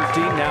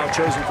 2013, now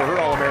chosen for her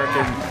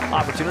All-American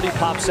opportunity,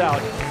 pops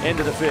out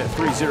into the 5th,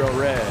 3-0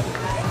 red.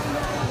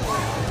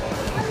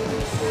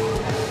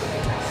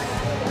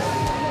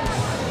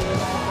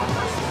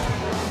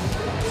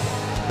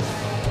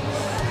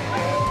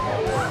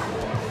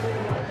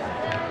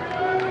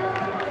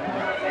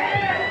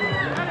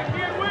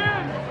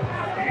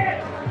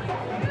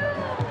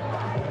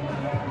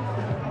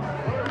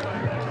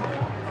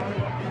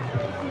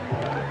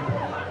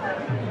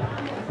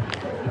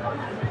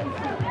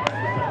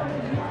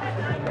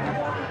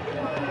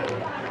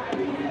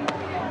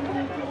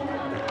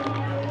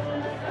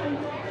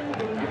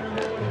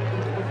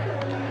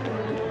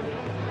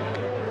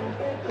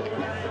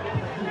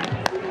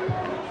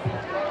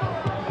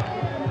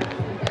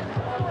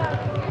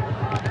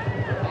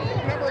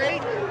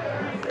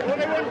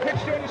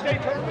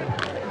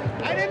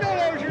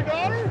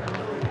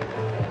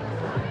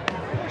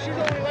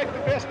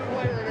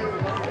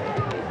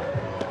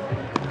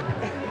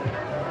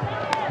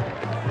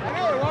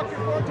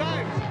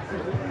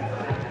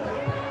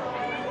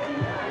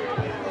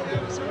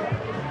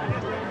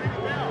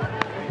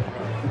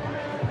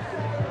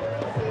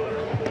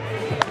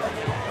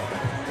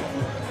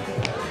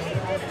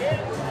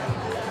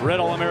 Red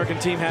All-American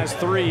team has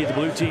 3, the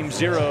blue team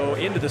 0.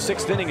 Into the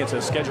 6th inning, it's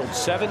a scheduled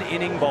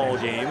 7-inning ball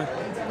game.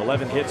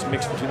 11 hits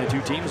mixed between the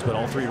two teams, but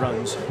all 3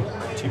 runs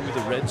to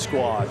the red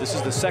squad. This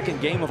is the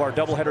 2nd game of our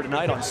doubleheader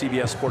tonight on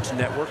CBS Sports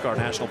Network. Our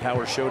National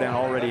Power Showdown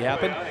already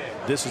happened.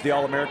 This is the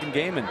All-American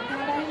game, and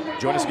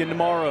Join us again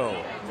tomorrow.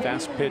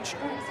 Fast pitch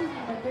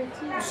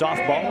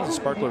softball, the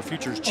Sparkler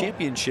Futures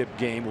Championship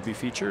game will be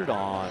featured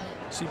on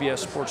CBS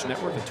Sports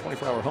Network, the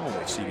 24-hour home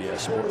of CBS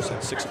Sports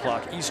at 6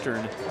 o'clock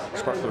Eastern.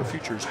 Sparkler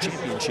Futures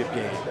Championship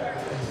game.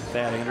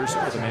 Thad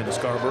Anderson with Amanda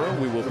Scarborough.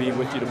 We will be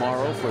with you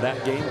tomorrow for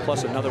that game,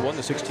 plus another one,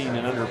 the 16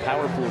 and under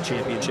Power Pool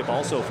Championship,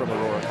 also from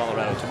Aurora,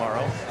 Colorado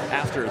tomorrow.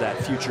 After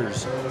that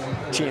Futures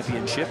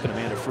Championship, and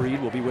Amanda Freed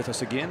will be with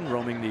us again,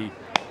 roaming the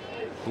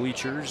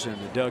bleachers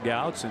and the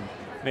dugouts, and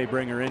may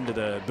bring her into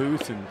the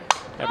booth and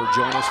have her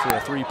join us for a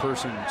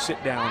 3-person sit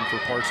down for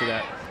parts of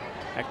that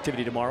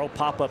activity tomorrow.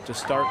 Pop up to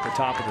start the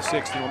top of the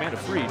 6th. You know, Amanda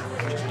Freed,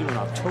 she's due in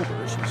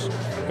October. She's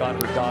got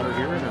her daughter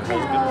here and her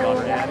husband, her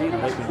daughter Abby, and her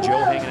husband Joe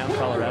hanging out in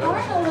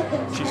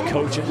Colorado. She's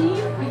coaching.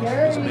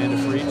 It's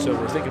Amanda Freed, so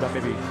we're thinking about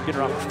maybe getting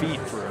her off her feet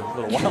for a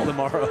little while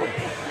tomorrow.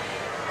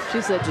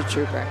 She's such a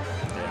trooper.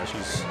 Yeah,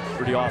 she's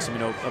pretty awesome.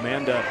 You know,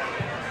 Amanda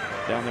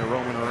down there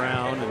roaming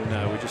around,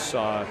 and we just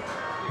saw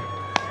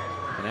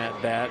an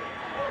at-bat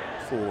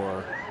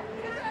for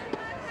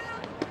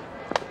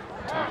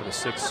top of the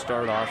 6th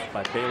start off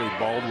by Bailey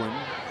Baldwin.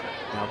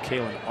 Now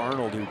Kaylin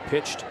Arnold, who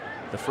pitched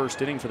the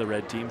first inning for the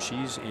red team,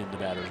 she's in the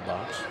batter's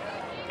box.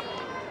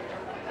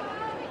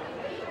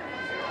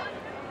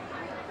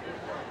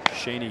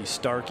 Shani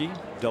Starkey,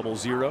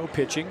 0-0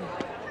 pitching.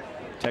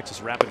 Texas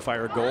Rapid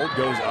Fire Gold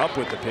goes up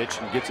with the pitch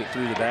and gets it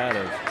through the bat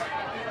of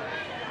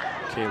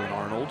Kaylin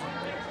Arnold,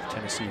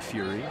 Tennessee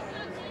Fury.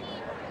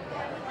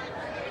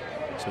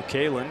 So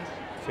Kaylin,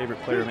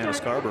 favorite player Amanda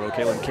Scarborough,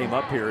 Kaylin came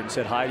up here and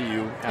said hi to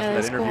you after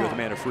that interview with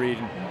Amanda Freed.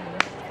 And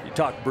you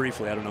talked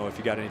briefly. I don't know if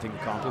you got anything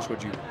accomplished.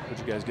 What'd you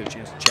guys get a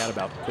chance to chat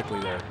about quickly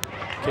there?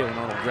 Kaylin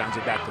Arnold grounds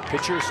it back to the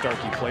pitcher.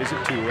 Starkey plays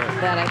it to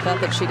her. That I thought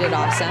that she did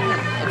awesome.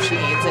 And if she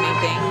needs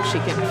anything, she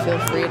can feel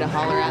free to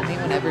holler at me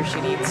whenever she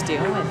needs to.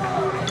 And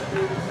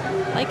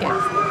like it.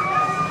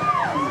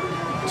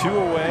 2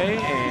 away,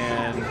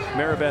 and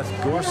Maribeth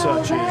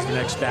Gorsuch is the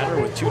next batter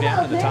with 2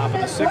 down in the top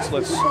of the 6th.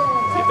 Let's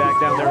get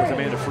back down there with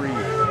Amanda Freed.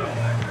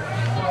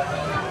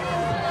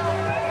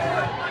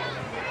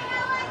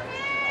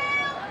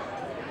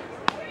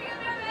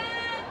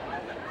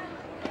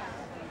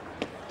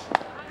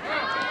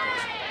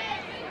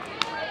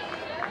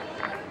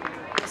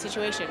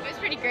 Situation. It was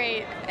pretty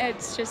great.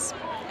 It's just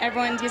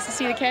everyone gets to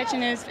see the catch,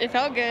 and it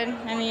felt good.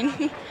 I mean,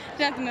 there's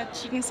nothing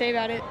much you can say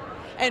about it.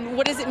 And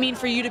what does it mean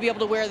for you to be able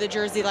to wear the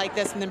jersey like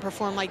this and then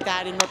perform like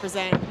that and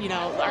represent, you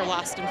know, our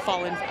lost and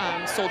fallen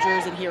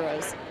soldiers and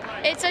heroes?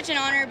 It's such an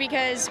honor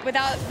because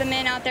without the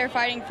men out there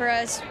fighting for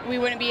us, we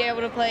wouldn't be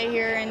able to play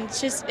here, and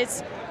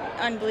it's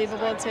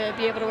unbelievable to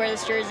be able to wear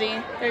this jersey.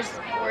 There's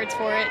no words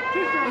for it.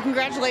 Well,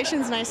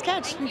 congratulations, nice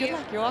catch. Good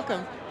luck. You're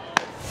welcome.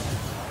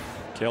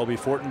 Kelby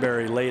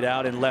Fortenberry laid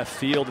out in left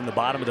field in the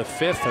bottom of the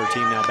 5th. Her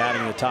team now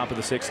batting in the top of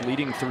the 6th,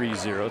 leading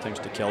 3-0. Thanks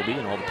to Kelby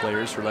and all the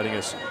players for letting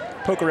us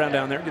poke around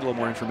down there, get a little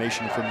more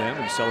information from them,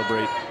 and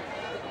celebrate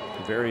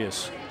the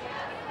various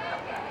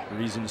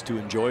reasons to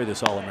enjoy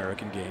this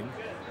All-American game.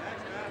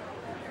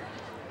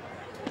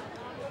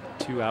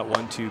 2 out,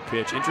 1-2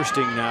 pitch.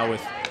 Interesting now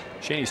with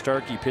Shani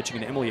Starkey pitching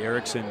and Emily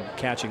Erickson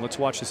catching. Let's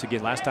watch this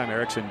again. Last time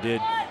Erickson did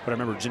what I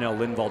remember Janelle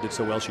Lindvall did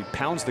so well. She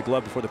pounds the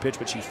glove before the pitch,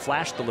 but she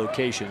flashed the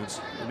locations.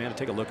 Amanda,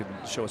 take a look and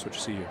show us what you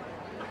see here.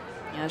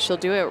 Yeah, she'll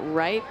do it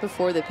right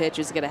before the pitch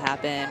is going to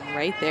happen,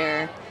 right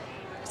there.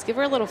 Just give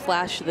her a little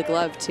flash to the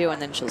glove, too, and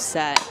then she'll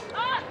set.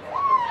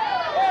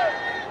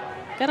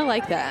 Gotta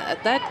like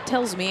that. That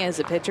tells me as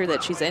a pitcher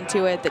that she's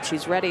into it, that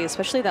she's ready,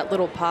 especially that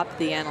little pop at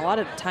the end. A lot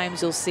of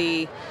times you'll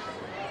see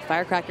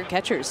firecracker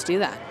catchers do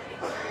that.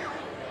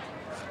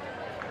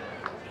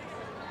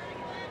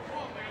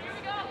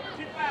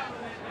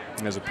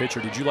 As a pitcher,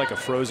 did you like a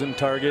frozen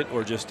target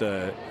or just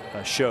a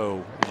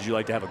show? Did you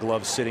like to have a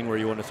glove sitting where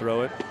you want to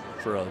throw it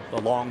for a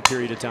long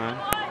period of time?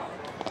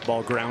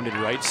 Ball grounded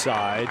right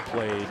side,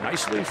 played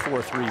nicely,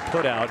 4-3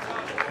 put out.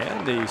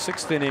 And the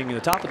 6th inning,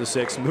 the top of the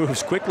 6th,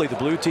 moves quickly. The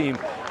blue team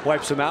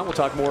wipes them out. We'll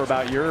talk more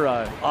about your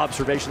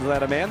observations of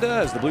that, Amanda,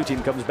 as the blue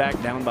team comes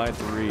back down by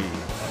 3.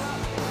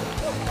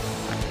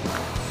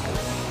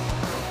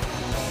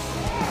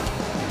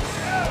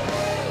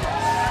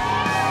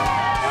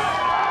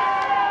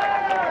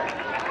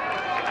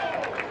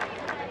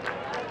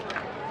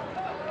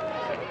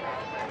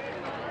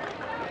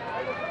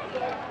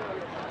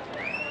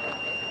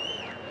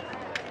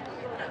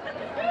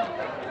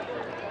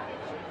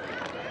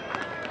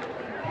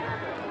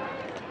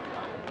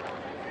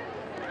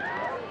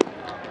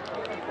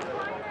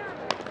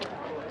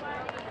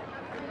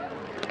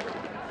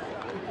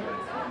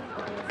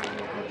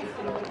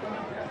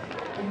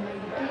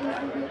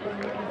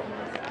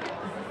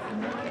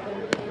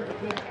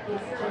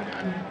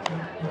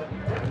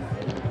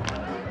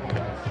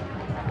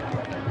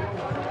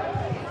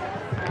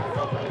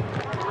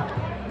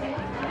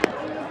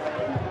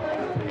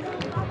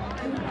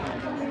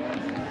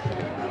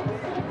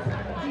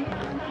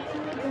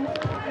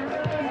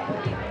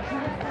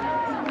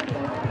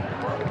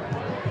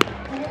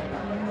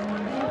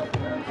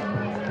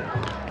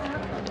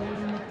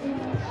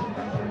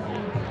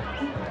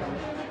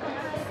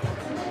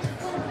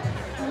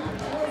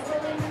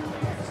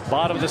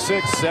 Bottom of the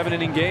 6th,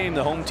 7-inning game.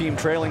 The home team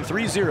trailing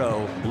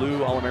 3-0.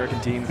 Blue All-American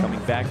team coming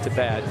back to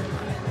bat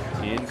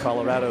in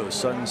Colorado.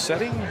 Sun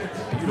setting.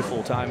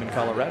 Beautiful time in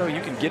Colorado.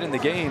 You can get in the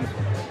game.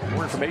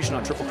 More information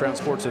on Triple Crown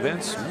Sports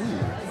events. Ooh,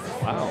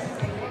 wow.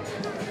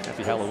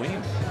 Happy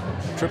Halloween.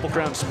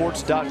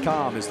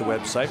 TripleCrownSports.com is the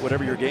website.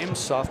 Whatever your games,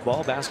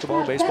 softball,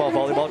 basketball, baseball,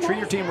 volleyball, treat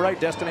your team right.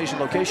 Destination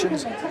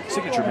locations,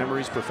 signature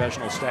memories,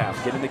 professional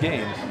staff. Get in the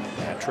game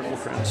at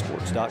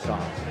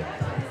TripleCrownSports.com.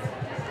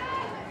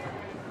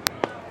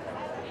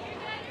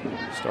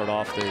 Start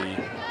off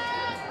the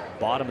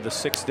bottom of the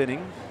 6th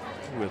inning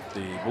with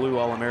the Blue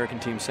All-American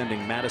team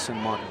sending Madison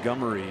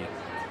Montgomery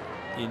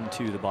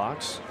into the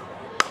box.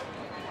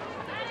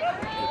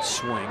 Good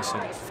swing,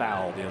 sent it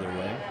foul the other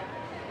way.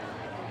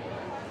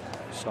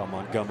 Saw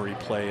Montgomery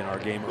play in our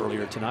game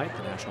earlier tonight,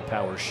 the National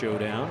Power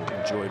Showdown.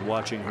 Enjoyed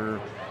watching her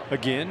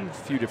again. A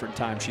few different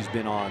times she's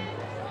been on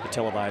the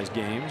televised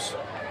games.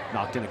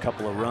 Knocked in a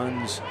couple of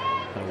runs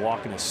and a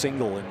walk and a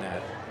single in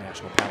that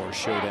National Power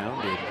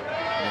Showdown. Did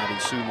Maddie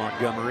Sue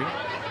Montgomery.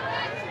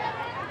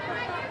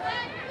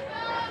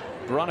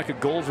 Veronica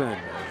Golvin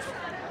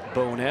of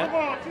Bonet.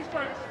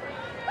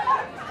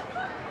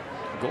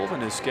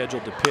 Golvin is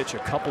scheduled to pitch a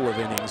couple of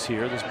innings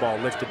here. This ball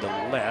lifted to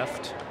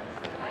left.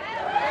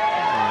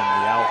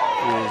 And the out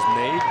is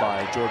made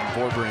by Jordan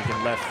Vorbrink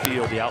in left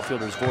field. The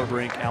outfielders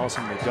Vorbrink,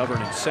 Allison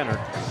McGovern in center,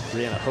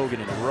 Brianna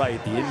Hogan in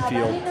right. The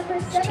infield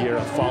is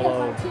Tierra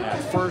Follow at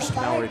first,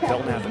 Mallory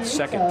Belknap at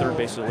second, third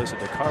base is Alyssa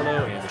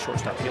DiCarlo, and the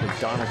shortstop Haley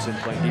Donaldson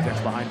playing defense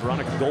behind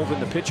Veronica Golvin.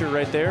 The pitcher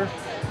right there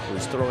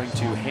was throwing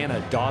to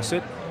Hannah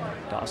Dossett.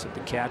 Dossett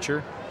the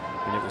catcher.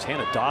 And it was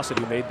Hannah Dossett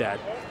who made that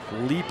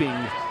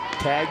leaping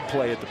tag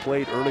play at the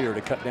plate earlier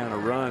to cut down a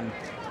run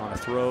on a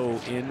throw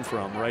in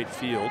from right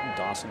field.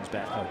 Dawson's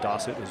back.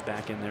 Dossett was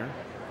back in there.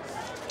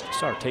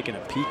 Start taking a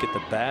peek at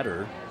the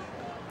batter,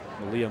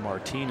 Malia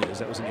Martinez.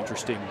 That was an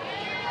interesting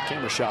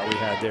camera shot we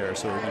had there.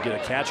 So you get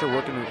a catcher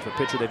working with a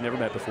pitcher they've never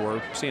met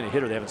before, seeing a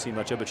hitter they haven't seen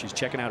much of, but she's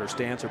checking out her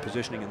stance or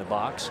positioning in the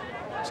box,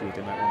 see what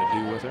they might want to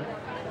do with her.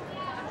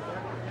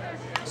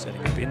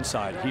 Setting up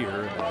inside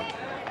here.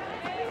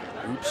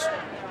 Oops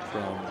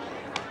from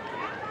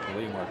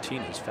Malia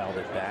Martinez, fouled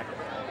it back.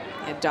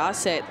 And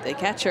Dossett, the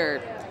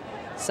catcher,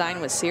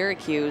 signed with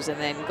Syracuse, and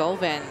then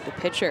Golvin, the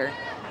pitcher,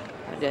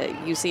 went to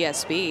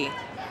UCSB.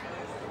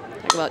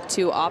 Talk about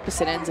two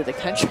opposite ends of the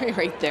country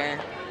right there.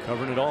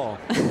 Covering it all.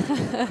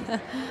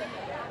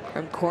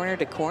 From corner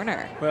to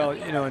corner. Well,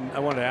 you know, and I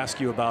wanted to ask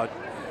you about,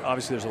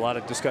 obviously there's a lot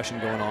of discussion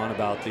going on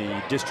about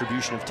the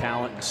distribution of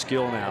talent and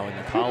skill now in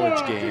the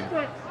college game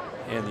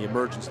and the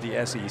emergence of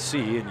the SEC.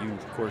 And you,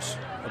 of course,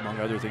 among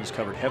other things,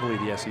 covered heavily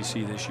the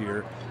SEC this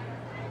year.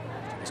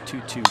 This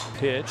 2-2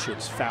 pitch,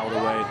 it's fouled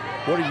away.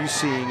 What are you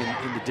seeing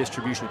in the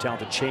distribution of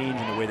talent, the change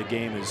in the way the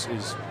game is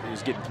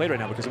getting played right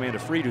now? Because Amanda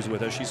Freed, who's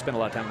with us, she spent a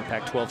lot of time in the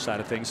Pac-12 side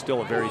of things,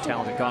 still a very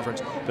talented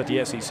conference, but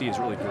the SEC has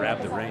really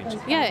grabbed the reins.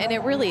 Yeah, and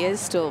it really is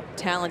still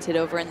talented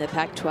over in the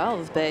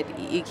Pac-12, but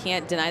you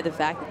can't deny the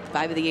fact that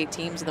 5 of the 8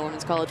 teams in the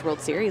Women's College World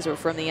Series were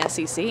from the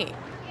SEC.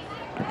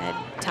 And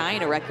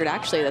tying a record,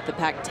 actually, that the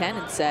Pac-10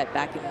 had set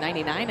back in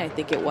 '99, I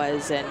think it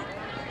was, and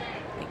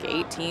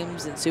 8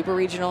 teams in super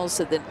regionals.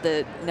 So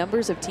the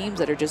numbers of teams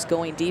that are just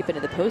going deep into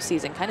the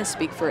postseason kind of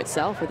speak for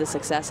itself for the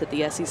success that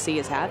the SEC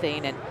is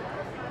having, and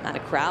the amount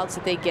of crowds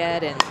that they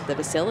get and the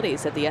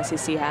facilities that the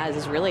SEC has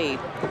is really, you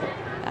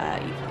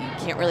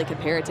can't really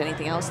compare it to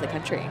anything else in the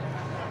country.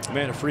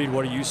 Amanda Freed,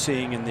 what are you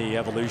seeing in the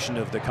evolution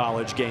of the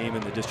college game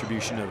and the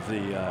distribution of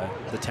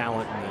the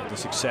talent and the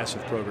success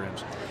of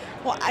programs?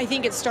 Well, I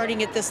think it's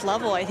starting at this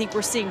level. I think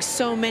we're seeing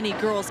so many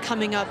girls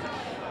coming up,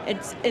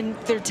 and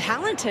they're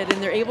talented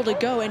and they're able to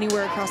go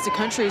anywhere across the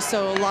country.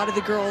 So a lot of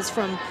the girls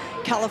from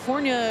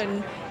California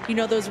and, you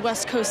know, those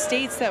West Coast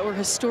states that were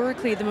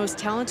historically the most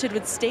talented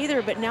would stay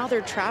there, but now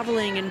they're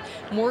traveling and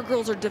more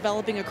girls are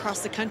developing across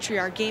the country.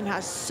 Our game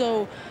has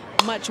so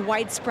much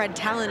widespread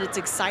talent. It's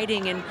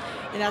exciting, and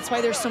that's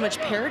why there's so much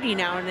parity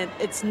now, and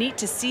it's neat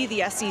to see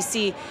the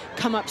SEC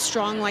come up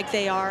strong like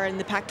they are, and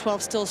the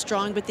Pac-12 still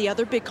strong, but the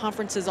other big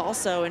conferences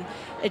also, and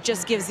it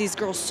just gives these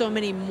girls so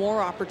many more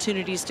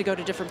opportunities to go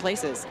to different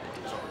places.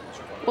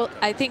 Well,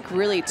 I think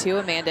really too,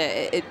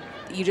 Amanda,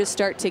 you just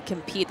start to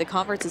compete, the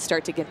conferences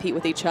start to compete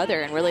with each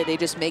other, and really they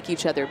just make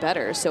each other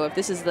better. So if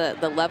this is the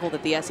level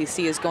that the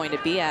SEC is going to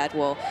be at,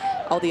 well,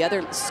 all the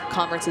other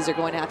conferences are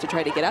going to have to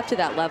try to get up to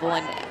that level,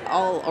 and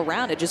all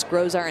around it just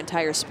grows our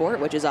entire sport,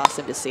 which is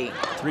awesome to see.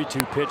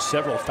 3-2 pitch,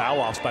 several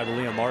foul-offs by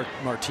Malia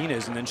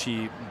Martinez, and then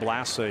she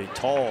blasts a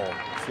tall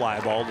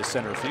fly ball to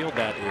center field.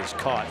 That is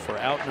caught for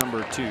out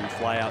number 2,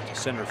 fly out to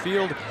center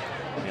field.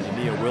 And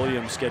Ania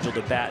Williams scheduled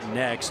to bat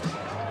next.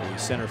 The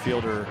center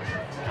fielder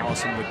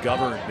Allison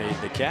McGovern made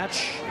the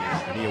catch.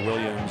 Nia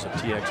Williams of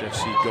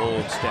TXFC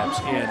Gold steps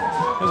in.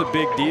 It was a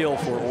big deal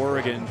for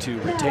Oregon to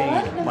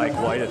retain Mike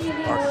White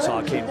if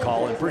Arkansas came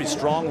calling pretty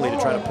strongly to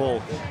try to pull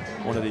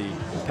one of the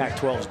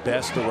Pac-12's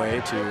best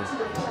away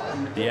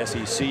to the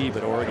SEC,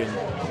 but Oregon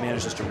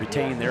manages to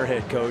retain their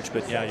head coach.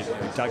 But yeah,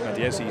 you're talking about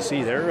the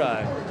SEC.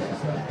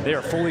 They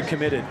are fully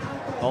committed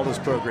All those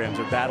programs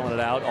are battling it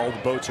out. All the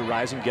boats are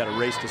rising. You got a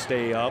race to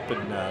stay up,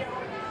 and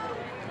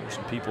there's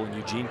some people in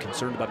Eugene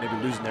concerned about maybe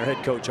losing their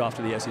head coach off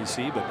to the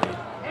SEC, but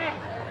they're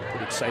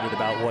pretty excited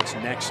about what's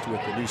next with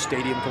the new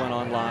stadium coming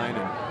online.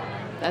 And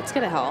that's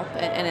going to help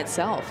in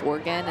itself.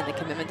 Oregon and the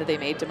commitment that they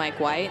made to Mike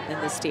White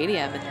and the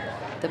stadium and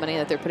the money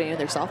that they're putting in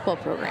their softball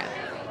program.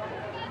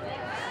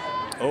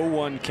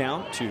 0-1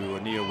 count to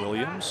Ania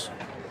Williams.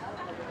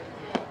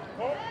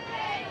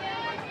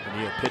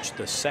 Ania pitched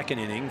the second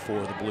inning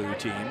for the blue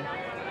team.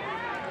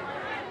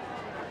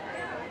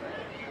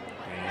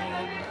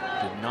 And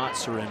did not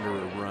surrender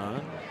a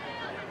run.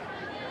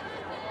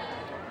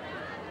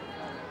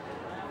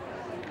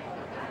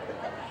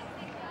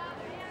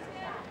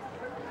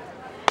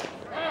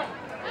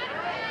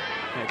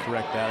 Can't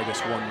correct that. I guess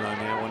 1 run.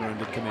 Yeah, 1 run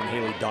did come in.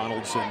 Haley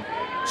Donaldson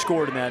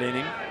scored in that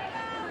inning.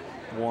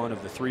 1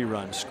 of the 3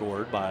 runs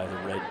scored by the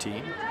red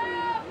team.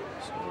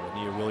 So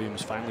Ania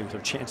Williams finally with her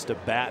chance to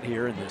bat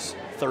here in this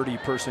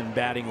 30-person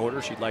batting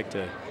order. She'd like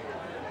to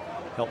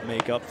help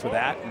make up for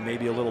that and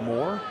maybe a little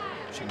more.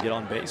 She can get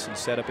on base and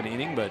set up an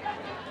inning, but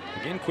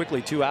again,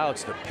 quickly 2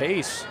 outs. The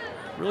pace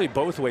really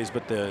both ways,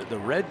 but the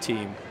red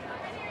team,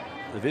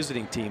 the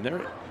visiting team,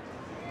 their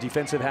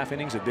defensive half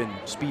innings have been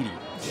speedy.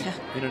 Yeah.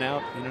 In and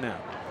out, in and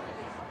out.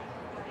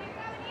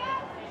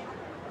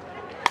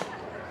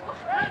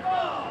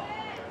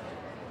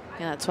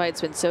 Yeah, that's why it's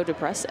been so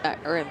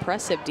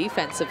impressive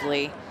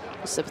defensively.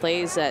 Just the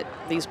plays that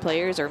these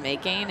players are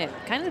making and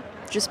kind of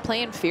just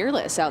playing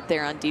fearless out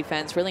there on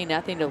defense. Really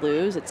nothing to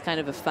lose. It's kind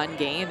of a fun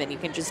game, and you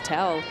can just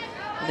tell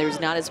when there's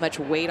not as much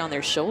weight on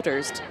their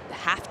shoulders to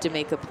have to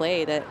make a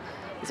play that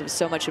is of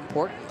so much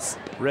importance.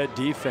 Red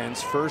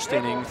defense, first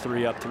inning,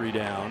 3 up, 3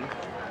 down.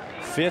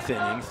 5th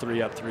inning,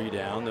 3 up, 3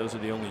 down. Those are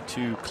the only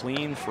 2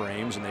 clean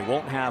frames, and they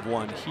won't have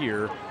one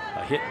here.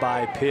 A hit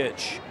by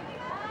pitch.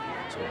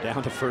 So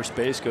down to first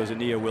base goes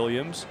Ania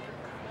Williams.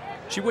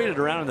 She waited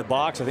around in the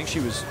box. I think she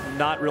was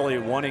not really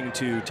wanting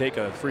to take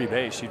a free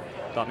base. She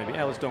thought maybe,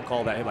 yeah, let's don't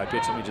call that hit by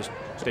pitch. Let me just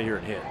stay here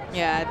and hit.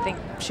 Yeah, I think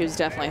she was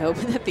definitely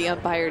hoping that the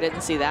umpire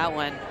didn't see that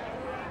one.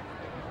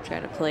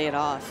 Trying to play it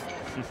off.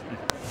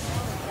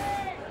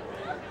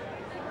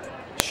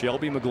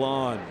 Shelby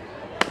McGlone.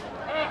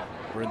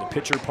 We're in the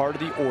pitcher part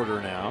of the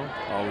order now.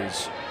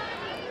 Always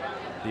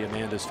the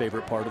Amanda's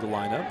favorite part of the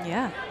lineup.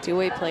 Yeah,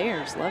 2-way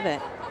players. Love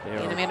it. Me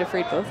and Amanda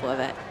Freed both love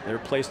it. They're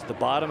placed at the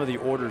bottom of the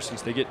order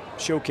since they get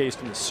showcased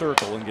in the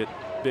circle and get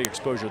big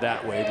exposure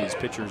that way. These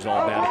pitchers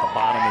all bat at the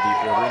bottom of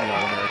the order in the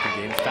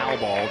All-American game. Foul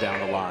ball down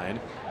the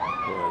line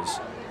was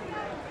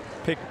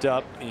picked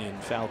up in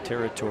foul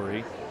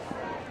territory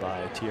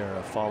by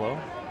Tiara Follow.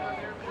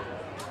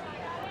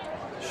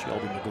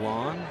 Shelby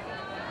McGlone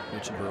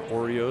mentioned her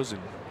Oreos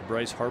and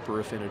Bryce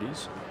Harper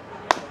affinities.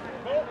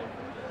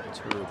 That's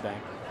her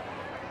back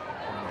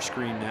on the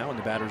screen now in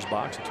the batter's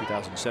box, a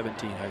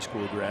 2017 high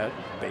school grad.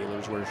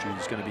 Baylor's where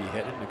she's going to be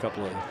headed in a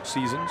couple of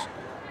seasons.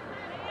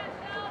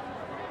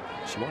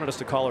 She wanted us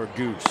to call her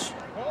Goose.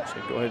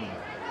 So go ahead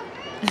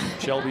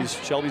and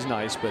Shelby's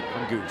nice, but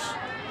I'm Goose.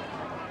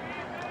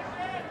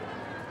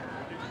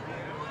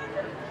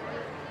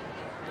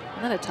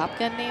 Isn't that a Top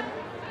Gun name?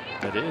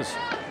 That is.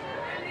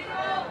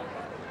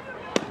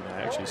 And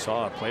I actually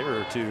saw a player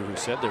or two who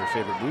said their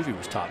favorite movie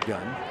was Top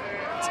Gun.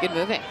 It's a good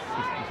movie.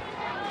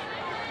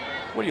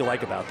 What do you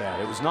like about that?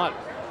 It was not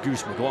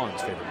Goose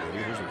McGlone's favorite movie.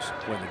 Hers was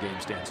When the Game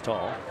Stands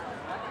Tall.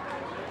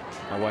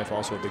 My wife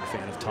also a big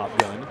fan of Top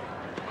Gun.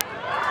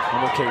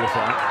 I'm okay with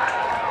that.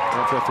 I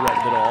don't feel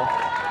threatened at all.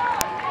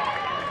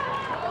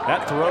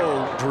 That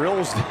throw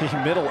drills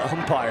the middle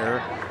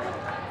umpire.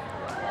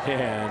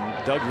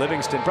 And Doug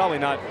Livingston, probably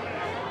not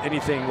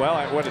anything,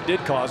 well, what it did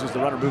cause was the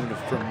runner moving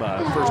from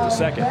first to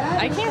second.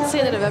 I can't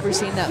say that I've ever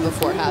seen that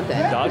before happen.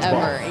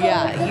 Dodgeball. Ever.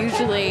 Yeah,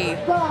 usually,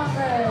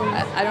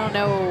 I don't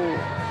know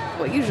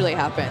what usually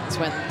happens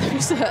when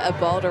there's a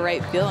ball to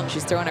right field and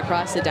she's thrown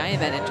across the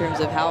diamond in terms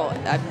of how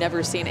I've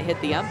never seen it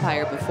hit the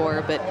umpire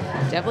before, but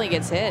definitely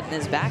gets hit, and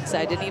his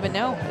backside didn't even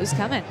know it was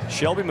coming.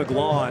 Shelby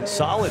McGlone,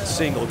 solid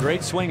single,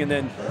 great swing, and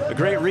then a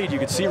great read. You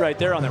could see right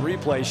there on that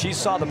replay, she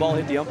saw the ball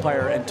hit the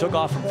umpire and took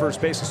off from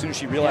first base as soon as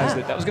she realized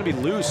that was going to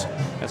be loose.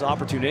 That's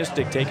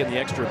opportunistic, taking the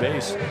extra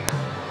base.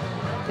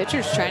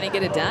 Pitcher's trying to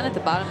get it done at the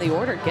bottom of the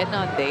order, getting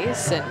on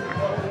base and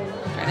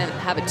trying to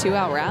have a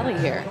 2-out rally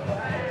here.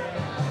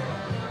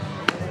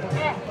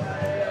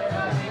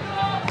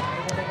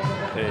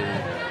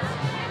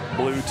 A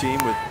blue team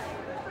with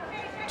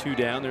 2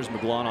 down. There's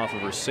McGlone off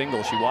of her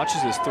single. She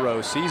watches this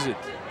throw, sees it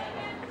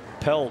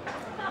pelt.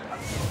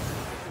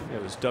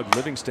 It was Doug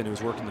Livingston who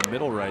was working the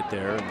middle right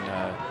there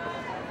and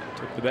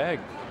took the bag.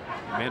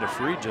 Amanda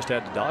Freed just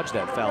had to dodge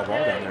that foul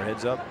ball down there.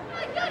 Heads up,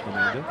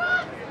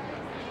 Amanda.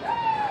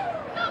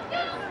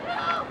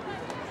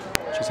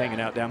 She's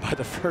hanging out down by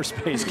the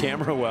first base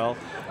camera well.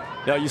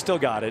 No, you still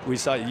got it. We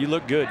saw you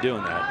look good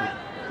doing that.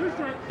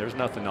 There's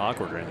nothing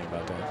awkward or anything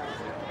about that.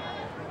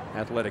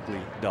 Athletically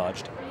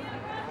dodged.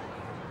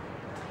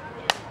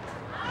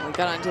 We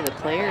got onto the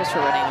players for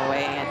running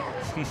away.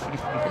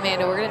 And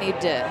Amanda, we're going to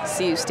need to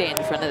see you stay in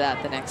front of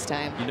that the next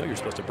time. You know you're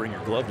supposed to bring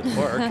your glove to the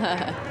park.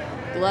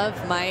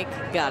 Glove,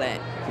 Mike, got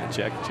it.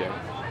 Check, check.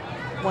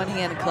 One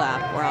hand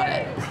clap, we're on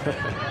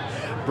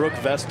it. Brooke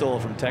Vestal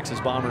from Texas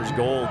Bombers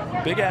Gold.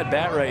 Big at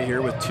bat right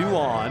here with 2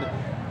 on.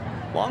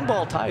 Long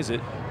ball ties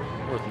it,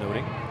 worth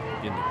noting,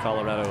 in the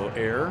Colorado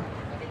air.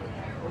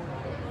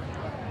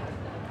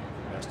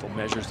 Vestal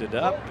measures it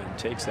up and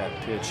takes that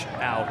pitch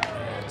out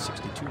at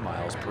 62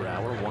 miles per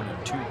hour.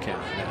 1-2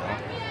 count now.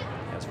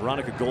 As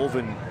Veronica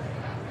Golvin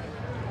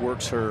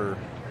works her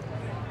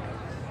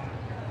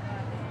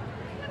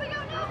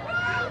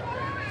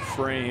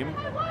frame.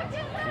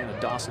 Hannah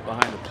Dossett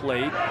behind the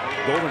plate.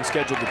 Golvin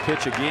scheduled to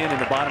pitch again in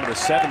the bottom of the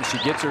 7th.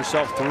 She gets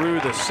herself through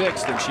the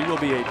 6th, and she will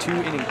be a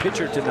 2-inning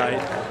pitcher tonight.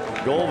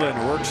 Golvin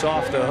works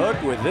off the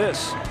hook with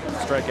this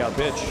strikeout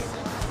pitch.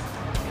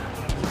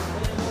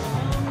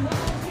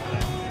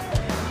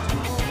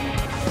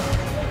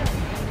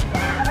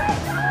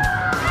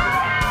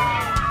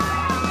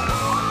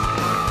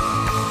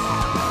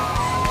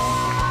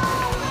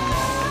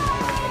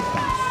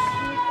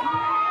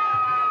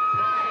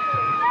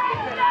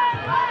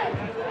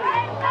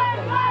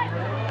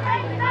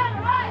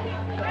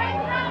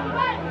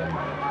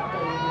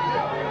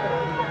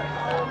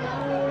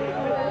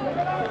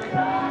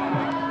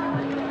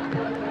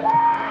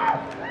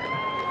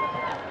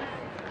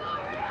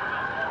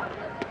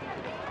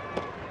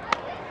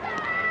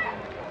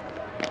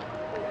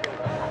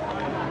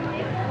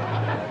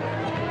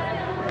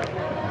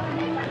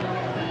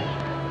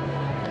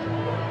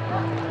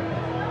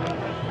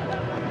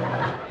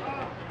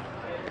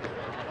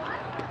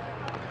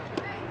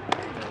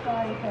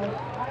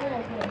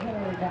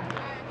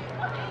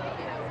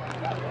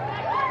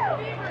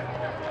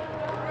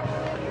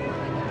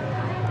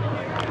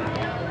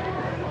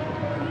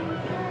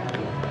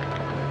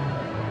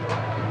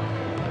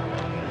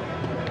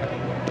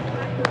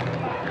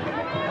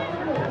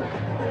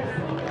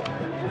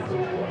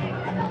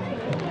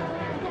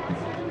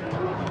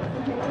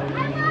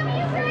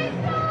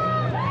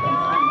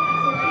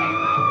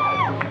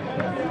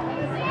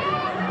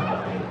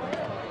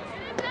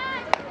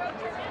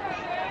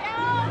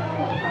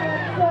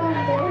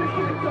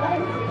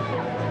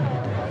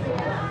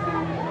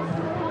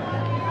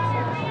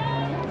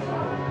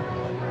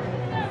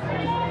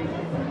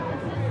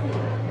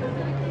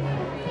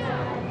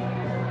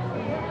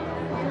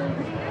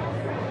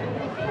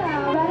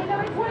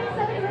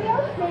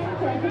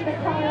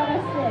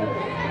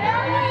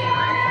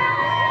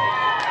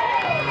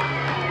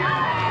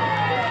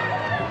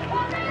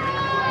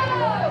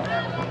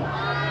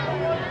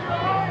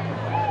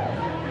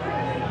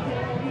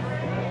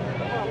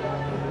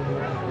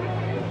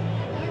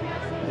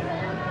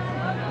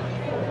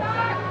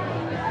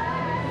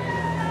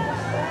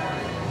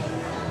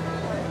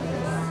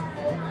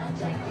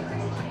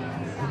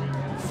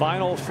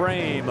 Final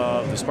frame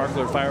of the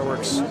Sparkler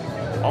Fireworks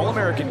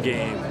All-American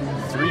game.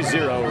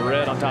 3-0,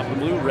 red on top of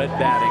the blue, red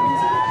batting.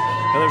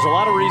 Now, there's a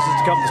lot of reasons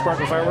to come to the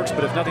Sparkler Fireworks,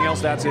 but if nothing else,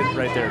 that's it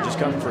right there. Just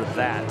come for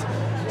that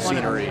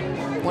scenery.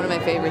 One of my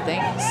favorite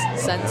things.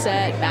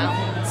 Sunset,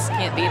 mountains,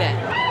 can't beat it.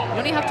 You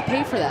don't even have to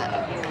pay for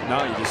that.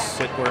 No, you just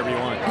sit wherever you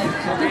want.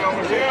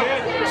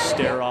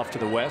 Stare off to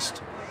the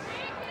west.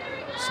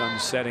 Sun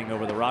setting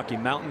over the Rocky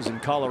Mountains in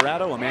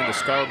Colorado. Amanda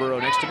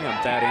Scarborough next to me.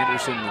 I'm Thad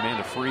Anderson.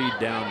 Amanda Freed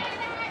down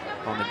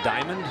on the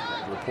diamond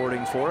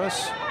reporting for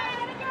us.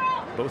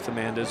 Both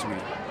Amandas, we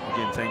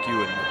again thank you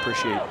and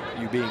appreciate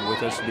you being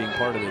with us, being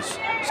part of this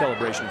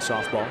celebration of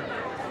softball.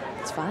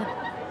 It's fun.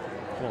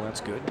 Well,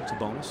 that's good. It's a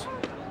bonus.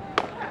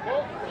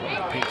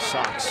 The pink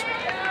socks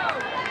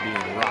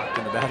being rocked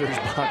in the batter's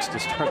box to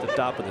start the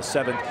top of the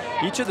 7th.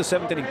 Each of the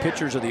 7th inning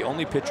pitchers are the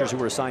only pitchers who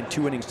were assigned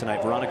 2 innings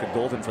tonight. Veronica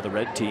Golvin for the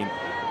red team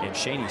and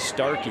Shani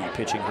Starkey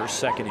pitching her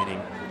 2nd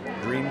inning.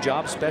 Dream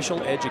job,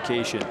 special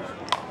education.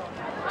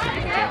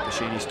 Thank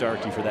to Shani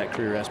Starkey for that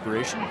career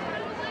aspiration.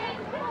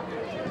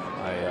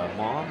 My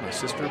mom, my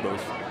sister,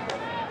 both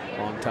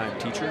longtime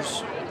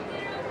teachers.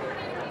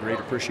 Great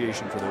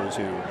appreciation for those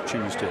who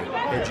choose to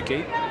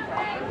educate.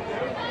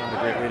 Not a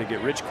great way to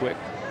get rich quick.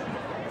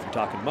 If you're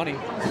talking money,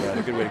 but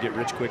a good way to get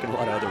rich quick in a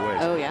lot of other ways.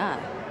 Oh yeah,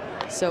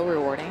 so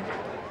rewarding.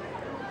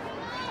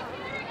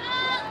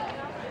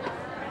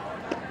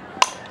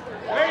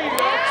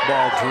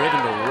 Ball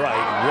driven to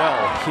right,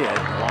 well hit,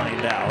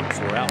 lined out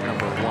for out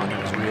number 1. It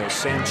was Rio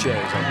Sanchez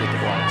up with the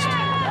blast.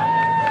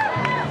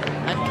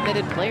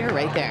 Uncommitted player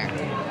right there.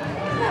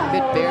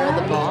 Good bear of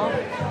the ball.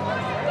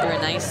 They're a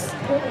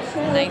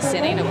nice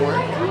inning of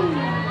work.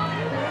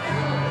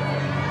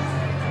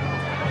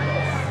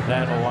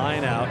 That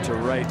line out to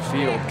right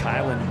field.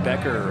 Kylan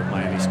Becker of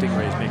Miami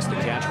Stingrays makes the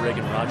catch.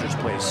 Reagan Rogers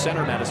plays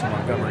center. Madison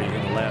Montgomery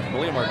in the left.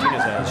 Malia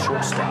Martinez has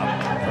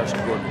shortstop.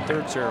 Carson Gordon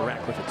 3rd. Sarah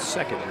Ratcliffe at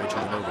 2nd. Rachel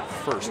Minogue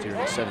 1st here in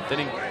the 7th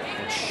inning.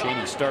 And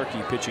Shani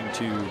Starkey pitching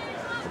to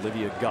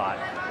Olivia Gott,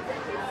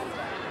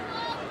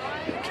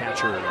 the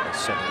catcher in the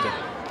 7th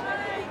inning.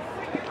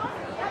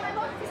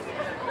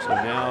 So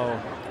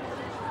now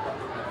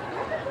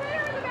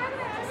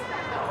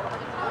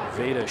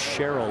Veda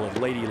Sherrill of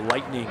Lady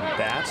Lightning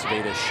bats.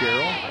 Veda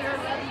Sherrill.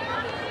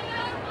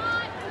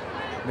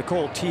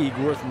 Nicole Teague,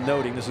 worth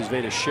noting, this is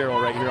Veda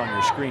Sherrill right here on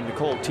your screen.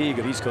 Nicole Teague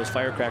of East Coast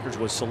Firecrackers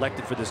was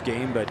selected for this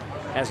game, but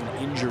has an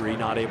injury,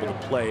 not able to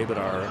play. But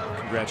our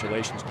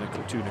congratulations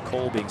to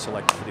Nicole being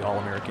selected for the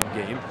All-American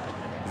game.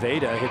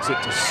 Veda hits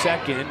it to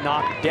second,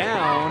 knocked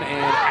down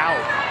and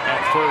out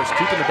at first.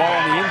 Keeping the ball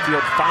on the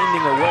infield,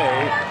 finding a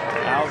way.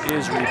 Out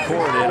is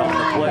recorded on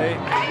the play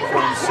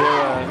from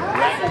Sarah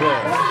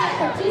Ratcliffe.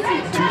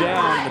 2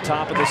 down in the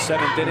top of the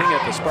 7th inning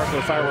at the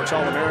Sparkler Fireworks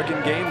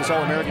All-American game. This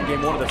All-American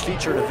game, one of the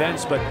featured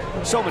events, but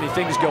so many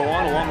things go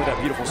on along with that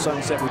beautiful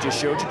sunset we just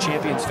showed you.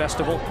 Champions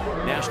Festival,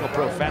 National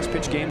Pro Fast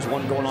Pitch Games,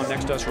 one going on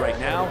next to us right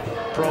now.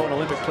 Pro and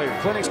Olympic Player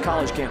Clinics,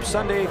 College Camp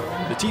Sunday,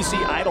 the TC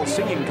Idol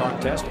Singing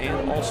Contest,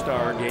 and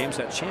All-Star Games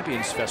at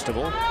Champions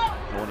Festival.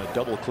 I want to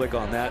double click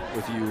on that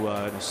with you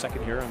in a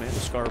second here. Amanda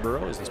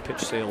Scarborough as this pitch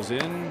sails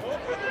in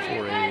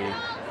for a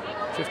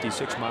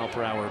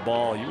 56-mile-per-hour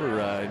ball. You were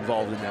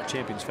involved in that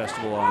Champions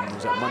Festival on,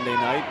 was that Monday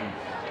night?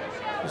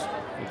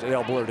 And they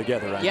all blur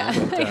together, right? Yeah,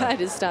 But, I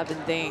just stop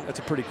and think. That's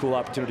a pretty cool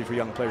opportunity for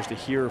young players to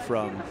hear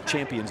from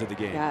champions of the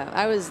game. Yeah,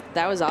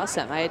 that was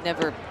awesome. I had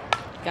never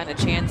gotten a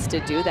chance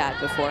to do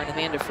that before, and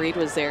Amanda Freed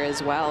was there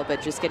as well,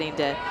 but just getting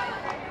to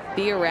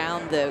be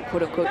around the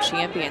quote-unquote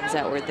champions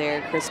that were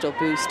there, Crystal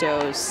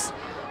Bustos,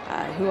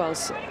 who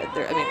else?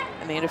 There, I mean,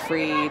 Amanda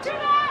Freed,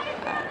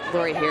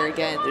 Lori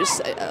Harrigan.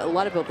 There's a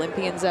lot of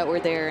Olympians that were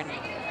there, and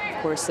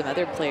of course some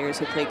other players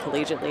who played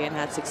collegiately and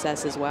had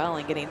success as well,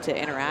 and getting to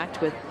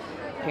interact with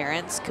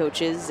parents,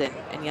 coaches,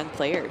 and young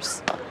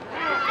players.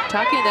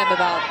 Talking to them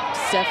about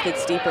stuff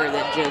that's deeper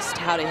than just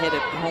how to hit a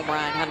home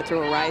run, how to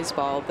throw a rise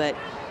ball, but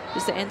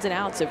just the ins and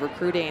outs of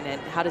recruiting and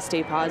how to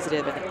stay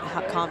positive and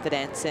how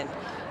confidence and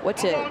what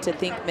to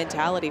think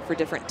mentality for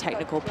different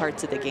technical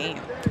parts of the game.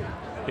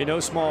 In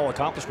no small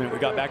accomplishment, we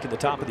got back to the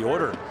top of the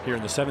order here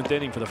in the 7th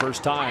inning for the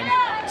first time.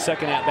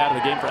 Second at bat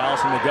of the game for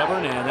Allison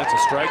McGovern, and that's a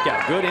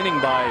strikeout. Good inning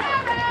by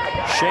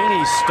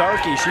Shani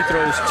Starkey. She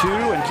throws 2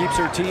 and keeps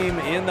her team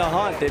in the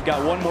hunt. They've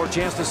got one more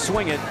chance to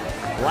swing it.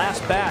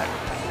 Last bat.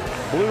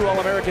 Blue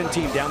All-American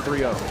team down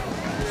 3-0.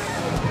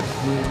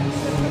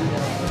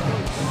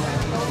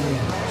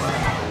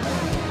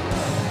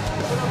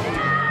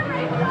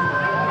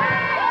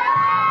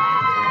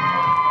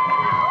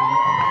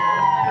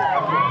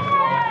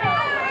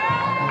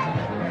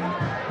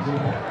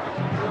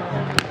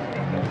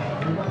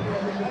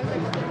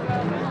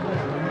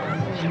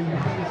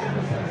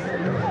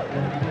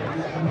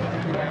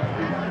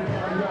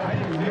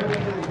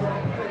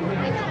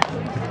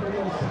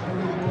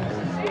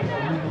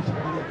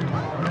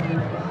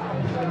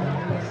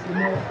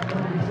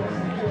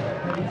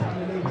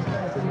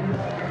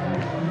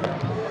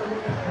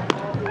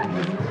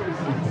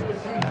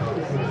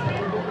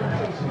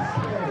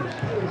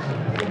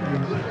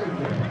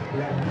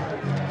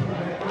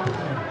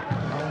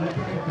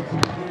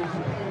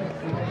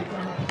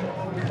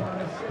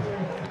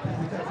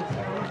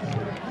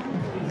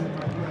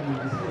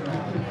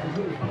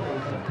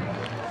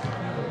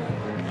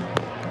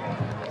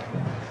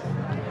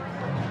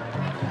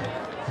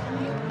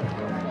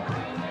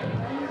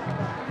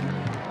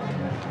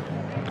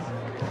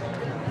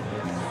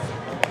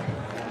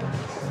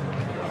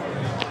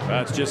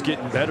 It's just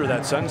getting better,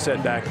 that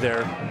sunset back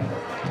there.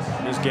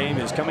 This game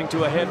is coming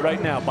to a head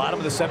right now. Bottom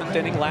of the 7th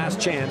inning,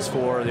 last chance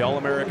for the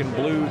All-American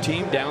Blue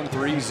team, down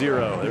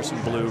 3-0. There's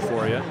some blue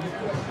for you,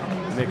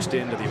 mixed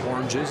into the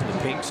oranges and the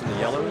pinks and the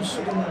yellows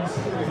of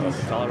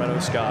the Colorado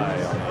sky.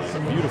 A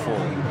beautiful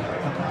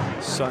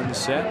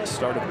sunset,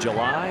 start of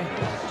July.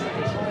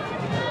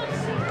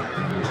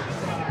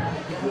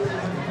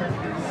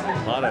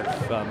 A lot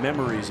of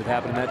memories have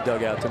happened in that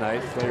dugout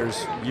tonight.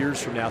 Players years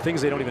from now,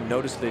 things they don't even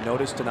notice they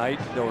noticed tonight,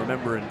 they'll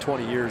remember in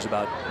 20 years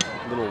about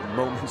little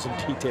moments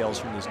and details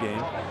from this game.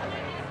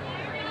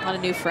 A lot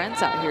of new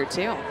friends out here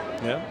too.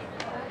 Yeah.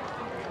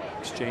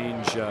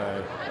 Exchange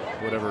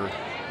whatever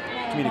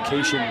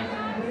communication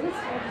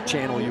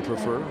channel you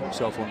prefer.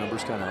 Cell phone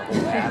numbers kind of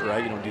old hat,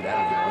 right? You don't do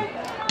that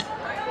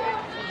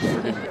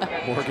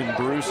anymore. Morgan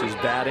Bruce is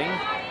batting.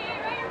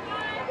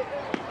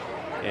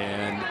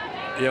 And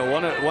you know,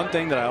 one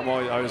thing that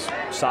I was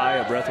sigh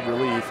a breath of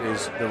relief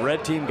is the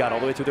red team got all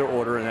the way through their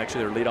order, and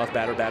actually their leadoff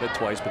batter batted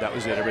twice, but that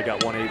was it. Everybody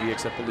got 1 AV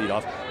except the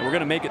leadoff. And we're going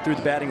to make it through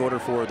the batting order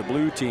for the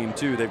blue team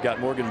too. They've got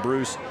Morgan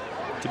Bruce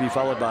to be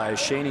followed by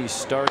Shani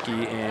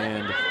Starkey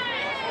and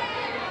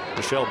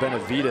Michelle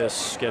Benavides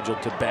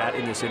scheduled to bat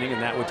in this inning,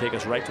 and that would take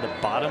us right to the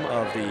bottom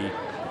of the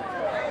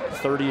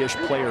 30-ish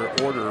player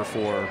order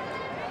for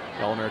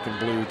the All-American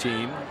Blue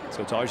team.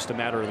 So it's always just a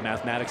matter of the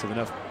mathematics of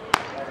enough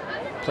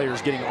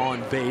players getting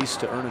on base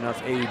to earn enough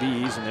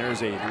ABs, and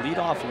there's a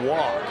leadoff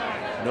walk.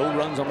 No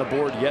runs on the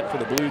board yet for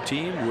the blue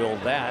team. Will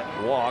that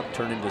walk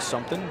turn into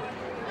something?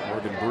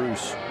 Morgan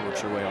Bruce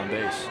works her way on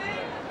base.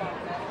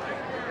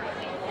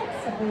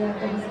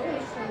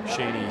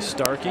 Shani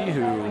Starkey,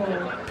 who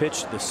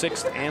pitched the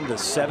 6th and the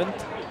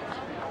 7th,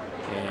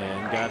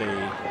 and got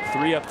a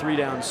 3-up,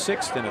 3-down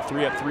 6th and a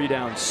 3-up,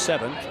 3-down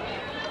 7th.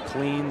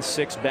 clean,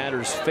 6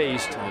 batters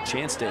faced, and a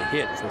chance to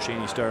hit for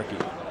Shani Starkey.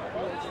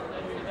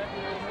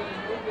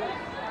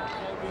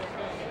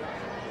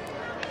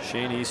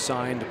 Shani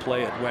signed to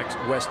play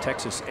at West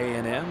Texas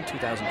A&M,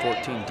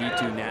 2014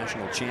 D2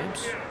 national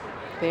champs.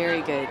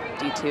 Very good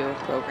D2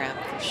 program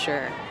for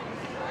sure.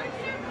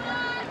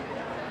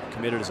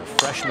 Committed as a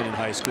freshman in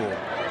high school.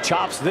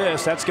 Chops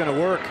this, that's going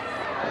to work.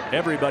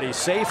 Everybody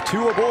safe,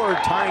 2 aboard,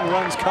 tying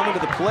runs coming to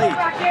the plate.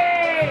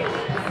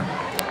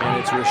 And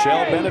it's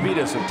Rochelle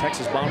Benavides of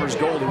Texas Bombers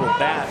Gold who will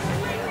bat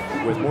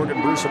with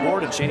Morgan Bruce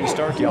aboard and Shani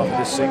Starkey off of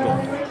this single.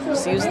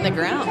 Just using the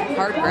ground,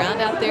 hard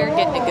ground out there,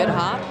 getting a good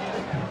hop.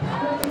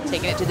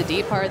 Taking it to the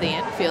deep part of the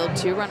infield,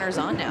 2 runners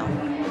on now.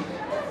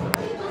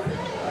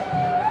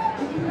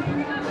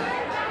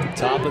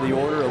 Top of the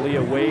order,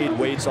 Aaliyah Wade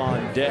waits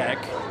on deck.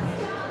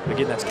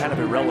 Again, that's kind of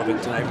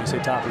irrelevant tonight. When you say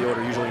top of the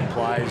order, usually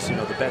implies, you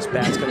know, the best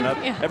bats coming up.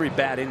 Yeah. Every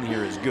bat in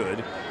here is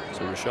good.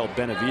 So Rochelle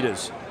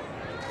Benavides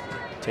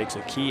takes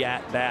a key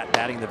at bat,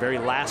 batting the very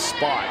last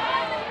spot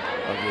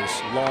of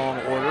this long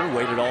order.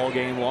 Waited all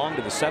game long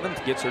to the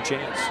 7th, gets her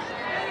chance.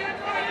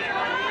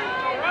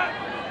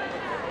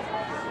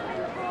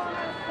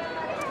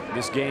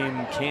 This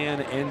game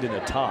can end in a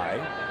tie.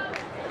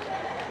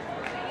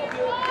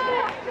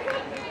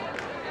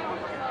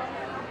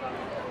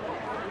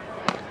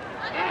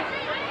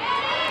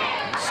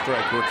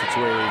 Strike works its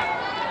way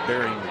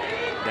bearing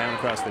down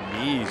across the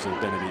knees of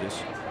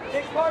Benavides.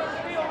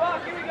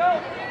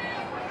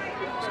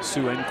 So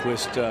Sue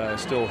Enquist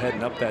still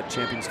heading up that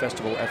Champions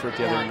Festival effort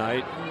the other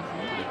night.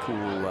 Pretty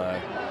cool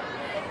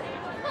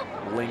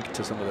link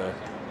to some of the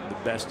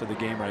best of the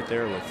game right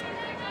there with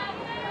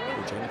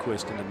Coach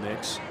Enquist in the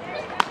mix.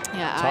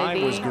 Yeah, Time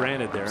Ivy was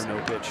granted there, no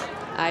pitch.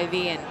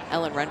 Ivy and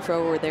Ellen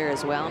Renfro were there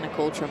as well.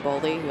 Nicole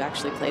Trimboli, who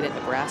actually played at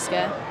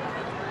Nebraska.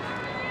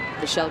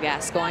 Michelle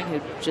Gascoigne,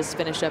 who just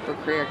finished up her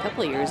career a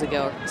couple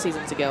of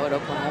seasons ago at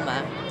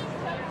Oklahoma.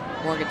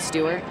 Morgan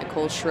Stewart,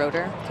 Nicole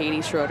Schroeder,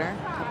 Katie Schroeder,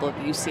 a couple of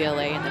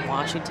UCLA and then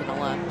Washington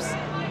alums.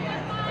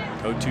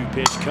 0-2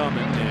 pitch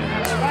coming,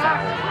 and it's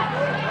foul.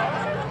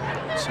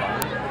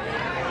 Sorry.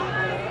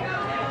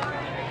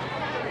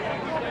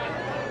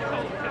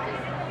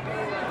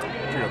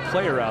 If you're a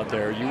player out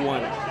there, you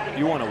want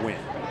to win.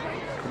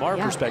 From our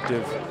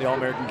perspective, the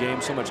All-American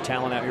game, so much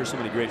talent out here, so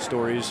many great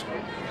stories.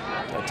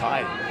 A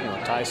tie,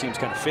 tie seems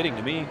kind of fitting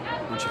to me,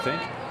 don't you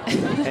think?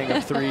 Hang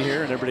up 3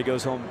 here, and everybody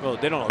goes home. Well,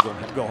 they don't all go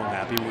home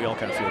happy. We all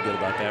kind of feel good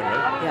about that,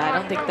 right? Yeah, I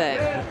don't think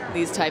that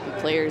these type of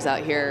players out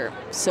here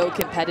are so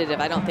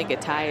competitive. I don't think a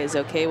tie is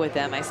okay with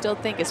them. I still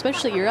think,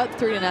 especially you're up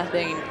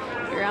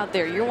 3-0, you're out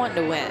there, you're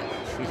wanting to win.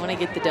 You want to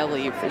get the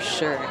W for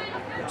sure.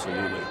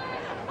 Absolutely.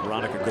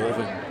 Veronica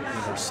Golvin in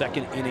her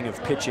 2nd inning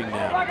of pitching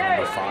now,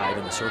 number 5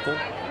 in the circle.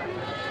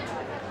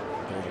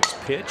 Golvin's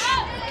pitch,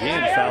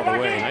 again fouled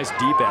away. Nice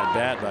deep at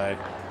bat by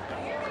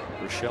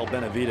Rochelle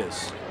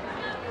Benavides.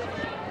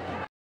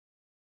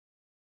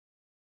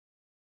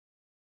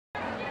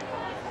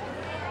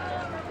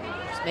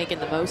 Just making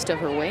the most of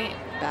her weight,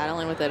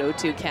 battling with that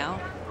 0-2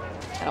 count.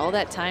 Had all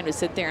that time to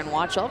sit there and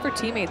watch all of her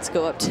teammates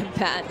go up to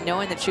bat,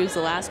 knowing that she was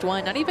the last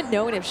one, not even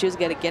knowing if she was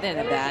going to get in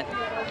a bat.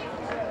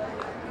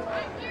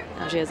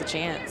 Now she has a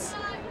chance.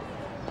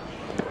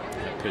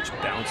 That pitch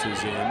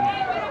bounces in.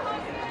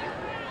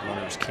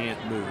 Runners can't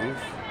move.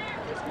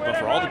 But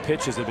for all the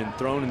pitches that have been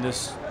thrown in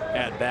this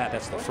at bat,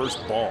 that's the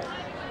first ball.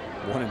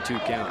 1-2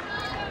 count.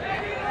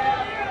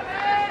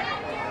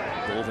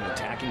 Golvin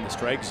attacking the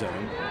strike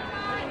zone.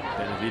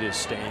 Benavides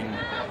staying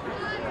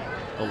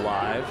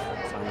alive.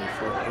 Finally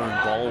for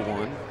earned ball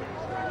 1.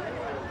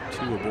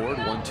 2 aboard,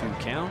 1-2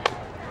 count.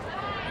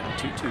 And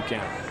 2-2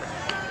 count.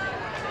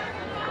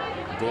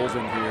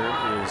 Golvin here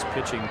is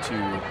pitching to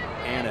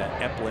Anna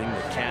Epling,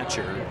 the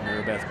catcher.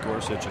 Maribeth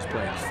Gorsuch is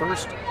playing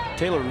first.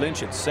 Taylor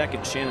Lynch at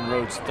second. Shannon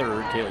Rhodes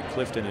third. Kaylee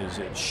Clifton is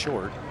at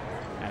short.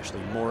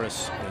 Ashley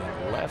Morris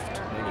in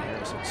left. Megan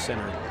Harris at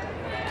center.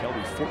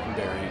 Kelby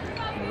Fortenberry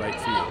in right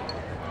field.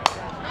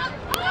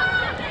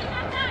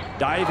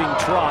 Diving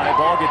try.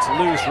 Ball gets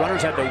loose.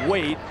 Runners had to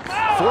wait.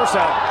 Force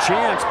out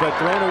chance, but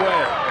thrown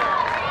away.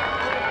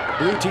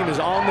 Blue team is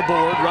on the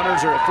board.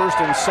 Runners are at first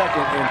and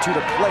second, and to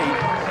the plate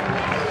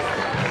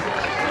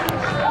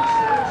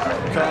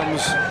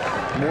comes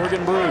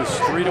Morgan Bruce,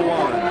 3-1.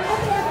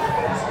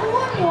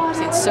 We've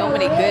seen so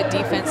many good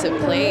defensive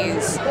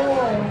plays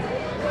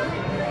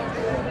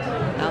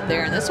out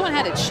there, and this one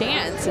had a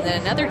chance, and then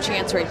another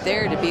chance right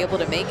there to be able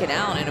to make an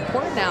out, an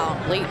important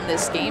out late in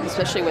this game,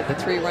 especially with the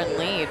 3-run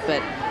lead, but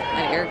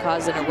that error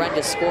causing a run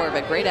to score.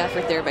 But great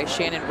effort there by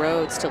Shannon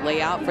Rhodes to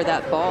lay out for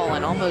that ball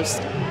and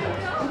almost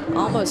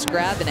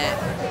grabbing it.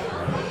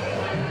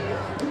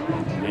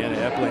 Anna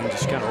Epling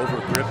just kind of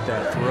overgripped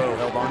that throw,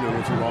 held on to it a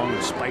little too long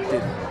and spiked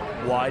it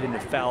wide into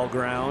foul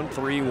ground.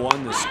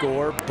 3-1 the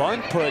score.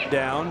 Bunt put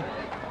down.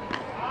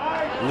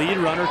 Lead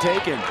runner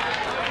taken.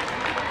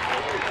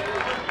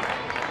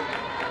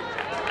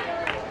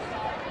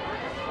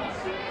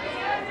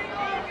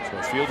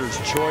 So fielder's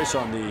choice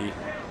on the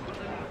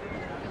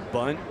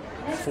bunt.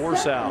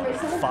 Force out.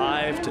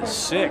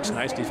 5-6.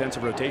 Nice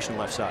defensive rotation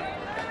left side.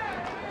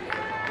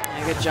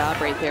 A good job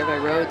right there by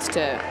Rhodes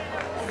to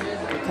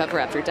recover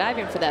after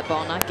diving for that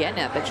ball, not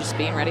getting it, but just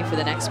being ready for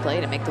the next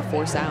play to make the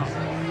force out.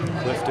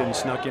 Clifton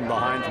snuck in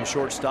behind from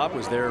shortstop,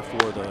 was there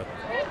for the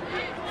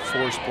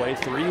force play.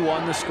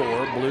 3-1 the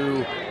score.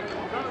 Blue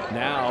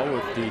now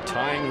with the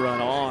tying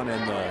run on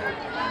and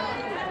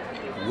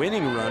the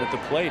winning run at the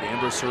plate.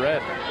 Amber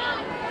Surratt.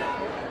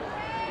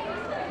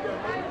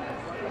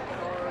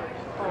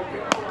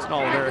 It's an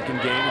All-American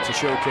game. It's a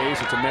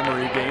showcase. It's a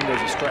memory game.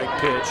 There's a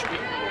strike pitch.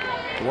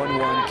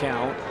 1-1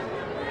 count.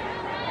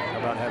 How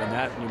about having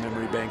that in your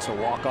memory banks? A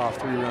walk-off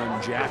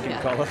 3-run jack in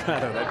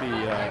Colorado. That'd be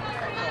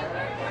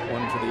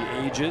one for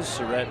the ages.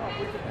 Surratt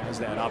has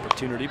that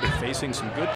opportunity, but facing some good